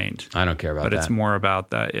be trained. I don't care about that. But it's more about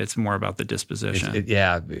that. It's more about the disposition.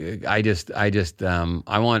 I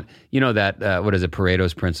want, what is it,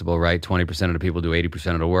 Pareto's principle, right? 20% of the people do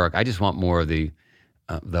 80% of the work. I just want more of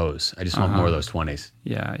those. I just want more of those 20s.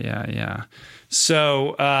 Yeah.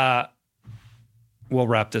 So we'll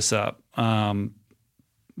wrap this up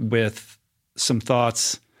with some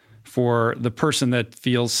thoughts for the person that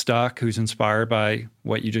feels stuck, who's inspired by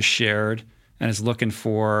what you just shared, and is looking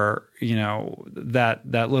for, that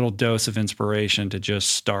little dose of inspiration to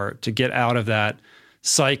just start, to get out of that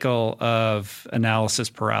cycle of analysis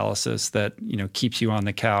paralysis that, keeps you on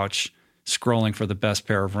the couch scrolling for the best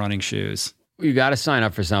pair of running shoes. You got to sign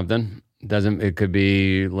up for something. It could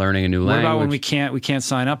be learning a new language. What about when we can't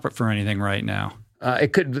sign up for anything right now?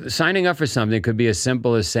 Signing up for something could be as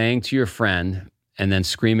simple as saying to your friend and then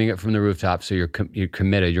screaming it from the rooftop. So you're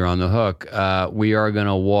committed, you're on the hook. We are going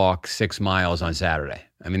to walk 6 miles on Saturday.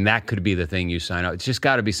 I mean, that could be the thing you sign up. It's just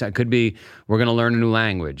got to be, it could be, we're going to learn a new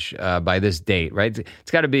language by this date, right?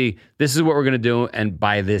 It's got to be, this is what we're going to do. And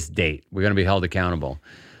by this date, we're going to be held accountable.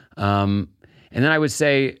 And then I would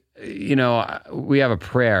say, we have a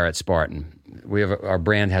prayer at Spartan. Our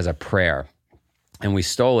brand has a prayer. And we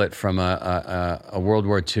stole it from a World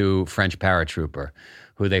War II French paratrooper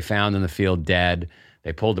who they found in the field dead.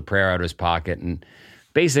 They pulled the prayer out of his pocket. And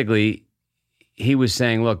basically, he was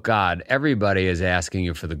saying, look, God, everybody is asking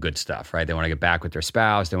you for the good stuff, right? They want to get back with their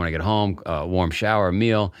spouse. They want to get home, a warm shower, a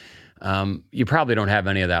meal. You probably don't have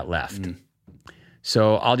any of that left.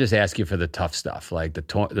 So I'll just ask you for the tough stuff, like the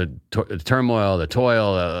turmoil, the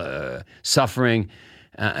toil, suffering.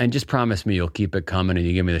 And just promise me you'll keep it coming and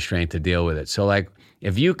you give me the strength to deal with it. So like,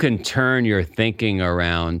 if you can turn your thinking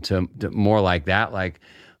around to more like that, like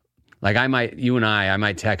I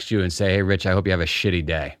might text you and say, hey, Rich, I hope you have a shitty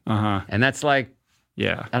day. And that's like,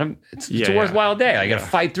 it's a worthwhile day. I got to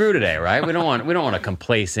fight through today, right? We don't want a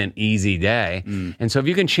complacent, easy day. And so if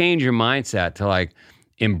you can change your mindset to like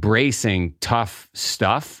embracing tough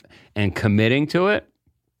stuff and committing to it,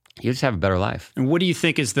 you just have a better life. And what do you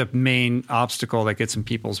think is the main obstacle that gets in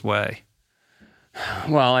people's way?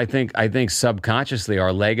 Well, I think subconsciously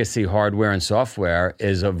our legacy hardware and software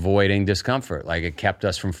is avoiding discomfort. Like it kept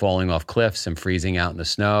us from falling off cliffs and freezing out in the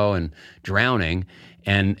snow and drowning.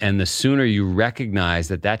 And the sooner you recognize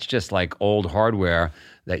that that's just like old hardware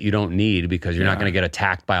that you don't need because you're not going to get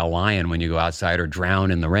attacked by a lion when you go outside or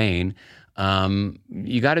drown in the rain,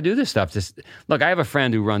 you got to do this stuff. Look, I have a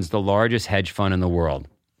friend who runs the largest hedge fund in the world.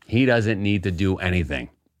 He doesn't need to do anything.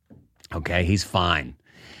 Okay, he's fine.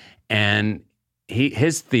 And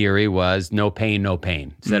his theory was no pain, no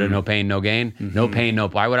pain. Instead of no pain, no gain, no pain, no.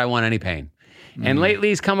 Why would I want any pain? And lately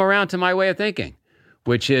he's come around to my way of thinking,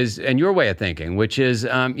 and your way of thinking, which is,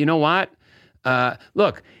 you know what?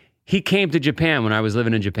 Look, he came to Japan when I was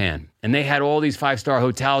living in Japan, and they had all these 5-star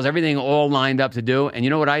hotels, everything all lined up to do. And you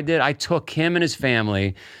know what I did? I took him and his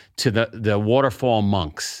family to the waterfall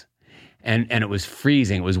monks. And it was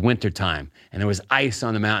freezing. It was wintertime. And there was ice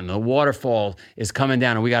on the mountain. The waterfall is coming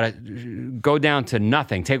down, and we got to go down to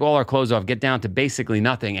nothing, take all our clothes off, get down to basically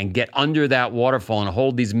nothing, and get under that waterfall and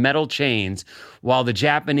hold these metal chains while the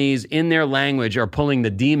Japanese, in their language, are pulling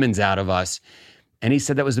the demons out of us. And he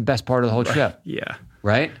said that was the best part of the whole trip. Yeah.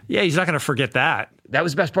 Right? Yeah, he's not going to forget that. That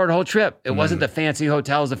was the best part of the whole trip. It wasn't the fancy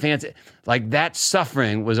hotels, like that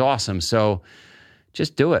suffering was awesome. So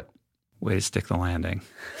just do it. Way to stick the landing.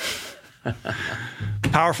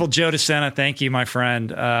 Powerful Joe DeSena, thank you, my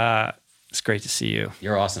friend. It's great to see you.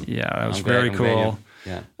 You're awesome. Yeah, that was very cool.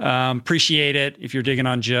 Appreciate it. If you're digging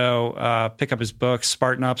on Joe, pick up his books,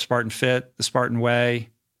 Spartan Up, Spartan Fit, The Spartan Way.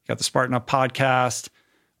 Got the Spartan Up podcast.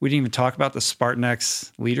 We didn't even talk about the Spartan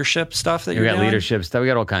X leadership stuff that you're doing. We got leadership stuff. We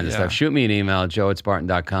got all kinds of stuff. Shoot me an email,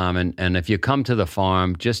 joe@spartan.com. And if you come to the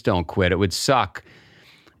farm, just don't quit. It would suck.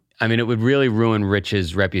 I mean, it would really ruin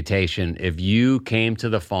Rich's reputation if you came to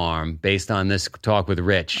the farm based on this talk with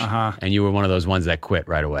Rich and you were one of those ones that quit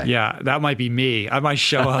right away. Yeah, that might be me. I might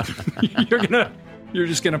show up. You're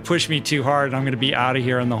just gonna push me too hard, and I'm gonna be out of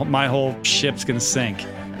here, and my whole ship's gonna sink.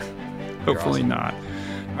 Hopefully not.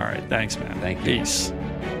 All right, thanks, man. Thank you. Peace.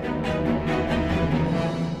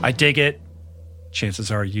 I dig it.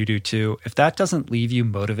 Chances are you do too. If that doesn't leave you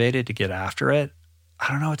motivated to get after it, I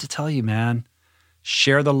don't know what to tell you, man.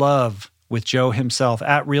 Share the love with Joe himself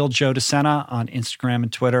at Real Joe DeSena on Instagram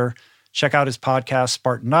and Twitter. Check out his podcast,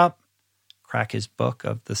 Spartan Up. Crack his book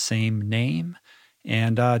of the same name.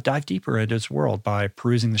 And dive deeper into his world by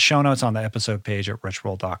perusing the show notes on the episode page at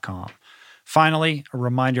richroll.com. Finally, a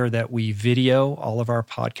reminder that we video all of our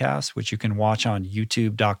podcasts, which you can watch on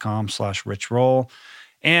youtube.com/richroll.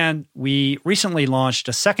 And we recently launched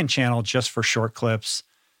a second channel just for short clips.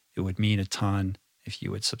 It would mean a ton if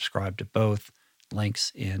you would subscribe to both.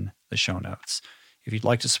 Links in the show notes. If you'd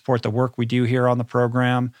like to support the work we do here on the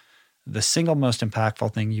program, the single most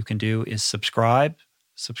impactful thing you can do is subscribe.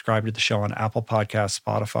 Subscribe to the show on Apple Podcasts,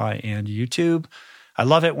 Spotify, and YouTube. I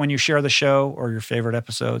love it when you share the show or your favorite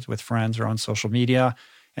episodes with friends or on social media.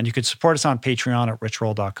 And you can support us on Patreon at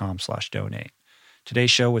richroll.com/donate.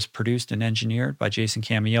 Today's show was produced and engineered by Jason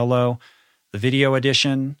Camiolo. The video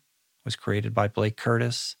edition was created by Blake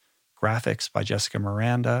Curtis. Graphics by Jessica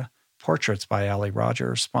Miranda. Portraits by Ali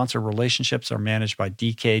Rogers. Sponsor relationships are managed by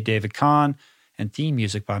DK David Kahn. And theme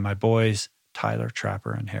music by my boys, Tyler,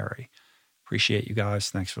 Trapper, and Harry. Appreciate you guys.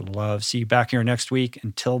 Thanks for the love. See you back here next week.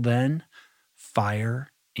 Until then,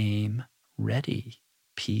 fire, aim, ready.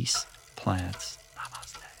 Peace, plants.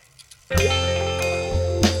 Namaste.